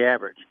will be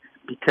average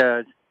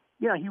because,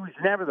 he was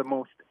never the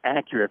most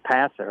accurate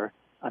passer.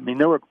 I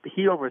mean,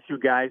 he overthrew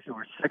guys who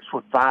were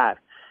 6'5",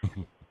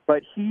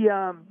 but he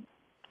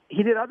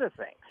did other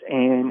things.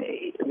 And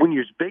when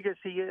you're as big as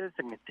he is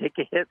and can take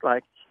a hit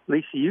like at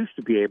least he used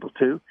to be able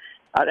to,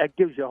 that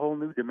gives you a whole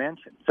new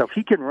dimension. So if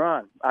he can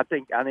run, I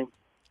think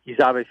he's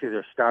obviously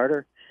their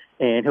starter,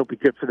 and he'll be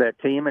good for that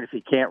team. And if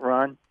he can't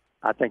run,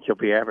 I think he'll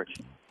be average.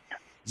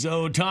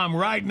 So, Tom,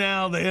 right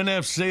now the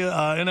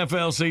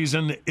NFL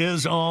season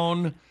is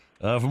on.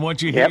 From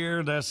what you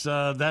hear, that's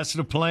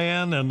the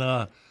plan. And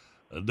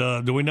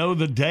do we know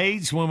the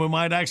dates when we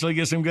might actually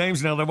get some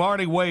games? Now, they've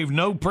already waived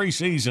no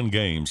preseason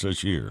games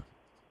this year.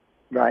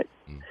 Right.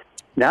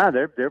 Now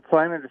they're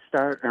planning to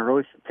start in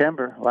early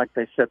September, like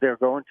they said they were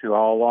going to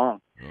all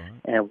along.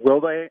 And will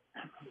they?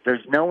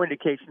 There's no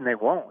indication they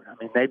won't. I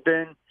mean,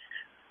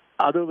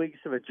 other leagues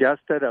have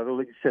adjusted. Other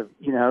leagues have,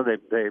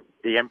 the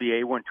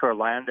NBA went to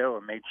Orlando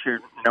and made sure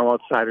no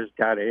outsiders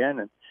got in,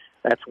 and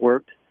that's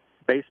worked.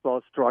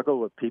 Baseball struggled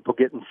with people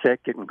getting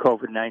sick, getting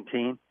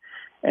COVID-19,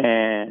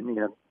 and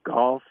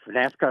golf,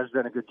 NASCAR's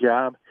done a good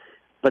job.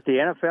 But the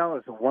NFL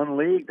is the one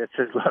league that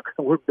says, look,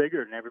 we're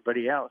bigger than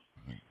everybody else,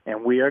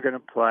 and we are going to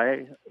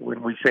play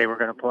when we say we're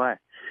going to play.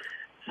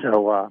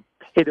 So,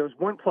 hey, there was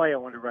one play I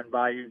wanted to run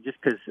by you just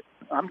because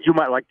you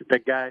might like the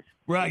big guys.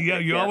 Right, yeah,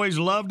 you always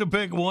love to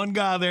pick one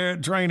guy there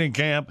at training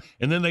camp,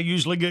 and then they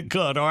usually get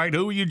cut. All right,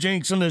 who are you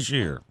jinxing this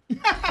year?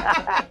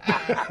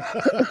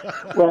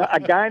 Well, a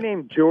guy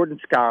named Jordan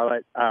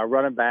Scarlett,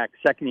 running back,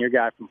 second-year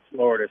guy from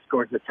Florida,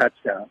 scores a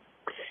touchdown.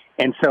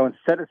 And so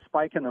instead of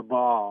spiking the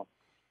ball,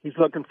 he's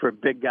looking for a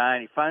big guy,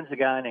 and he finds a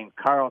guy named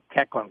Carl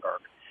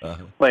Kecklenburg,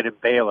 who played at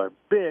Baylor,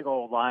 big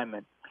old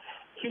lineman.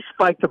 He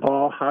spiked the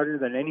ball harder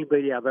than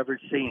anybody I've ever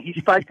seen. He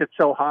spiked it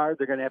so hard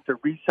they're going to have to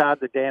resod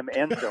the damn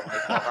end zone.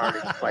 That's how hard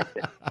he spiked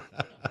it.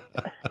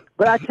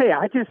 But I tell you,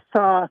 I just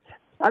saw.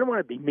 I don't want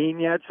to be mean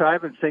yet, so I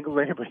haven't singled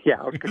anybody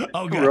out because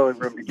there's too early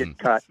for them to get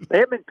cut. They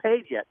haven't been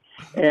paid yet,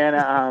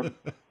 and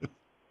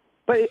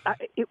but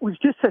it was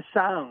just the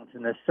sounds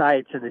and the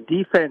sights and the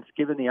defense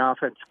giving the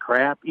offense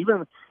crap.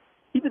 Even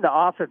the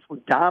offense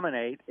would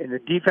dominate, and the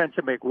defense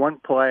would make one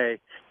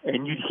play,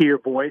 and you'd hear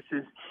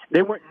voices.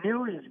 They weren't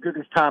nearly as good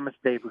as Thomas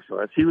Davis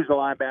was. He was a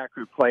linebacker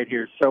who played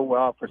here so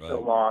well for so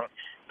long,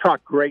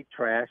 talked great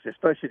trash,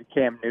 especially to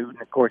Cam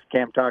Newton. Of course,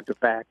 Cam talked it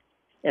back.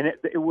 And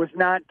it was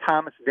not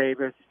Thomas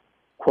Davis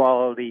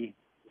quality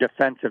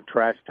defensive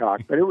trash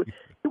talk, but it was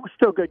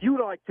still good. You would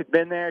have liked to have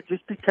been there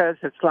just because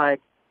it's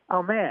like,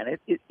 oh, man,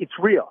 it's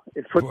real.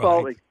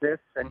 Football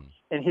exists,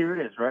 and here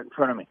it is right in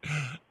front of me.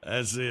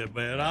 That's it,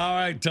 man. All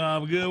right,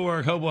 Tom, good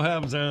work. Hope we'll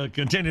have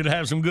continue to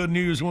have some good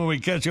news when we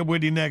catch up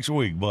with you next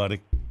week,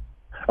 buddy.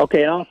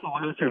 Okay, and also,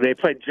 they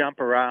played Jump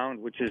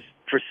Around, which is,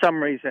 for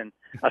some reason,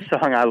 a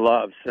song I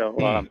love.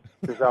 So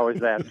there's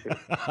always that, too.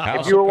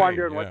 If you were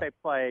wondering what they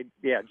played,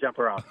 Jump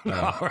Around.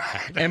 All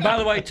right. And by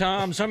the way,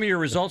 Tom, some of your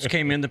results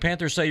came in. The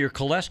Panthers say your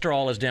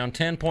cholesterol is down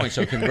 10 points,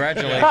 so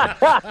congratulations.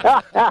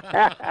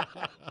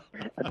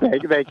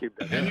 Thank you.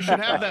 And you should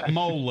have that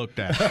mole looked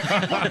at. All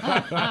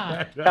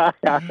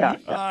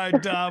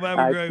right, Tom, have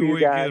a great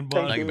weekend,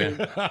 buddy. Thank you,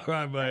 man. All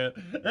right, man.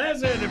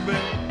 That's it,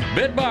 man.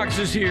 BitBox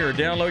is here.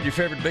 Download your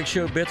favorite Big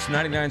Show bits,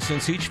 99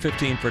 cents each,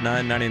 15 for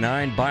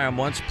 $9.99. Buy them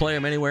once, play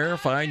them anywhere.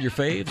 Find your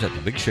faves at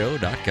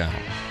thebigshow.com.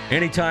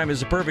 Anytime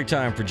is the perfect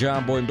time for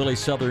John Boy and Billy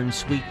Southern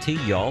Sweet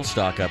Tea, y'all.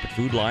 Stock up at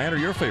Food Lion or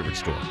your favorite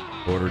store.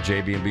 Order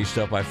JB&B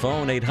Stuff by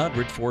phone,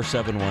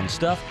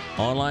 800-471-STUFF.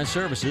 Online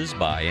services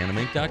by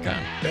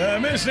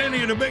animink.com. Missed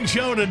any of the Big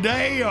Show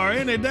today or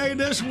any day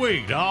this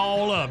week?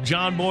 All up.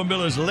 John Boy and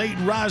Billy's Late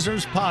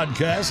Risers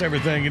podcast.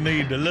 Everything you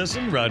need to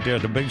listen right there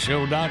at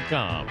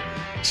thebigshow.com.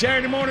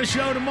 Saturday morning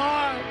show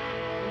tomorrow.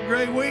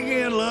 Great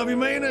weekend. Love you,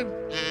 mean it.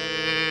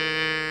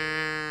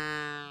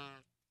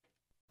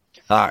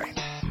 Hi,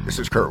 this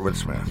is Kurtwood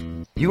Smith.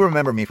 You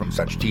remember me from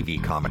such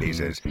TV comedies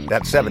as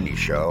That 70s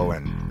Show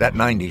and That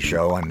 90s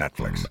Show on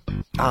Netflix.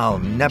 I'll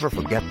never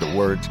forget the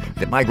words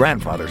that my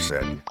grandfather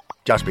said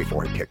just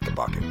before he kicked the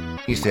bucket.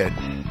 He said,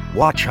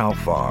 "Watch how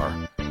far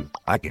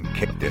I can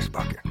kick this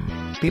bucket."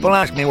 People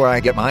ask me where I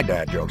get my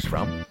dad jokes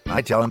from.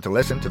 I tell them to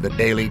listen to the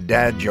Daily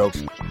Dad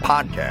Jokes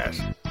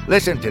podcast.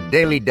 Listen to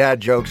Daily Dad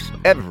Jokes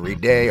every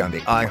day on the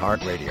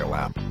iHeartRadio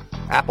app,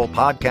 Apple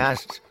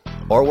Podcasts,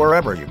 or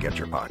wherever you get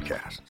your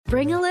podcasts.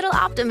 Bring a little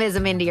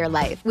optimism into your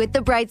life with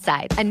The Bright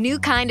Side, a new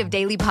kind of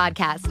daily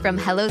podcast from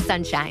Hello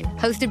Sunshine,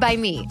 hosted by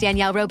me,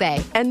 Danielle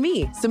Robay. And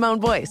me, Simone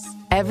Boyce.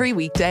 Every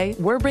weekday,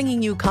 we're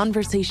bringing you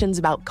conversations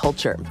about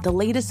culture, the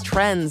latest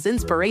trends,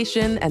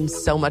 inspiration, and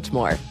so much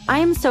more. I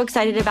am so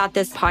excited about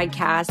this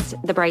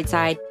podcast, The Bright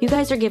Side. You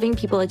guys are giving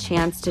people a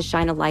chance to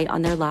shine a light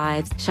on their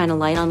lives, shine a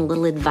light on a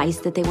little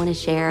advice that they want to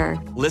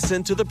share.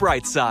 Listen to The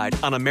Bright Side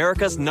on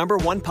America's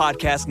 #1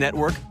 podcast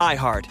network,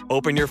 iHeart.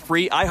 Open your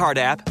free iHeart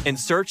app and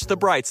search The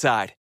Bright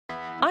Side.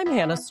 I'm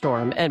Hannah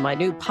Storm, and my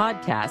new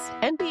podcast,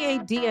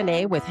 NBA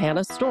DNA with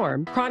Hannah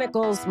Storm,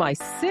 chronicles my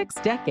 6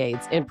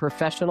 decades in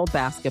professional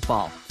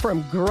basketball.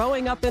 From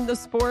growing up in the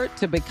sport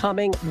to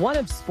becoming one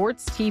of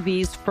sports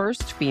TV's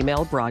first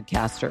female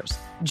broadcasters.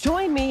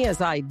 Join me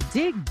as I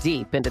dig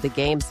deep into the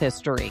game's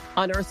history,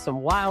 unearth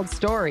some wild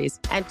stories,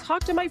 and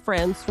talk to my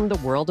friends from the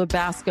world of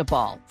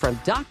basketball, from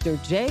Dr.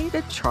 J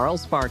to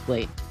Charles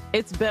Barkley.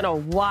 It's been a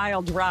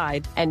wild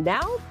ride, and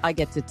now I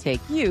get to take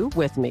you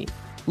with me.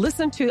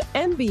 Listen to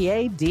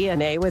NBA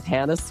DNA with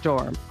Hannah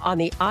Storm on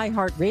the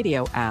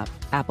iHeartRadio app,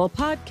 Apple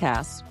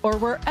Podcasts, or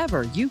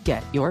wherever you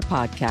get your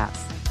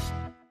podcasts.